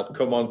 And I'll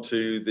come on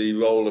to the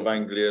role of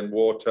Anglian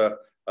Water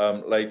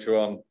later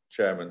on,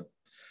 Chairman.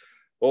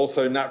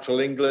 Also, Natural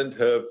England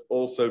have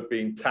also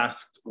been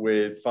tasked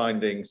with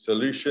finding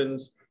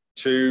solutions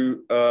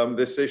to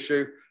this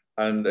issue.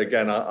 And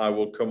again, I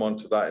will come on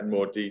to that in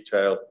more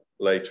detail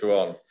later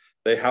on.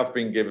 They have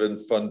been given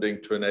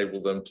funding to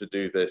enable them to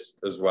do this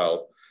as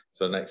well.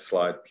 So next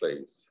slide,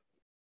 please.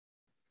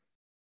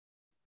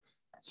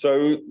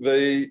 So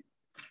the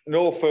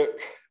Norfolk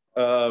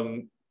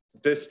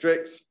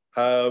districts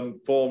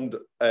formed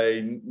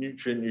a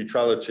nutrient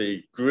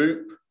neutrality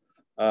group,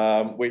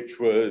 which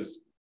was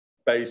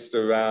based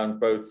around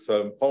both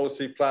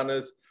policy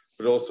planners,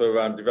 but also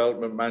around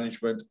development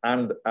management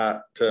and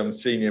at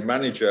senior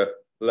manager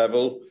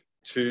level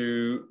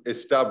to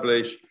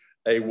establish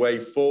a way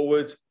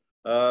forward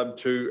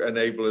to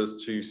enable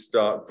us to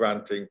start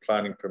granting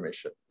planning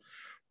permission.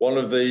 One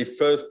of the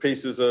first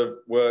pieces of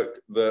work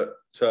that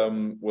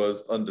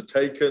was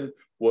undertaken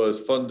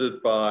was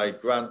funded by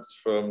grants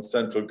from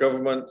central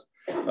government,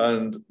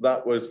 and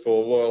that was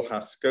for Royal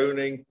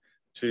Haskoning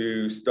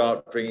to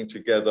start bringing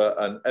together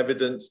an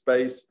evidence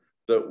base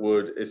that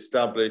would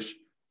establish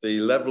the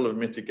level of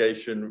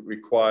mitigation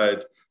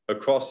required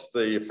across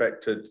the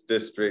affected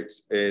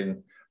districts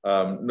in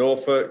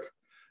Norfolk,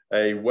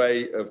 a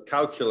way of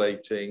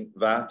calculating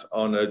that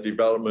on a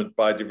development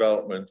by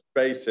development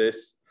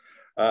basis,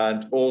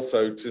 and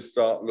also to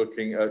start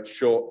looking at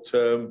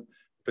short-term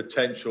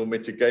potential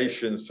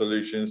mitigation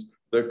solutions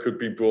that could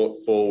be brought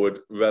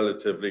forward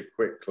relatively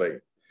quickly.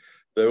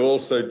 They're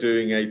also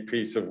doing a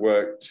piece of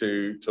work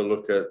to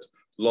look at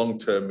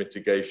long-term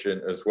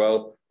mitigation as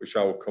well, which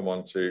I will come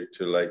on to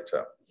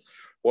later.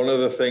 One of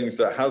the things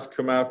that has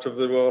come out of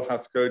the Royal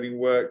Haskoning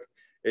work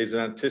is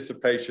an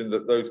anticipation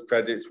that those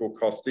credits will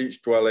cost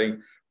each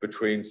dwelling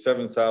between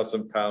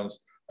 £7,000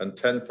 and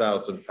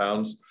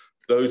 £10,000.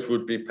 Those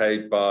would be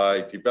paid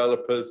by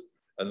developers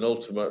and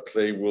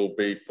ultimately will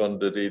be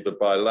funded either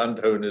by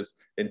landowners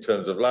in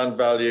terms of land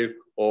value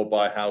or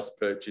by house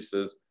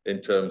purchasers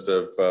in terms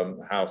of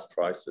house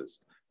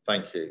prices.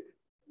 Thank you.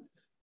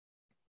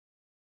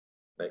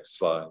 Next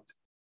slide.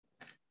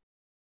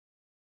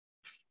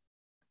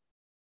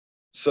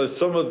 So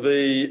some of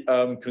the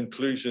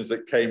conclusions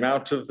that came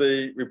out of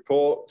the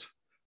report,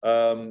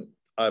 I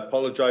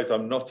apologize,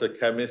 I'm not a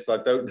chemist. I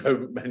don't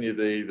know many of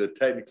the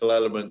technical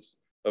elements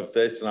of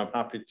this, and I'm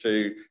happy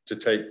to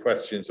take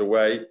questions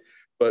away.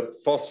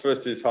 But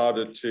phosphorus is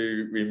harder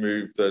to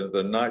remove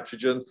than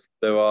nitrogen.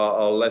 There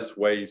are less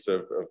ways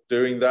of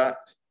doing that.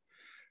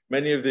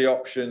 Many of the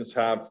options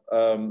have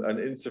an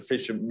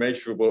insufficient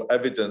measurable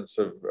evidence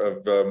of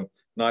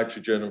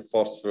nitrogen and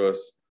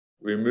phosphorus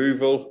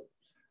removal.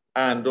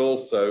 And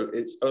also,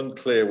 it's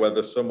unclear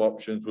whether some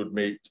options would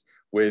meet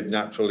with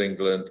Natural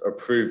England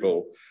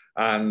approval.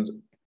 And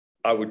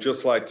I would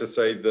just like to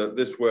say that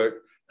this work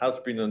has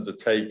been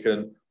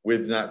undertaken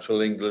with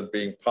Natural England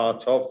being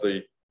part of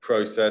the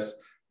process.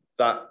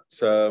 That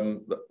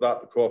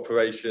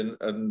cooperation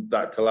and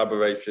that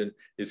collaboration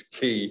is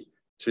key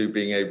to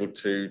being able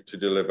to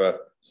deliver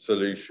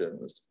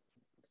solutions.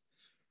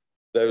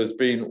 There has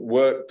been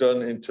work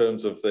done in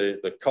terms of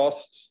the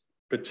costs,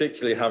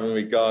 particularly having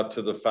regard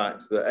to the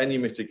fact that any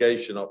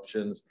mitigation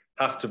options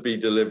have to be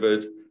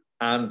delivered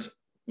and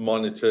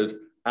monitored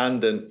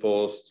and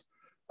enforced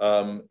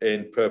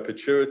in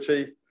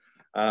perpetuity.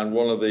 And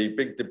one of the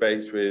big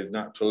debates with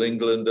Natural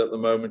England at the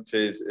moment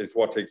is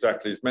what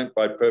exactly is meant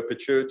by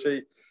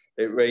perpetuity.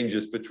 It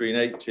ranges between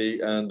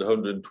 80 and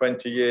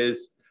 120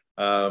 years.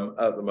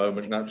 At the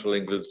moment, Natural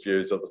England's view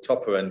is at the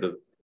top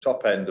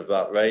end of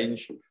that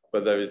range,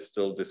 but there is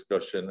still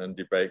discussion and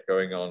debate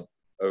going on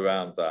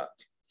around that.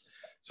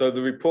 So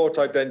the report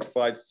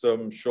identified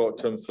some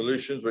short-term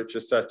solutions which are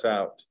set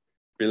out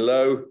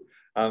below,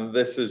 and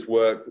this is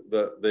work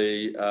that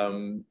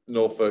the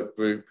Norfolk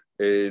group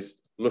is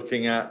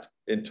looking at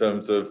in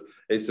terms of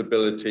its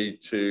ability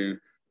to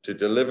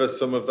deliver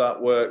some of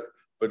that work,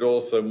 but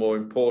also more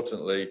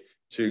importantly,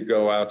 to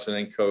go out and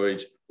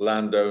encourage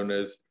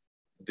landowners,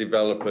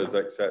 developers,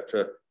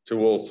 etc., to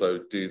also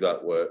do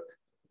that work.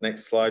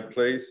 Next slide,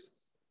 please.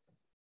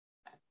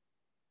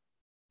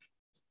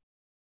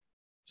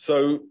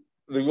 So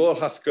the Royal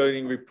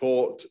Haskoning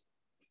report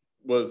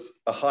was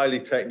a highly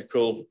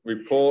technical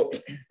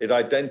report. It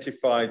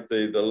identified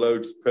the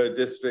loads per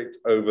district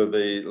over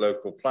the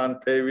local plan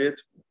period.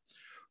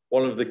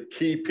 One of the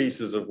key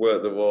pieces of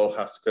work that Royal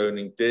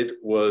Haskoning did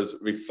was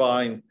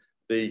refine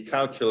the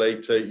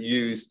calculator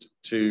used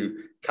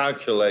to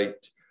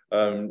calculate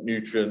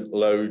nutrient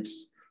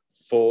loads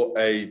for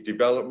a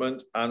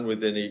development and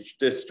within each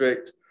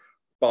district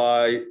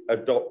by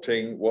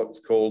adopting what's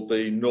called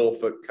the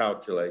Norfolk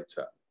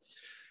calculator.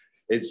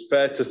 It's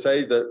fair to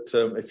say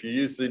that if you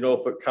use the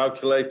Norfolk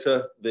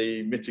calculator,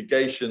 the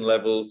mitigation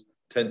levels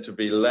tend to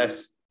be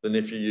less than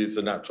if you use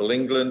the Natural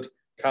England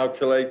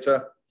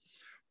calculator.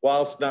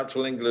 Whilst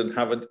Natural England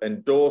haven't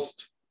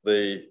endorsed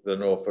the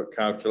Norfolk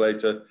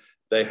calculator,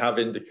 they have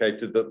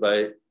indicated that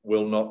they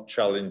will not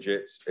challenge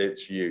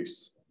its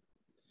use.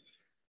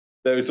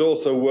 There is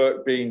also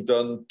work being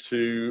done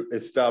to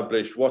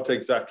establish what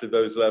exactly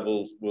those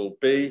levels will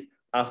be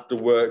after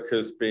work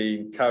has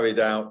been carried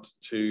out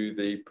to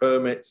the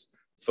permits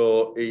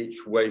for each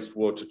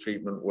wastewater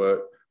treatment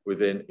work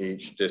within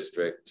each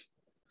district.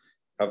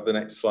 Have the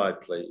next slide,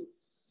 please.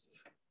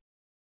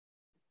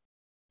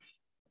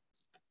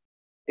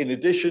 In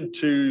addition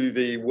to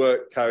the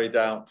work carried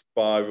out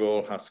by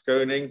Royal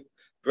Haskoning,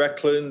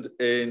 Breckland,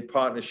 in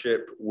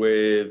partnership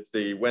with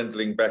the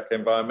Wendling Beck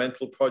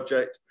Environmental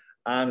Project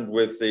and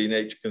with the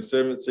Nature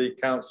Conservancy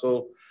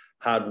Council,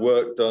 had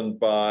work done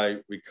by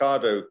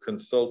Ricardo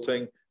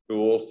Consulting, who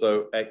are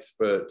also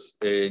experts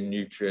in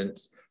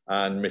nutrients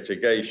and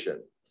mitigation.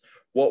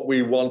 What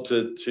we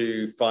wanted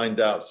to find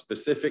out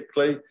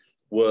specifically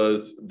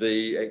was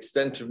the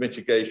extent of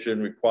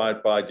mitigation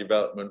required by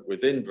development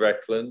within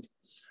Breckland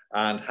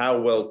and how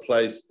well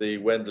placed the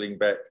Wendling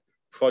Beck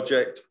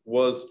project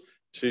was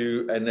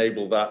to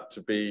enable that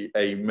to be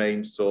a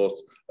main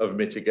source of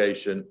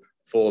mitigation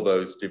for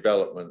those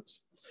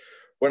developments.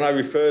 When I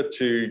refer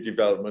to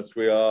developments,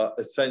 we are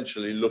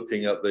essentially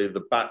looking at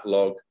the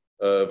backlog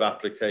of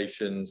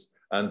applications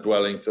and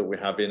dwellings that we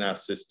have in our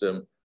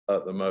system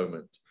at the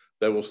moment.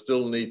 There will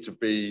still need to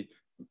be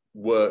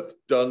work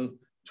done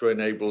to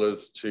enable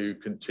us to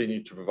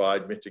continue to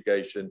provide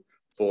mitigation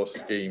for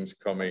schemes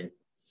coming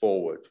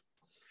forward.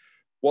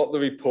 What the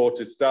report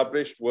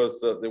established was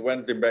that the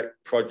Wendling Beck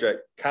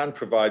project can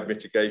provide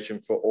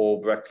mitigation for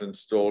all Breckland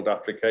stalled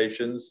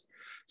applications,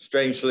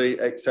 strangely,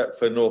 except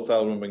for North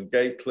Elmham and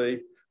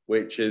Gately,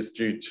 which is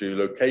due to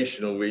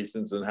locational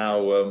reasons and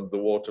how the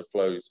water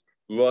flows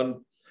run,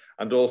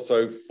 and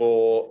also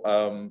for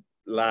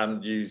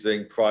land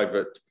using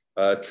private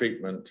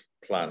treatment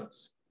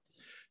plants.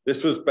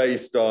 This was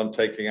based on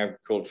taking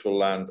agricultural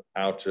land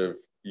out of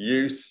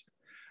use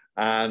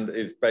and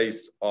is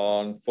based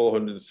on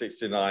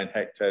 469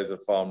 hectares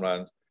of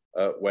farmland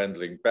at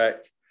Wendling Beck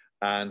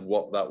and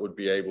what that would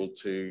be able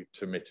to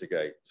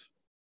mitigate.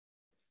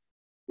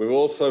 We're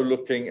also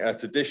looking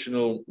at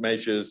additional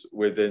measures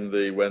within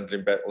the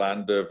Wendling Beck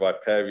land of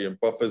riparian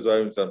buffer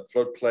zones and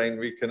floodplain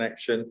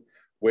reconnection,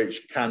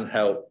 which can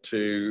help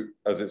to,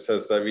 as it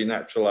says there,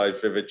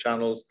 renaturalize river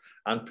channels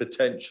and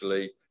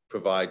potentially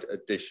provide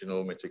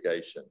additional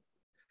mitigation.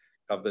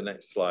 Have the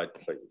next slide,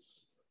 please.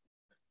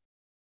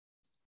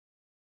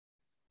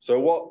 So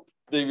what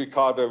the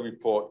Ricardo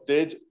report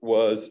did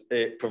was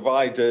it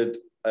provided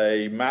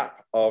a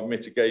map of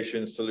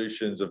mitigation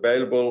solutions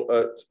available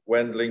at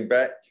Wendling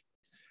Beck.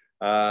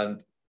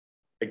 And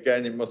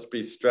again, it must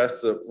be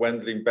stressed that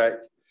Wendling Beck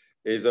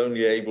is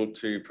only able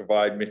to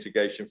provide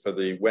mitigation for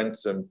the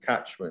Wensum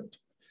catchment.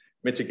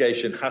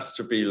 Mitigation has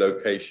to be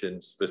location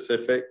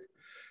specific.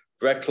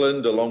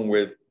 Breckland, along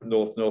with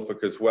North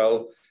Norfolk as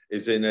well,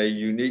 is in a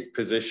unique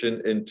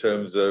position in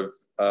terms of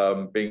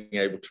being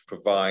able to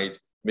provide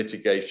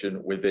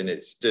mitigation within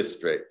its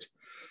district.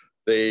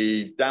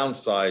 The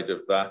downside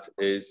of that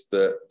is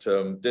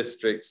that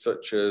districts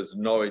such as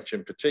Norwich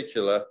in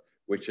particular,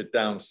 which are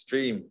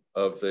downstream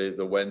of the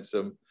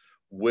Wensum,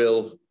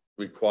 will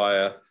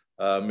require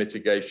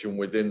mitigation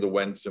within the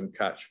Wensum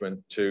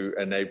catchment to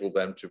enable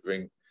them to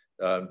bring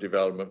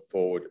development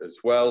forward as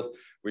well,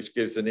 which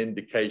gives an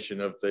indication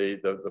of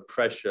the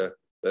pressure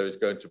there is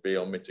going to be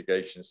on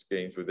mitigation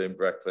schemes within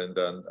Breckland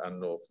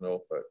and North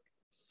Norfolk.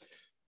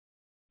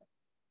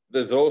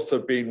 There's also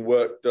been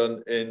work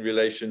done in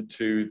relation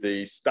to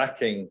the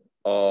stacking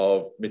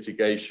of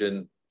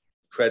mitigation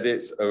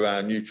credits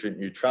around nutrient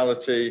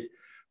neutrality,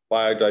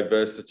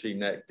 biodiversity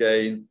net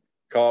gain,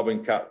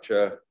 carbon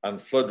capture, and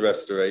flood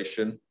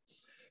restoration.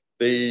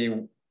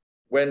 The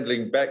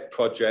Wendling Beck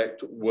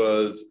project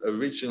was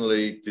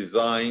originally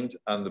designed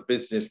and the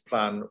business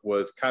plan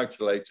was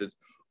calculated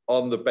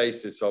on the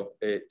basis of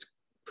it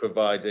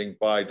providing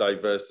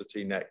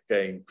biodiversity net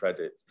gain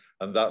credits.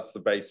 And that's the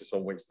basis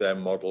on which their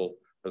model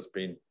has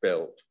been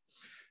built.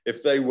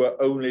 If they were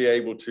only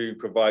able to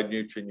provide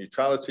nutrient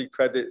neutrality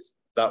credits,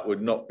 that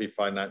would not be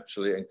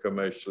financially and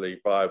commercially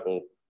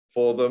viable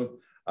for them,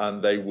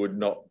 and they would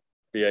not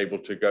be able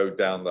to go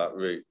down that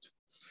route.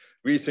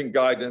 Recent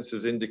guidance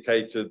has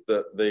indicated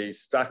that the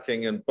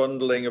stacking and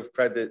bundling of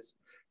credits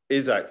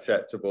is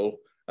acceptable,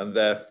 and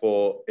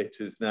therefore it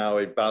is now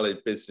a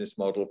valid business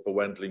model for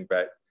Wendling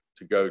Beck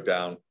to go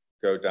down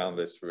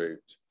this route.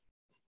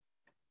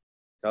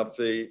 Have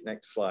the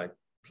next slide,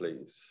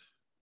 please.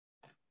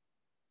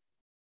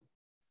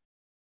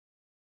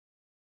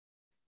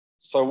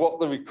 So what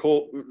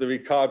the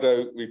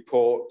Ricardo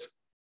report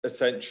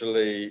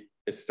essentially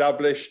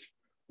established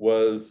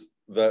was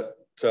that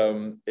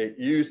it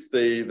used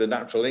the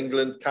Natural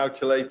England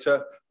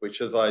calculator, which,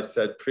 as I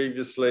said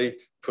previously,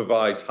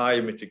 provides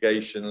higher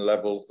mitigation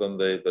levels than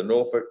the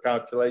Norfolk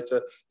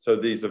calculator. So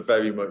these are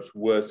very much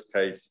worst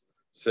case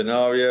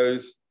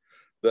scenarios.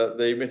 That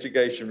the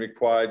mitigation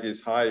required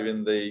is higher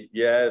in the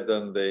Yare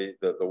than the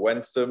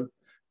Wensum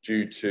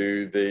due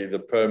to the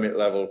permit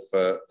level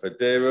for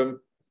Dereham,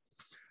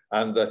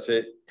 and that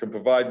it can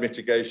provide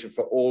mitigation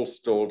for all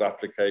stalled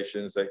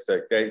applications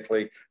except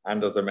Gately,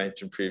 and as I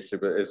mentioned previously,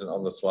 but isn't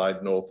on the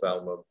slide, North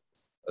Elmham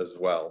as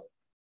well.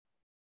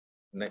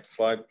 Next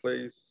slide,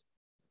 please.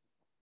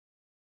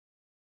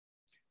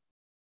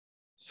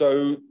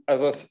 So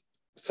as I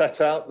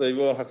set out, the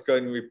Royal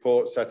Haskonian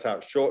report set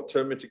out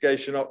short-term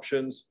mitigation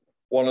options.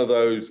 One of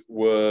those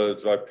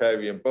was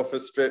riparian buffer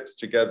strips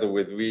together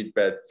with reed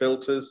bed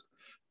filters.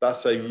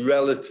 That's a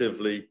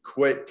relatively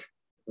quick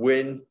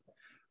win.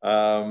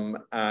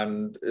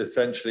 And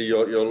essentially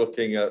you're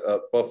looking at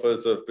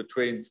buffers of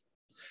between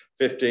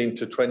 15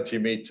 to 20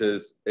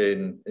 meters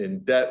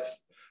in depth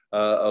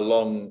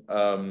along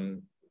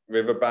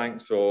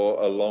riverbanks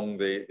or along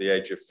the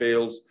edge of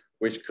fields,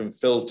 which can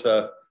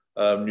filter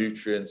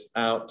nutrients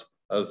out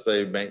as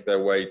they make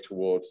their way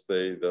towards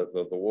the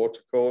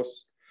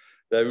watercourse.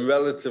 They're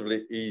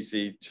relatively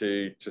easy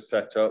to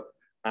set up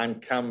and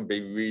can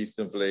be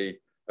reasonably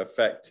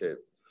effective.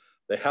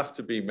 They have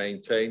to be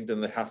maintained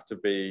and they have to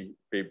be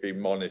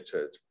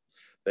monitored.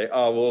 They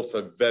are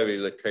also very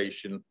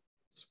location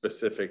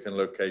specific and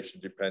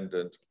location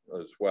dependent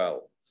as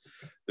well.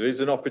 There is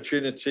an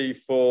opportunity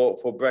for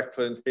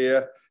Breckland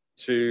here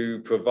to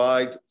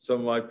provide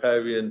some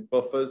riparian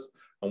buffers,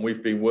 and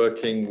we've been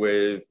working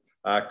with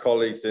our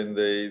colleagues in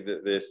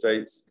the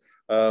Estates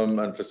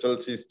and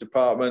Facilities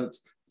Department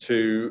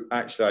to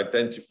actually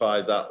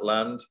identify that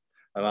land,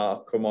 and I'll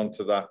come on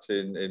to that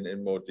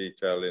in more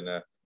detail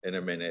in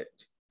a minute.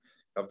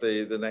 Have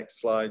the next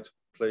slide,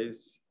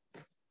 please.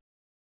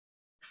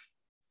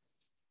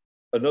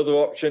 Another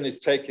option is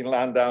taking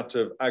land out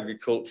of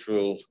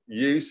agricultural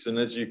use, and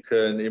as you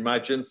can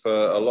imagine, for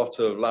a lot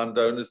of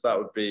landowners, that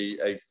would be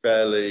a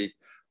fairly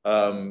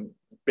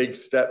big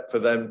step for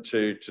them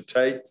to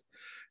take.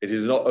 It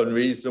is not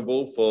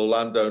unreasonable for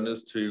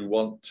landowners to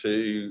want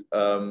to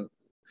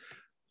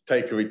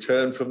take a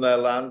return from their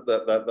land,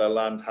 that their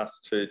land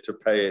has to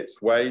pay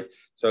its way.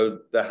 So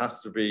there has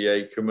to be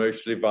a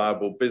commercially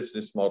viable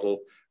business model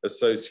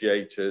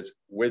associated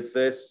with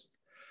this.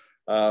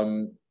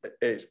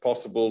 It's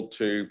possible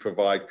to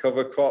provide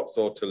cover crops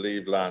or to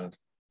leave land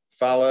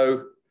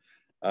fallow.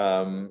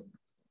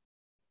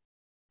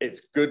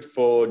 It's good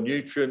for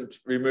nutrient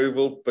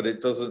removal, but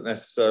it doesn't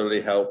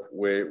necessarily help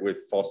with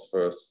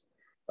phosphorus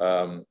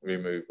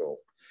removal.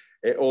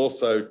 It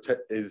also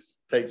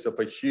takes up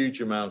a huge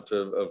amount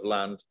of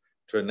land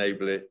to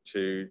enable it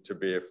to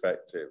be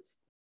effective.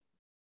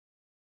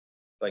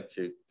 Thank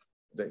you.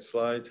 Next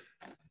slide.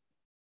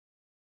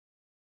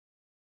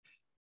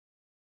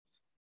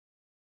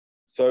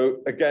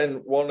 So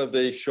again, one of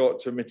the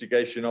short-term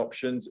mitigation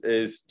options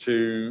is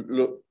to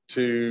look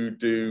to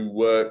do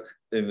work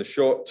in the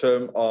short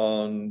term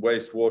on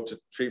wastewater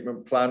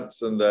treatment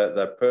plants and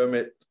their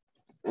permit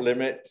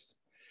limits.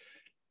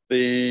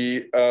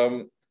 The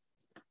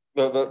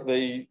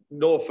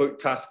Norfolk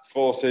Task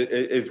Force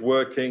is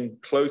working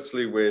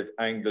closely with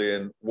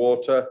Anglian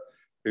Water,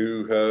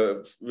 who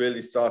have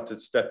really started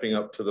stepping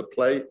up to the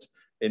plate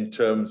in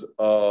terms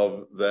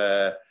of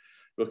their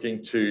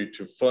looking to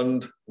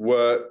fund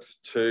works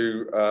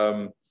to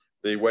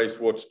the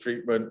wastewater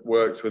treatment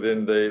works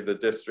within the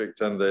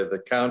district and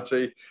the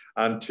county,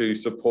 and to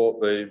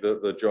support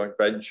the joint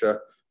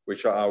venture,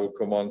 which I will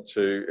come on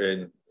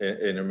to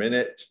in a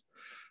minute.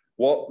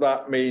 What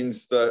that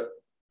means that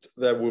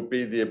there would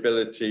be the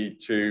ability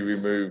to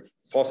remove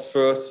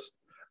phosphorus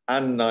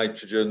and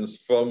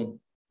nitrogens from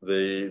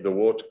the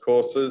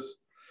watercourses.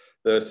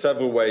 There are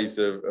several ways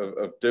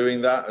of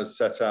doing that as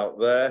set out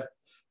there.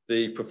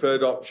 The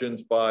preferred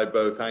options by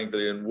both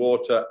Anglian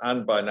Water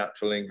and by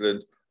Natural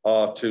England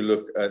are to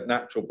look at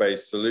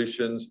natural-based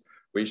solutions,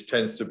 which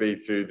tends to be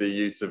through the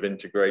use of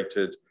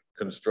integrated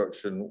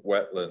construction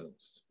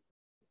wetlands.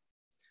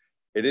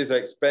 It is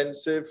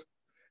expensive.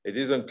 It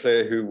is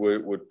unclear who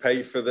would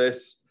pay for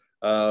this.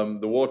 The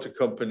water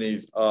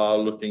companies are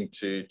looking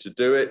to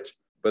do it,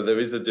 but there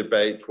is a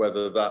debate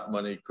whether that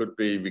money could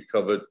be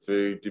recovered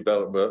through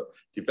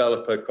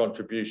developer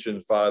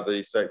contributions via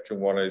the Section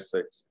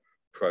 106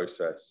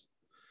 process.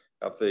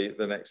 Have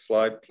the next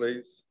slide,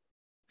 please.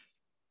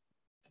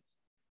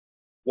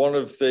 One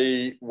of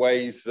the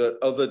ways that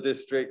other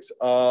districts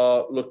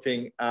are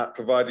looking at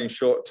providing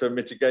short-term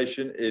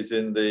mitigation is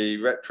in the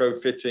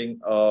retrofitting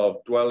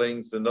of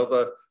dwellings and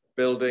other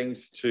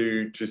buildings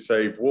to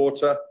save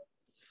water.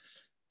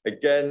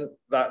 Again,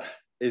 that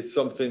is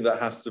something that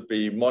has to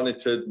be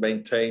monitored,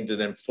 maintained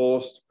and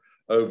enforced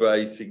over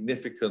a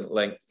significant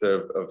length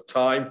of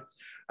time,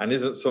 and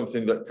isn't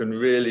something that can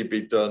really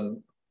be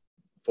done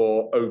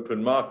for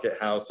open market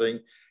housing.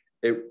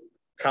 It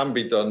can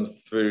be done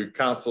through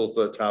councils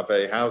that have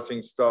a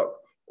housing stock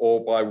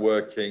or by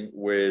working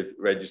with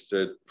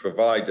registered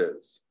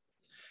providers.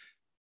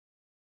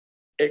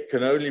 It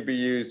can only be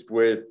used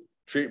with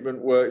treatment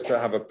works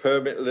that have a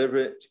permit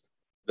limit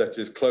that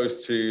is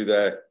close to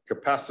their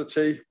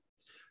capacity.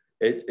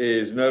 It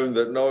is known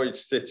that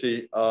Norwich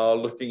City are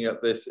looking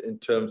at this in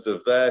terms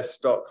of their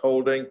stock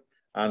holding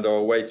and are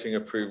awaiting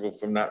approval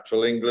from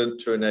Natural England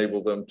to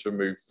enable them to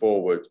move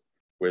forward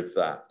with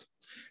that.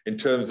 In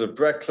terms of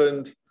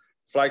Breckland,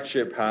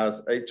 Flagship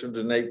has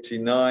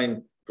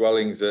 889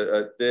 dwellings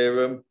at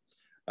Dereham,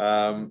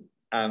 and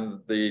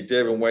the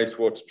Dereham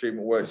Wastewater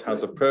Treatment Works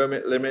has a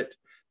permit limit,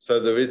 so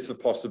there is the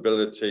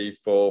possibility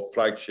for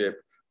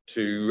Flagship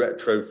to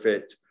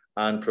retrofit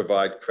and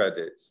provide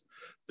credits.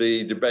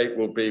 The debate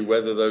will be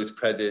whether those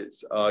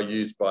credits are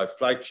used by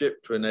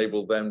Flagship to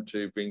enable them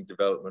to bring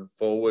development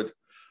forward,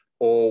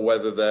 or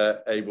whether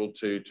they're able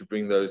to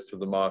bring those to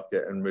the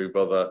market and move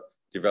other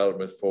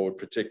developments forward,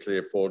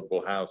 particularly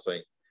affordable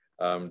housing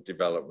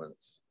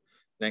developments.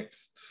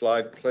 Next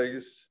slide,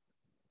 please.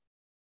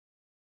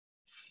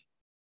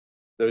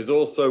 There's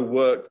also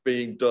work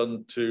being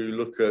done to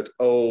look at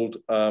old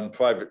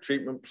private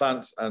treatment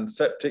plants and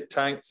septic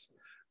tanks,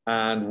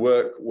 and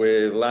work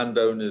with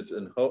landowners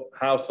and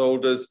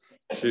householders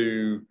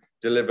to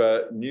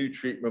deliver new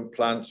treatment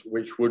plants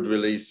which would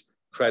release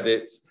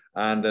credits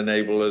and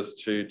enable us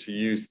to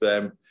use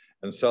them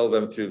and sell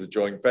them through the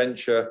joint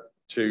venture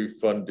to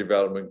fund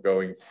development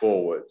going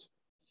forward.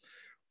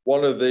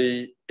 One of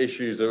the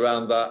issues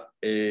around that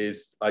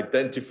is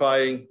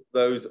identifying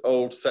those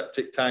old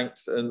septic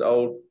tanks and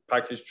old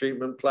package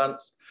treatment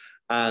plants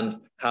and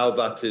how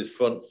that is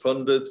front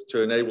funded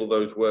to enable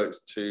those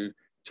works to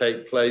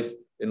take place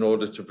in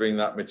order to bring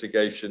that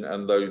mitigation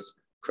and those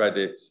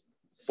credits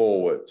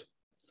forward.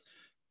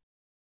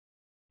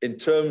 In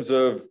terms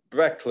of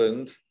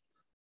Breckland,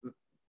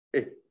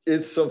 it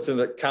is something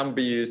that can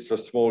be used for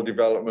small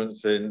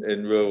developments in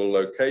rural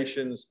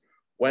locations.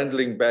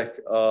 Wendling Beck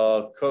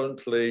are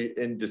currently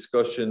in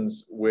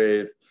discussions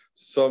with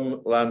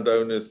some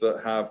landowners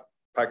that have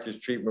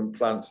package treatment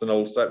plants and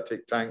old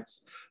septic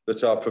tanks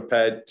that are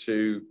prepared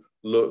to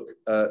look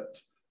at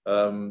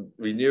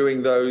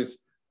renewing those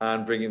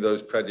and bringing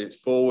those credits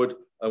forward.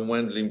 And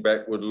Wendling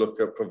Beck would look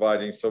at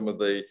providing some of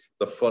the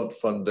front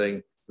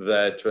funding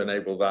there to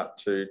enable that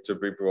to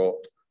be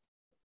brought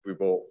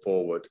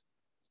forward.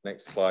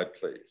 Next slide,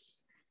 please.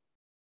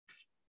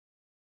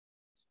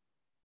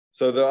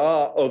 So there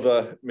are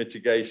other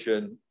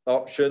mitigation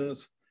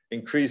options.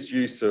 Increased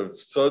use of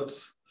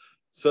SUDs.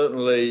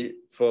 Certainly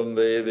from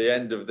the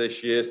end of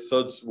this year,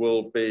 SUDs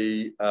will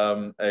be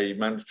a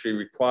mandatory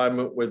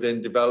requirement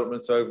within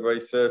developments over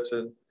a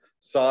certain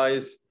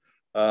size.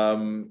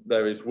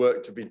 There is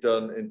work to be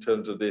done in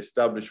terms of the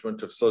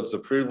establishment of SUDS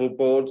approval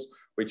boards,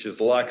 which is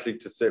likely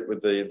to sit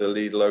with the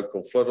lead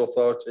local flood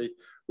authority,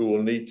 who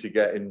will need to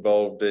get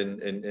involved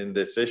in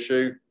this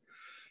issue.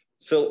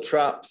 Silt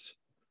traps.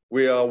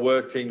 We are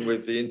working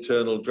with the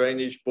internal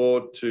drainage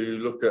board to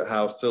look at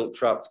how silt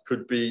traps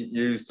could be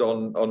used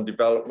on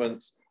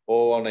developments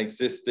or on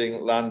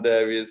existing land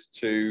areas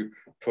to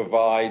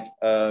provide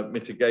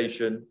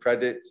mitigation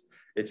credits.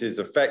 It is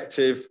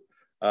effective,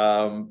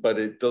 but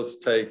it does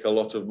take a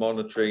lot of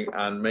monitoring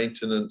and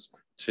maintenance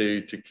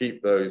to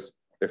keep those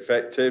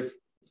effective.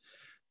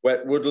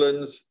 Wet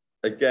woodlands,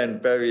 again,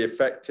 very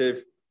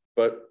effective,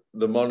 but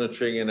the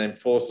monitoring and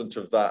enforcement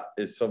of that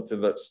is something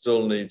that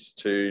still needs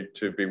to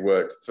be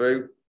worked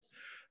through.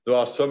 There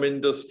are some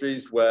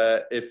industries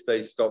where if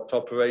they stopped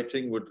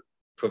operating would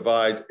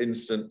provide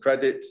instant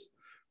credits,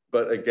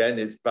 but again,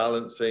 it's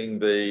balancing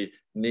the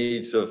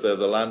needs of the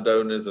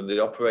landowners and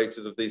the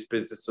operators of these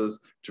businesses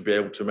to be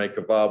able to make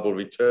a viable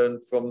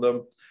return from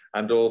them,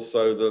 and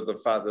also the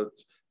fact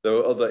that there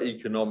are other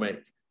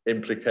economic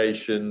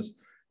implications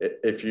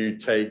if you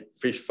take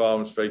fish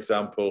farms, for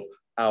example,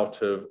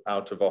 out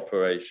of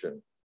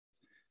operation.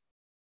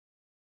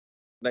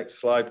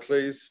 Next slide,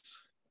 please.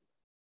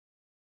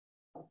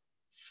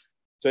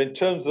 So in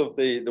terms of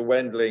the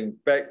Wendling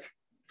Beck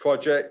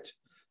project,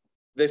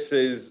 this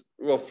is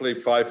roughly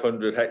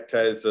 500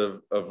 hectares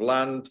of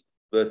land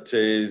that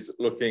is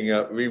looking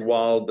at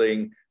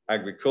rewilding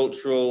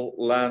agricultural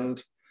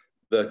land,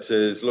 that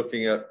is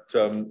looking at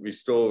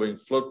restoring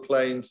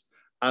floodplains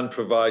and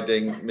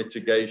providing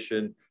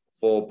mitigation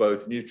for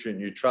both nutrient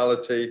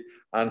neutrality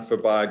and for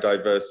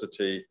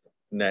biodiversity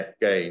net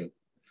gain.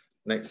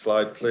 Next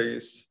slide,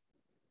 please.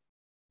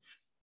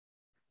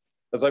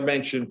 As I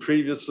mentioned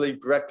previously,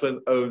 Breckland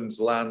owns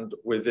land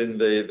within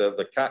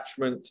the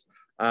catchment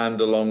and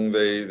along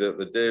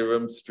the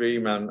Derham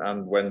stream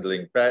and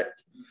Wendling Beck.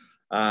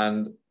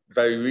 And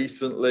very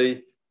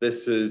recently,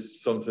 this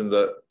is something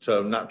that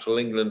Natural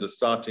England are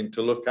starting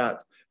to look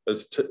at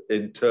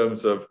in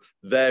terms of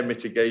their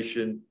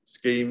mitigation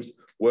schemes,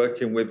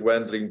 working with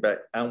Wendling Beck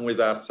and with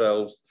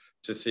ourselves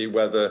to see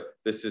whether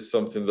this is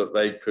something that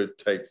they could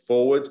take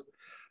forward.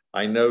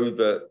 I know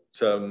that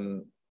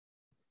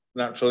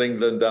Natural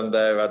England and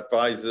their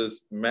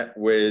advisors met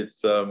with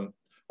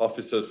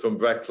officers from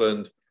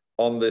Breckland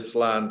on this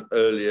land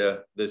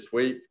earlier this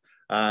week,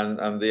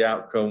 and the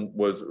outcome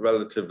was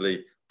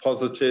relatively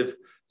positive.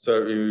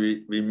 So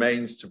it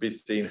remains to be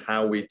seen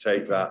how we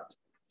take that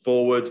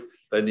forward.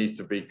 There needs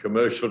to be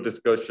commercial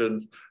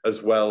discussions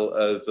as well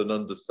as an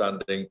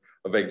understanding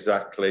of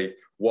exactly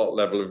what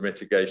level of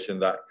mitigation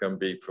that can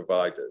be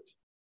provided.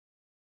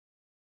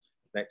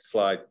 Next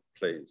slide,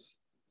 please.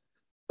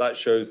 That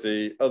shows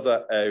the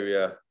other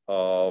area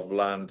of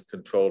land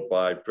controlled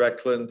by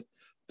Breckland.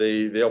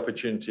 The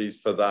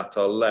opportunities for that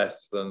are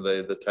less than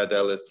the Ted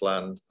Ellis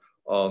land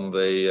on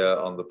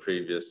the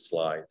previous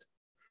slide.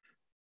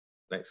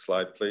 Next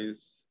slide,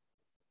 please.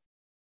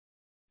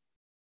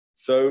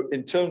 So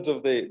in terms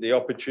of the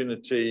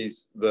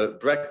opportunities that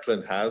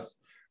Breckland has,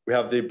 we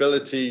have the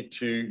ability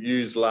to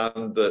use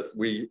land that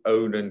we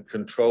own and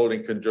control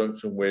in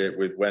conjunction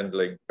with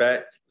Wendling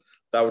Beck.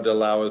 That would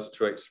allow us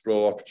to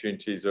explore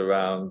opportunities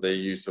around the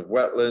use of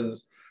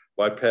wetlands,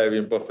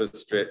 riparian buffer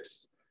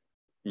strips,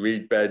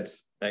 reed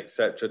beds,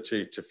 etc.,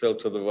 to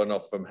filter the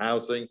runoff from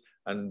housing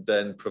and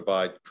then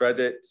provide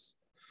credits.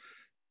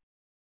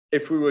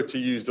 If we were to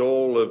use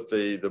all of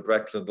the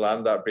Breckland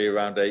land, that'd be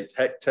around 8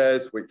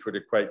 hectares, which would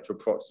equate to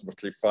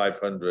approximately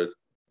 500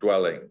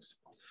 dwellings.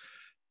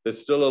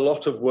 There's still a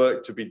lot of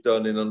work to be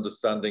done in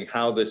understanding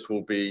how this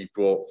will be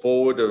brought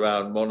forward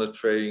around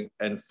monitoring,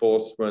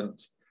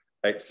 enforcement,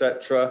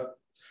 etc.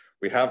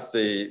 We have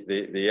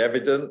the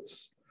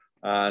evidence,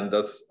 and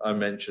as I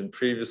mentioned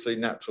previously,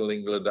 Natural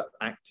England are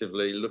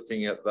actively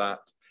looking at that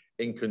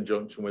in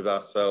conjunction with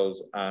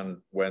ourselves and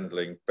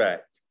Wendling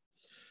Beck.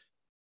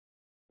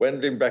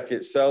 Wendling Beck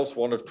itself is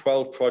one of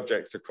 12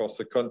 projects across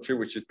the country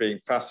which is being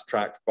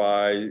fast-tracked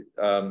by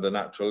the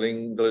Natural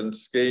England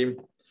scheme.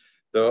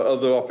 There are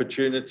other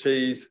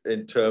opportunities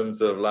in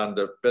terms of land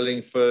at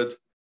Billingford,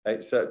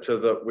 etc.,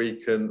 that we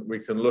can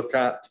look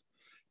at.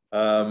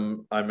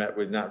 I met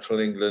with Natural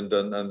England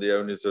and the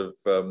owners of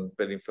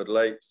Billingford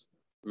Lakes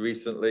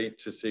recently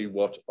to see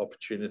what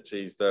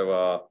opportunities there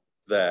are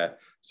there.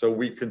 So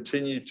we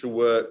continue to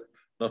work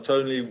not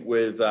only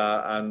with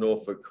our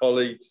Norfolk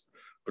colleagues,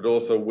 but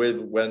also with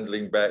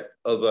Wendling Beck,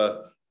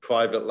 other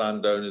private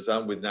landowners,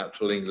 and with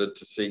Natural England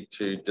to seek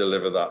to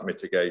deliver that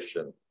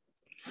mitigation.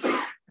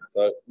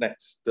 So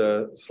next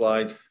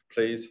slide,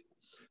 please.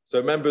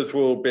 So members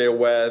will be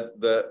aware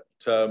that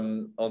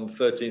on the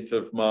 13th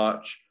of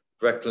March,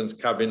 Breckland's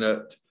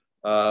Cabinet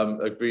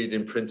agreed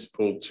in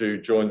principle to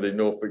join the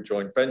Norfolk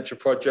Joint Venture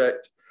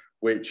Project,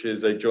 which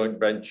is a joint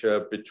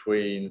venture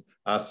between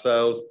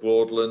ourselves,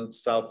 Broadland,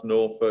 South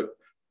Norfolk,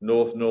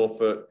 North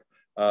Norfolk,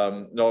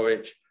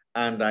 Norwich,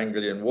 and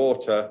Anglian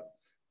Water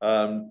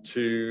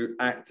to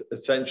act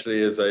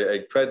essentially as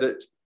a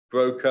credit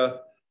broker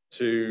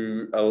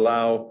to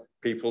allow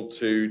people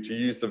to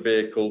use the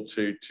vehicle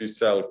to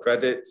sell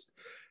credits.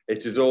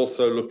 It is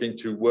also looking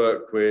to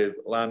work with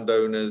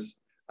landowners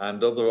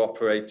and other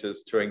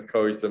operators to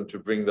encourage them to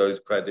bring those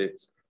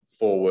credits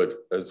forward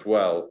as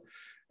well.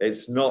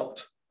 It's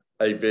not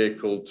a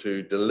vehicle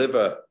to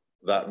deliver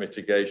that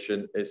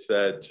mitigation. It's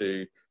there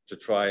to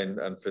try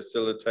and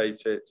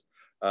facilitate it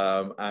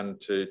and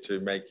to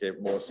make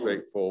it more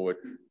straightforward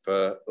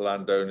for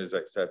landowners,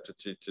 etc.,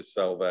 to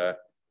sell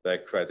their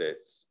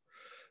credits.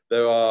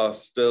 There are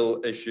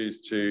still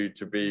issues to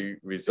be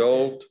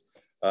resolved.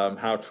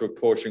 How to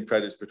apportion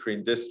credits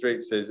between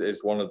districts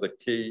is one of the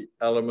key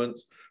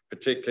elements,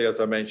 particularly as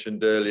I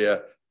mentioned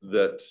earlier,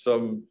 that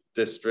some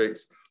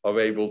districts are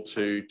able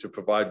to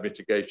provide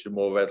mitigation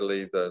more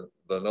readily than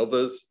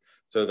others.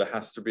 So there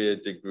has to be a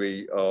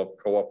degree of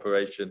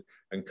cooperation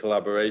and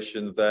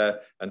collaboration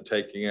there, and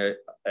taking a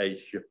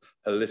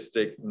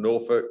holistic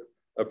Norfolk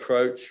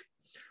approach.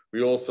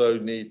 We also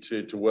need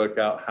to work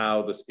out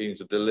how the schemes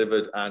are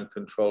delivered and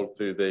controlled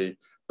through the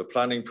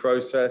planning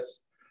process.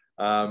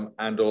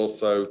 And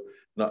also,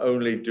 not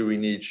only do we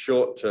need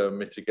short-term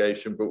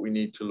mitigation, but we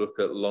need to look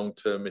at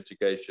long-term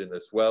mitigation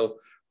as well,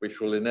 which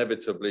will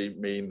inevitably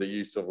mean the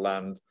use of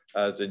land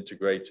as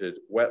integrated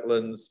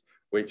wetlands,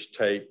 which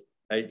take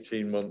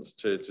 18 months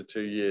to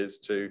 2 years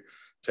to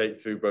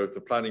take through both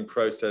the planning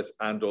process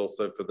and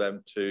also for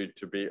them to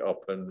be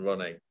up and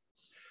running.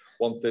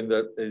 One thing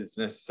that is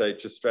necessary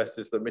to stress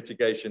is that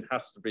mitigation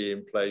has to be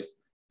in place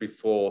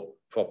before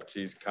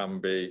properties can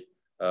be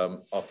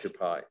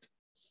occupied.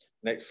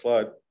 Next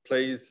slide,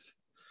 please.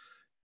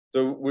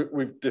 So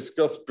we've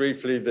discussed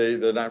briefly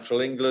the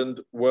Natural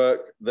England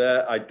work.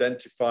 They're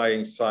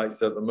identifying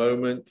sites at the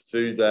moment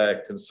through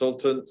their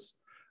consultants,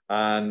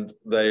 and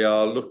they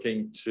are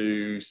looking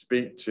to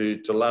speak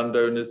to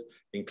landowners,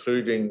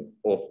 including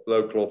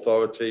local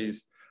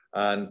authorities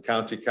and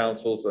county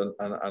councils and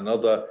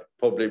other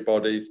public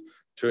bodies,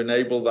 to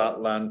enable that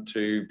land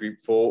to be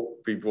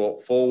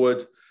brought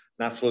forward.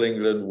 Natural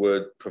England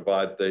would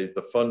provide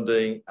the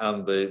funding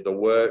and the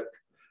work,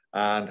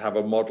 and have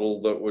a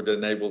model that would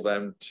enable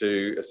them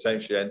to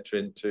essentially enter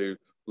into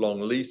long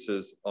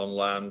leases on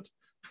land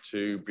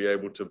to be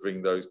able to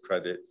bring those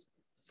credits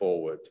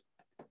forward.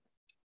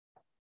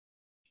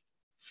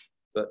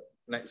 So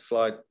next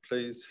slide,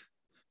 please.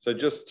 So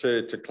just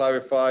to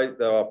clarify,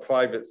 there are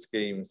private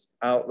schemes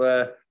out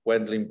there.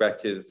 Wendling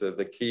Beck is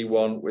the key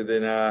one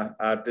within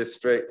our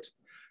district.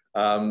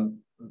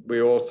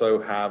 We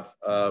also have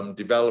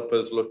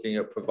developers looking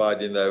at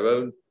providing their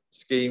own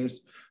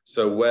schemes.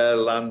 So where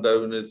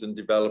landowners and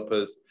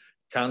developers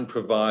can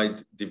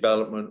provide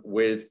development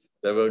with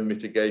their own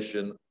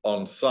mitigation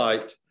on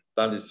site,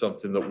 that is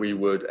something that we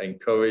would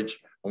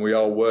encourage. And we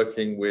are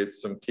working with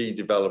some key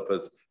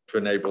developers to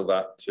enable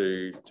that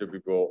to be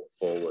brought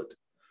forward.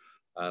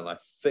 And I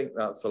think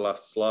that's the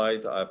last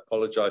slide. I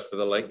apologize for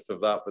the length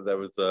of that, but there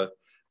was a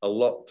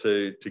lot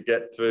to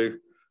get through.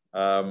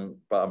 But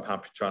I'm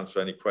happy to answer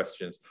any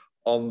questions.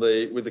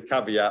 With the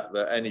caveat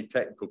that any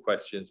technical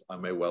questions I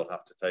may well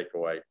have to take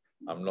away.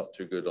 I'm not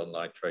too good on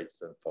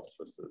nitrates and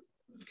phosphoruses.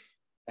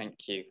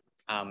 Thank you.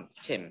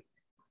 Tim.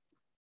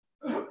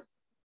 There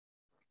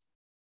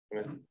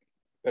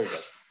we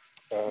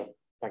go.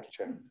 Thank you,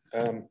 Chair.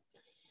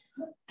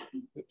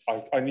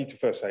 I need to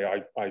first say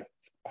I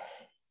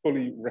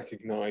fully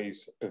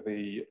recognise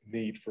the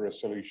need for a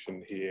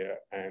solution here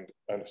and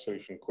a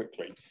solution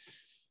quickly.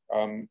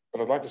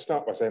 But I'd like to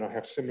start by saying I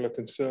have similar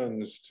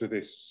concerns to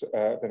this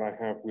than I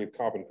have with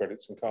carbon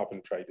credits and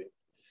carbon trading.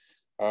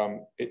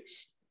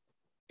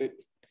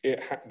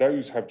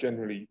 Those have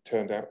generally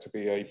turned out to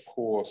be a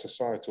poor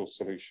societal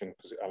solution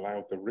because it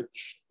allowed the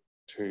rich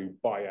to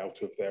buy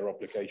out of their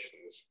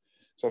obligations.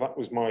 So that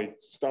was my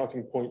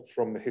starting point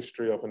from the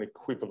history of an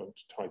equivalent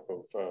type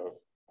of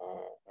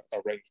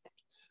arrangement.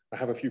 I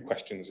have a few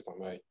questions, if I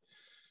may.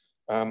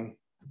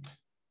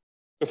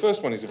 The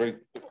first one is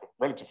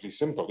relatively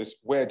simple, is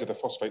where do the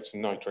phosphates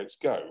and nitrates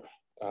go?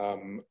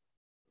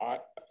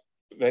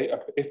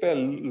 If they're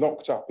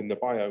locked up in the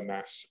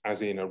biomass,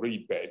 as in a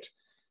reed bed,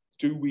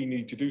 do we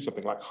need to do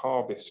something like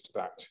harvest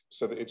that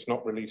so that it's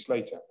not released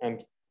later?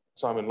 And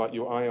Simon, like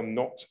you, I am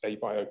not a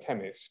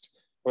biochemist.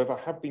 However,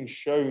 I have been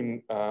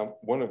shown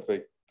one of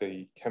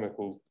the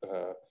chemical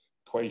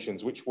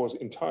equations, which was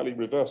entirely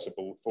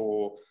reversible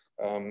for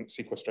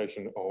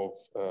sequestration of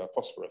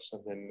phosphorus,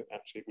 and then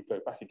actually it would go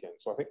back again.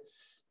 So I think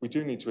we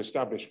do need to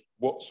establish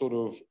what sort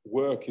of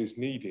work is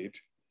needed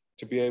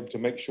to be able to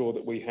make sure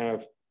that we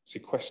have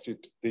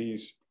sequestered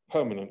these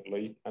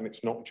permanently, and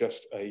it's not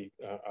just a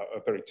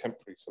very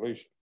temporary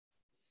solution.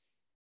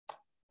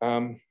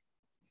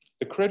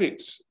 The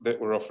credits that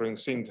we're offering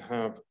seem to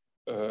have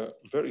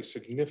very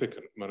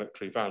significant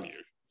monetary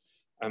value,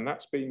 and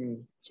that's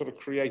been sort of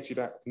created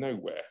out of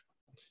nowhere.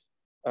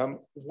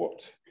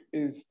 What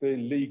is the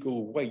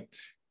legal weight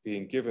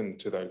being given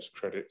to those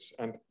credits,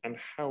 and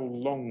how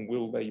long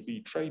will they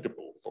be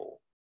tradable for?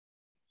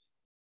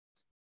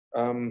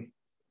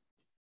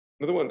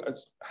 Another one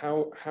is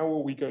how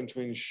are we going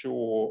to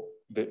ensure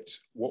that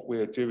what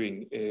we're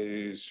doing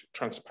is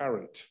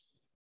transparent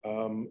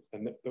and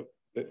that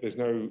there's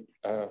no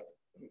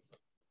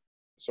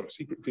sort of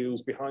secret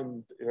deals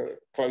behind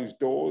closed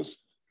doors?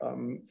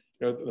 You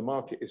know, that the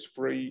market is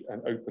free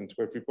and open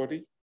to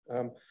everybody.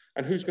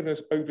 And who's going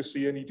to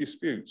oversee any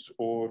disputes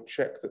or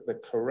check that the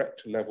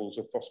correct levels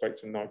of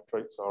phosphates and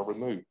nitrates are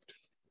removed?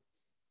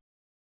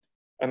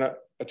 And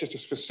just a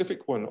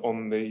specific one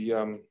on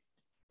the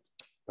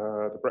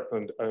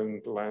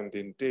Breckland-owned land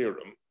in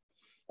Dereham.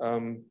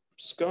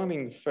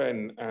 Scarning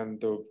Fen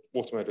and the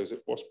water meadows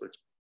at Wasbridge,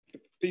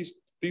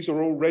 these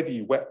are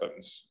already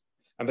wetlands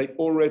and they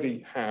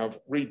already have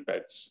reed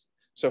beds.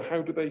 So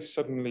how do they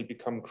suddenly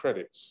become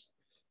credits?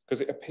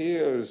 Because it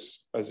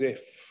appears as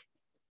if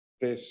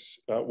this,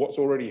 what's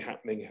already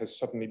happening has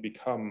suddenly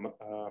become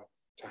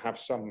to have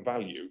some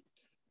value.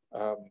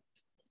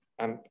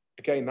 And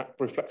again, that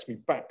reflects me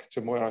back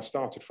to where I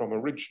started from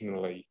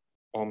originally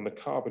on the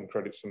carbon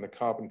credits and the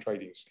carbon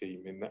trading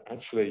scheme, in that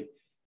actually,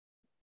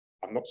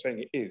 I'm not saying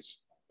it is,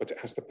 but it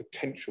has the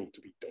potential to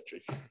be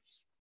dodgy.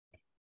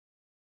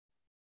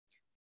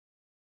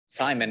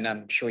 Simon,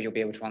 I'm sure you'll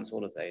be able to answer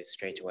all of those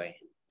straight away.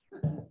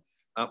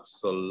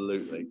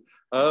 Absolutely.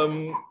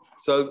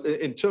 So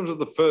in terms of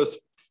the first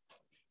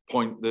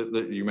point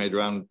that you made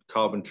around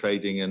carbon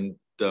trading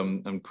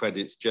and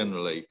credits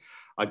generally,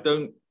 I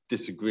don't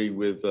disagree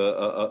with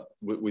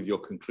your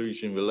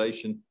conclusion in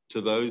relation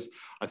to those.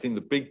 I think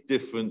the big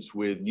difference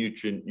with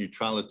nutrient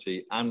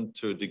neutrality and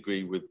to a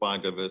degree with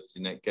biodiversity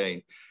net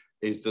gain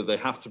is that they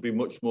have to be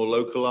much more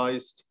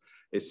localized.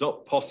 It's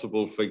not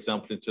possible, for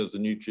example, in terms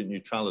of nutrient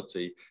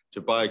neutrality, to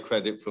buy a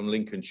credit from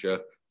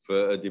Lincolnshire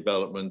for a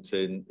development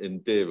in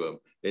Dereham.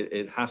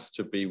 It has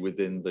to be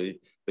within the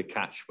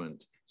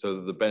catchment so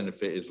that the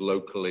benefit is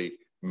locally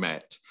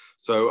met.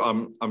 So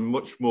I'm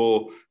much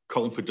more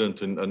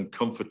confident and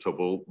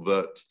comfortable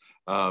that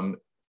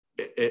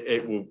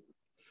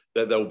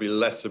that there will be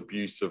less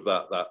abuse of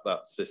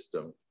that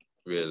system,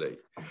 really.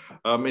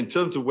 In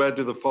terms of where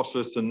do the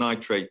phosphorus and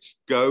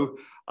nitrates go,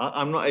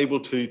 I'm not able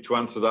to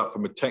answer that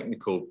from a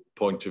technical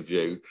point of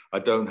view. I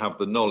don't have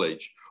the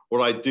knowledge.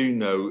 What I do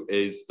know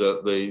is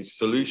that the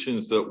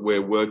solutions that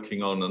we're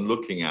working on and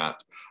looking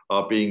at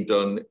are being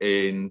done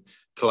in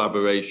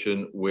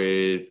collaboration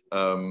with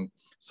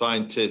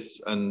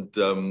scientists and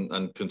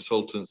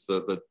consultants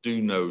that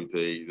do know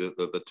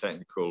the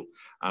technical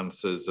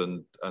answers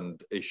and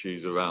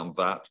issues around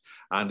that,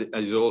 and it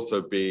is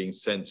also being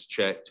sense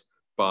checked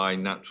by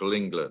Natural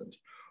England.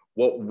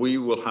 What we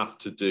will have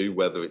to do,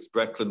 whether it's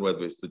Breckland,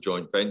 whether it's the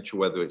joint venture,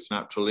 whether it's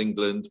Natural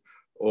England,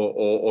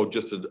 or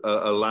just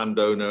a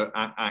landowner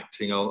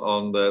acting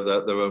on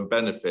their own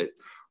benefit,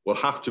 will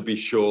have to be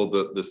sure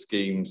that the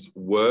schemes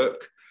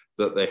work,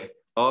 that they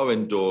are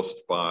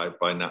endorsed by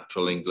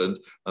Natural England,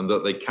 and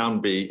that they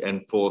can be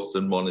enforced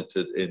and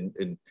monitored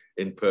in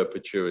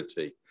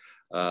perpetuity.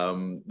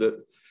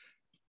 That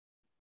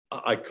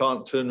I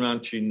can't turn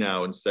around to you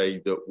now and say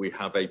that we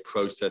have a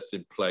process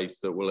in place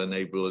that will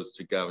enable us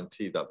to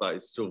guarantee that. That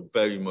is still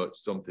very much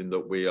something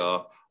that we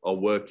are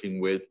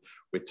working with.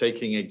 We're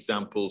taking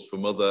examples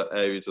from other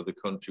areas of the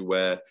country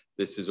where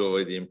this is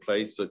already in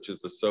place, such as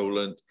the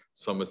Solent,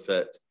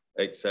 Somerset,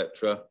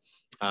 etc.,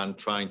 and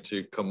trying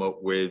to come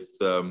up with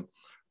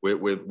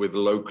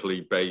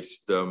locally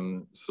based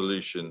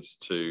solutions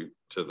to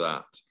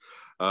that.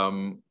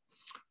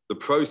 The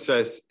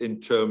process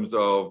in terms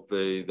of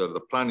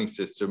the planning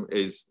system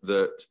is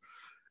that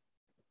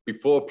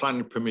before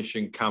planning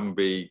permission can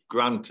be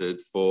granted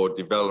for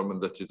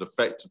development that is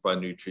affected by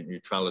nutrient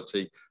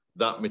neutrality,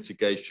 that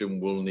mitigation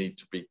will need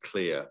to be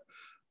clear.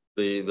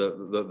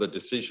 The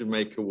decision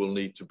maker will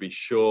need to be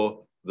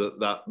sure that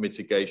that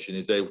mitigation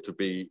is able to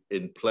be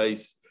in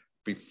place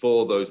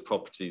before those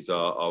properties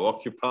are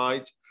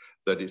occupied,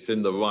 that it's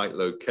in the right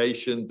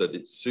location, that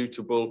it's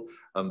suitable,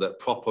 and that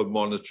proper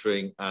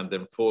monitoring and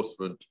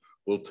enforcement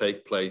will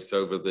take place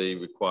over the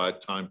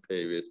required time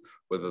period,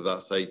 whether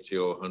that's 80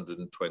 or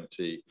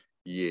 120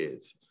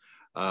 years.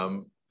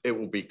 It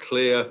will be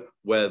clear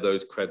where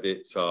those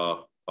credits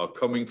are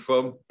coming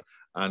from,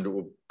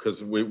 and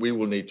because we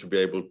will need to be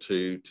able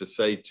to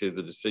say to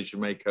the decision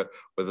maker,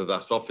 whether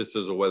that's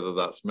officers or whether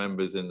that's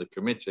members in the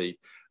committee,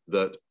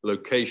 that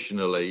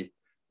locationally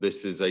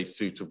this is a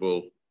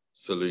suitable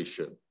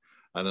solution.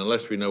 And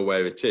unless we know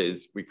where it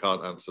is, we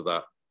can't answer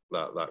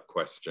that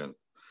question.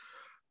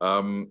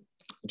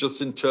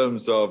 Just in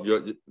terms of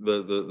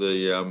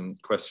the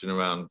question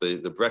around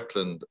the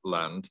Breckland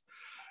land,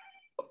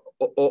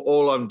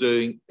 all I'm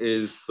doing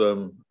is,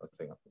 I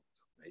think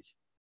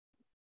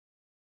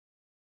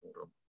hold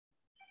on.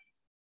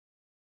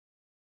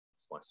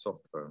 It's my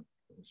soft phone.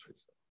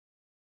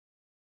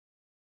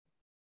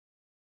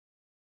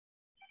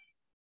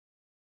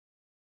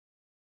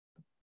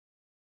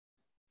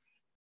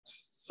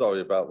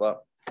 Sorry about that.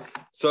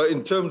 So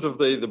in terms of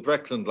the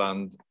Breckland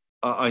land,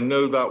 I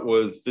know that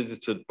was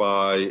visited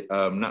by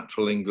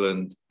Natural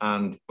England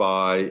and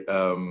by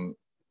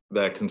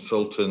their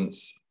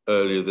consultants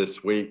earlier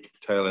this week,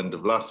 tail end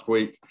of last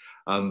week,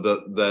 and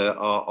that there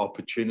are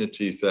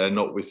opportunities there,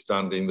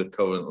 notwithstanding the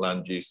current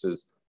land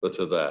uses that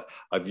are there.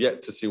 I've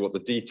yet to see what the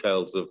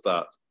details of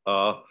that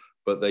are,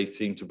 but they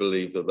seem to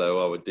believe that there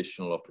are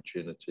additional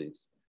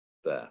opportunities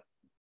there.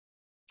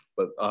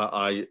 But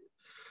I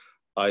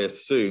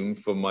assume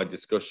from my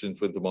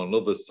discussions with them on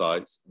other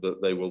sites that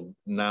they will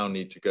now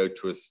need to go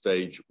to a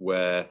stage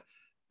where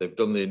they've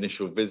done the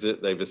initial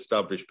visit, they've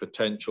established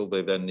potential,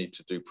 they then need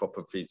to do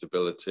proper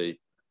feasibility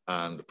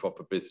and a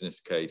proper business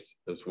case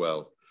as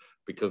well,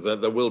 because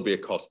there will be a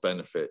cost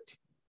benefit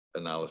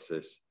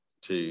analysis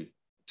to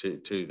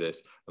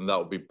this, and that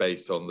will be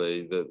based on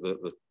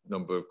the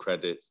number of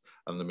credits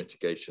and the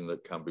mitigation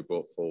that can be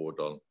brought forward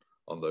on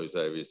those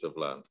areas of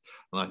land.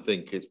 And I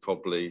think it's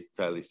probably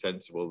fairly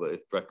sensible that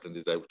if Breckland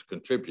is able to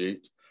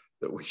contribute,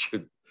 that we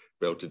should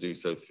be able to do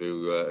so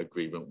through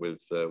agreement with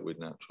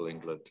Natural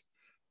England.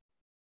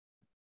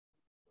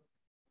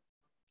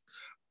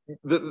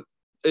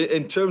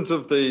 In terms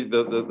of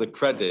the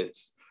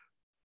credits,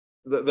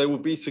 they will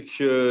be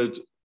secured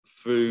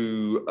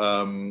through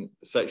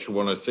Section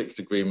 106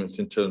 agreements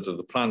in terms of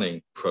the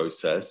planning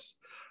process.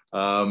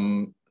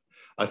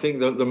 I think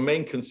that the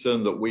main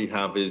concern that we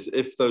have is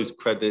if those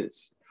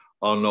credits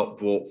are not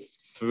brought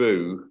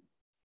through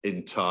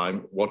in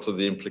time, what are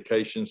the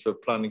implications for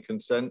planning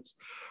consents?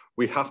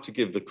 We have to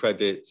give the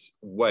credits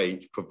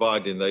weight,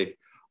 providing they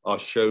are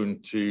shown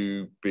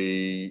to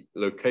be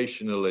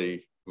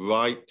locationally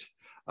right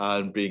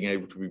and being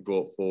able to be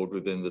brought forward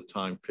within the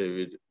time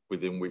period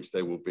within which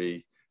they will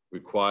be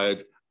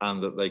required,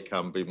 and that they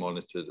can be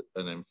monitored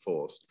and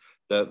enforced.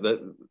 They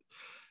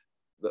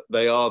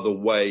are the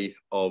way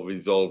of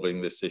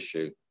resolving this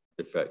issue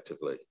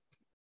effectively.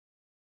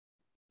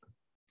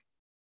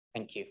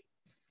 Thank you.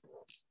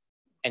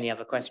 Any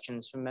other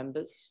questions from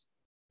members?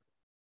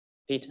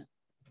 Peter?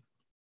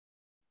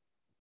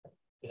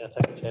 Yeah,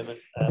 thank you, Chairman.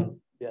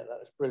 Yeah, that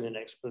was a brilliant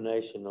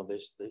explanation of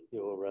this,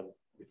 your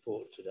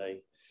report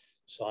today,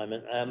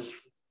 Simon.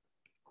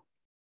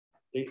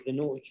 The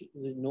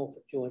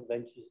Norfolk Joint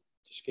Venture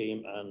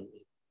Scheme and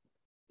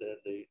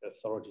the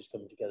authorities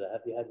coming together,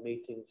 have you had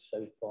meetings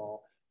so far?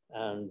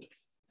 And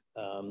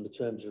the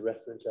terms of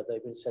reference, have they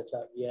been set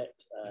up yet?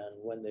 And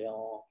when they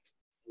are,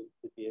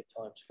 would be a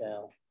time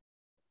scale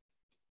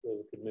where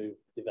we could move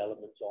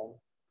developments on?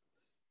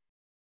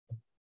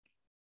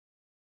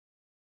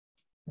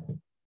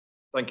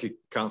 Thank you,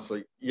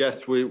 Councillor.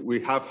 Yes,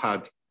 we have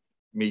had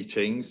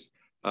meetings.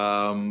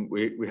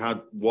 We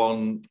had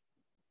one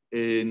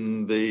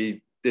in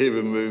the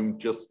hearing room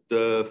just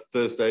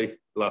Thursday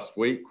last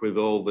week with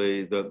all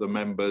the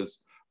members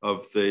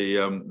of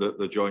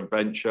the joint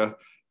venture,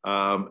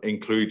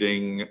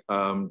 including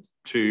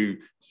 2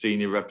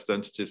 senior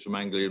representatives from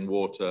Anglian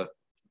Water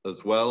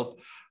as well.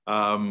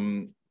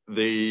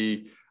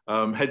 The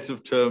heads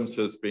of terms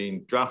has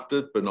been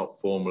drafted but not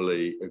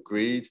formally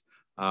agreed.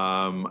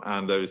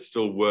 And there is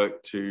still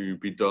work to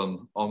be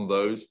done on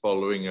those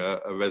following a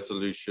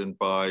resolution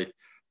by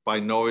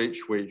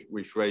Norwich,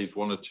 which raised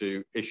 1 or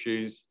 2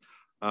 issues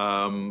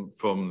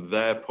from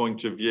their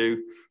point of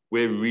view.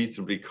 We're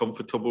reasonably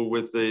comfortable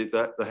with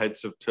the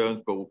heads of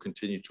terms, but we'll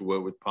continue to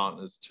work with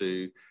partners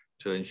to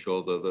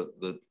ensure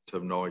that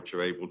Norwich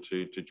are able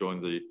to join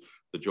the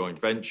joint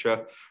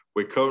venture.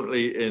 We're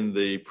currently in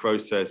the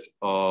process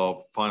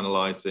of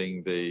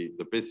finalising the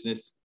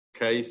business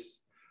case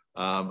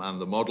and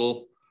the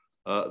model,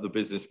 the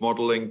business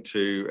modelling,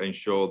 to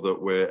ensure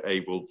that we're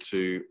able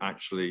to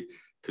actually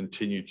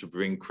continue to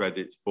bring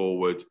credits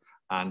forward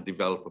and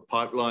develop a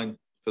pipeline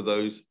for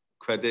those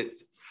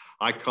credits.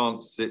 I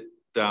can't sit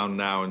down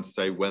now and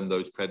say when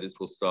those credits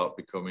will start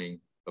becoming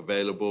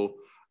available.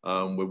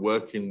 We're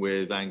working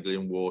with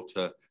Anglian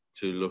Water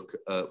to look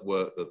at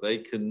work that they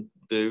can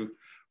do.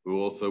 We're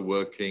also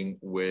working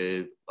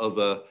with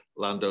other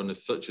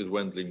landowners such as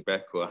Wendling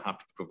Beck, who are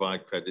happy to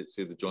provide credits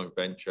through the joint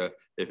venture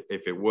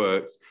if it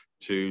works,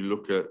 to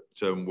look at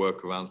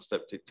work around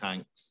septic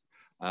tanks,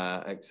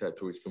 etc.,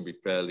 which can be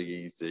fairly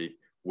easy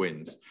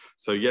wins.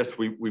 So yes,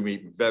 we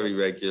meet very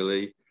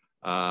regularly.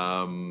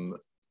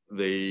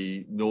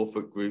 The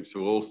Norfolk groups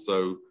are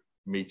also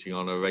meeting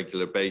on a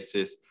regular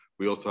basis.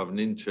 We also have an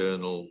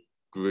internal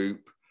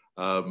group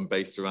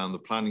based around the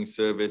planning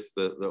service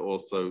that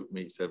also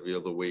meets every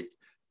other week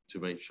to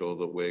make sure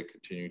that we're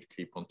continuing to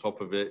keep on top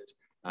of it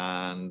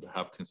and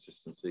have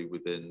consistency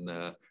within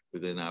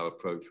our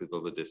approach with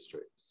other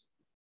districts.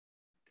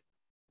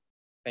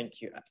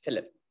 Thank you.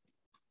 Philip.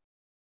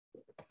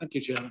 Thank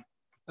you, Chairman.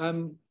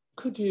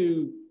 Could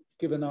you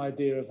give an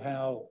idea of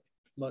how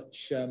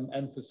much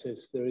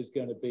emphasis there is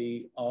going to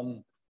be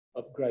on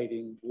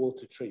upgrading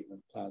water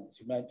treatment plants?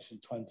 You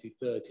mentioned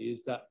 2030.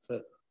 Is that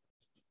for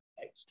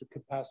extra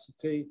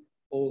capacity,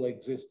 all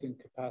existing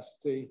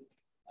capacity?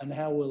 And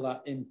how will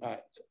that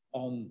impact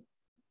on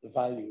the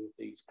value of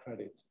these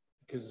credits?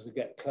 Because as we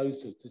get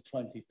closer to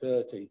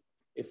 2030,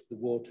 if the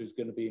water is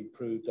going to be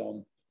improved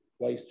on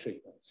waste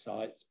treatment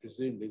sites,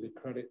 presumably the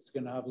credits are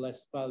going to have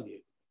less value.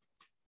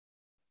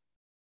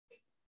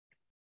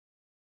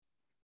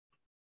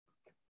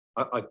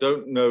 I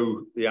don't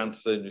know the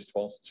answer in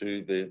response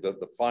to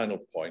the final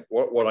point.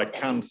 What I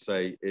can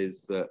say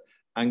is that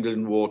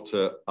Anglian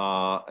Water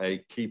are a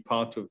key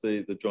part of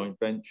the joint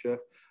venture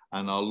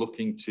and are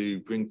looking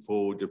to bring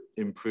forward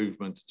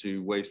improvements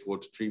to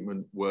wastewater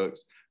treatment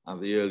works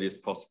at the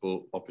earliest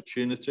possible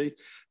opportunity.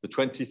 The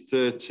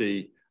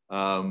 2030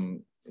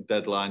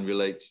 deadline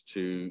relates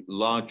to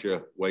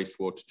larger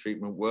wastewater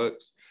treatment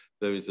works.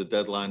 There is a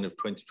deadline of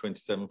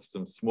 2027 for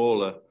some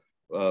smaller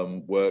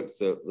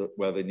works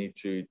where they need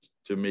to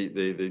meet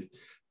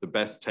the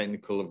best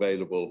technical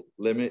available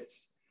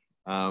limits.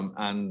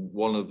 And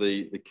one of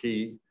the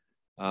key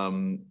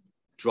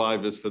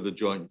drivers for the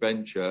joint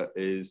venture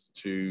is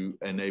to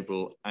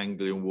enable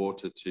Anglian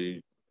Water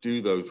to do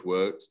those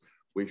works,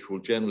 which will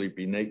generally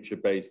be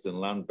nature-based and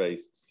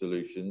land-based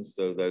solutions.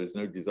 So there is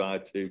no desire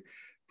to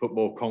put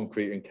more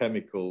concrete and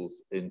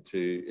chemicals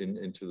into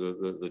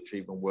the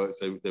treatment work.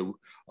 So they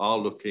are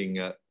looking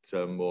at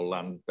more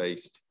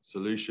land-based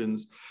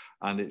solutions,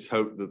 and it's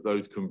hoped that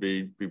those can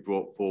be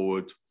brought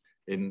forward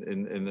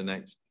in the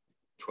next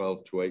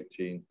 12 to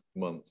 18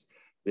 months.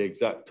 The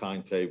exact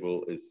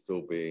timetable is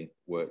still being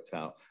worked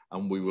out,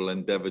 and we will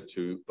endeavour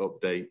to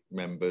update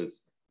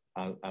members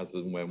as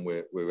and when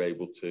we're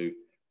able to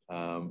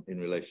in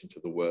relation to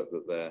the work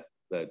that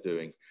they're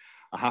doing.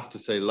 I have to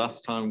say,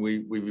 last time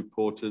we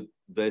reported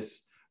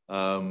this,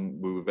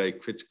 we were very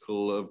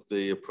critical of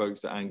the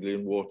approach that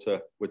Anglian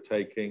Water were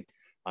taking.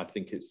 I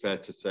think it's fair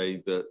to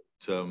say that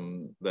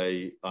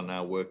they are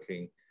now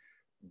working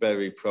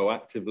very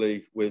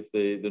proactively with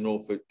the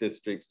Norfolk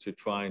districts to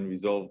try and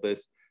resolve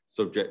this,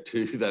 subject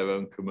to their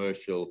own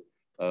commercial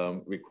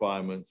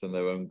requirements and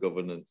their own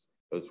governance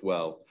as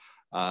well.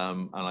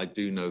 And I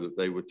do know that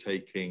they were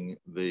taking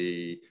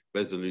the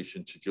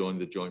resolution to join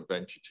the joint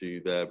venture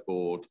to their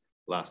board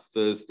last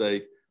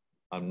Thursday.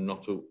 I'm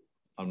not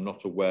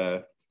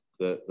aware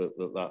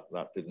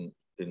that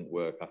didn't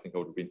work. I think I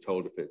would have been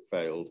told if it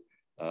failed.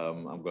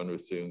 I'm going to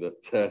assume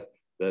that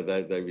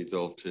they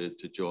resolved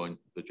to join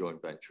the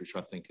joint venture, which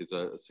I think is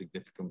a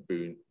significant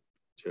boon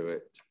to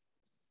it.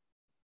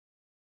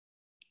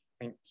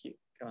 Thank you.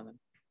 Go on then.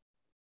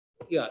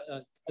 Yeah,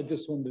 I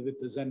just wondered if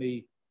there's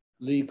any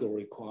legal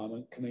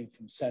requirement coming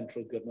from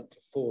central government to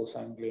force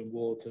Anglian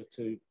Water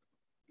to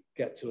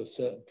get to a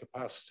certain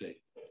capacity.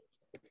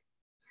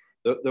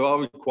 There are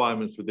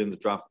requirements within the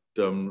draft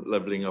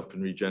levelling up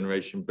and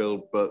regeneration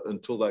bill, but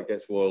until that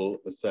gets royal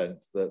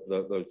assent,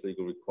 those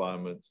legal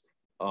requirements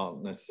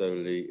aren't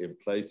necessarily in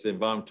place. The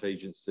Environment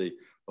Agency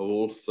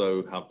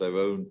also have their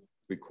own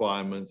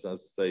requirements.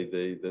 As I say,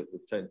 the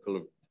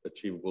technical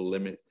achievable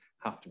limits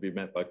have to be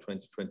met by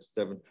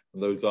 2027,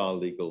 and those are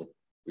legal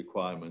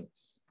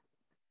requirements.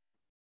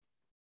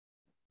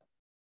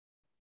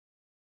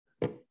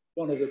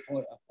 One other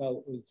point I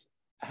felt was,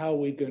 how are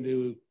we going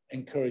to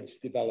encourage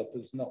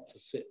developers not to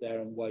sit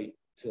there and wait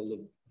till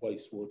the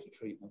wastewater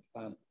treatment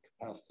plant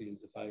capacity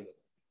is available?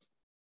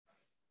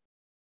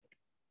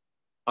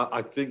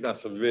 I think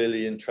that's a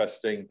really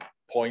interesting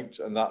point,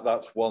 and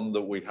that's one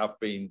that we have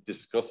been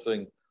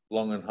discussing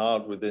long and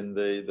hard within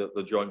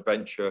the joint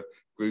venture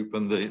group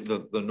and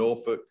the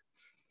Norfolk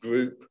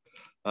group.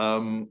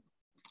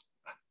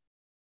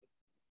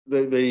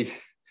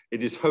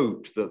 It is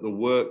hoped that the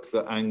work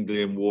that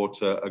Anglian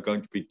Water are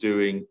going to be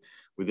doing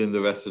within the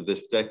rest of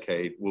this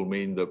decade will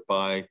mean that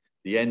by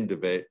the end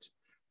of it,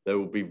 there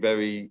will be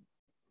very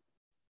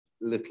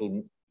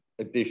little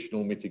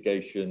additional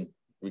mitigation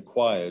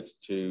required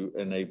to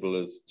enable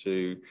us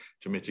to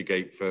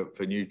mitigate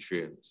for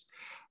nutrients.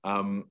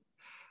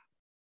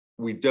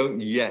 We don't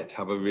yet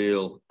have a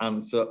real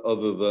answer,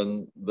 other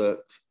than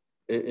that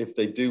if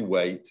they do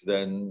wait,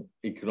 then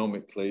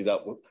economically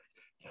that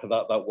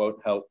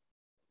won't help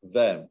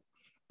them.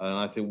 And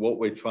I think what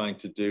we're trying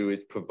to do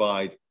is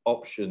provide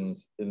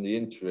options in the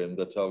interim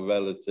that are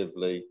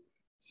relatively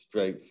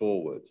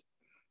straightforward.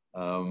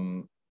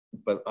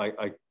 But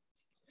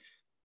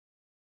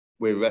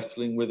we're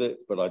wrestling with it,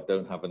 but I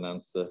don't have an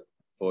answer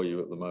for you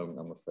at the moment,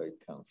 I'm afraid,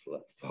 Councillor.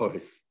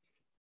 Sorry.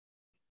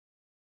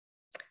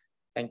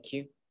 Thank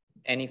you.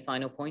 Any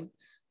final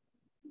points?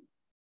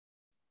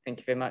 Thank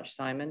you very much,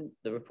 Simon.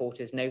 The report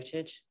is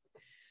noted.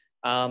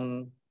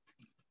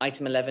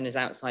 Item 11 is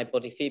outside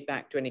body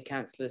feedback. Do any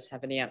councillors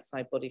have any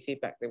outside body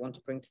feedback they want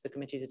to bring to the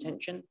committee's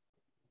attention?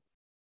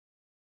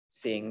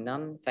 Seeing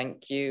none,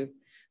 thank you.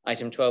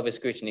 Item 12 is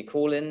scrutiny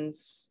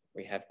call-ins.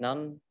 We have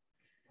none.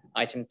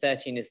 Item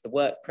 13 is the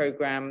work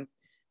programme.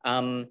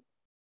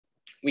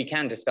 We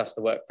can discuss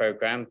the work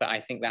programme, but I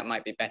think that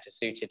might be better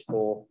suited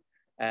for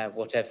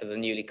whatever the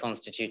newly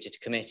constituted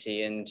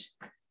committee and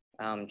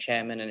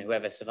chairman and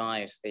whoever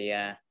survives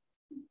the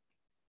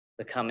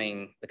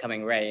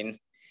coming reign.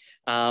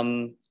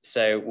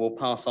 So we'll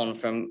pass on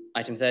from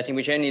item 13,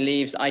 which only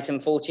leaves item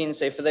 14.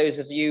 So for those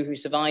of you who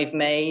survive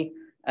May,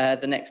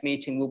 the next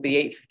meeting will be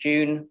 8th of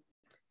June.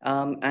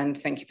 And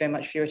thank you very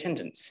much for your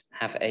attendance.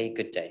 Have a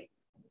good day.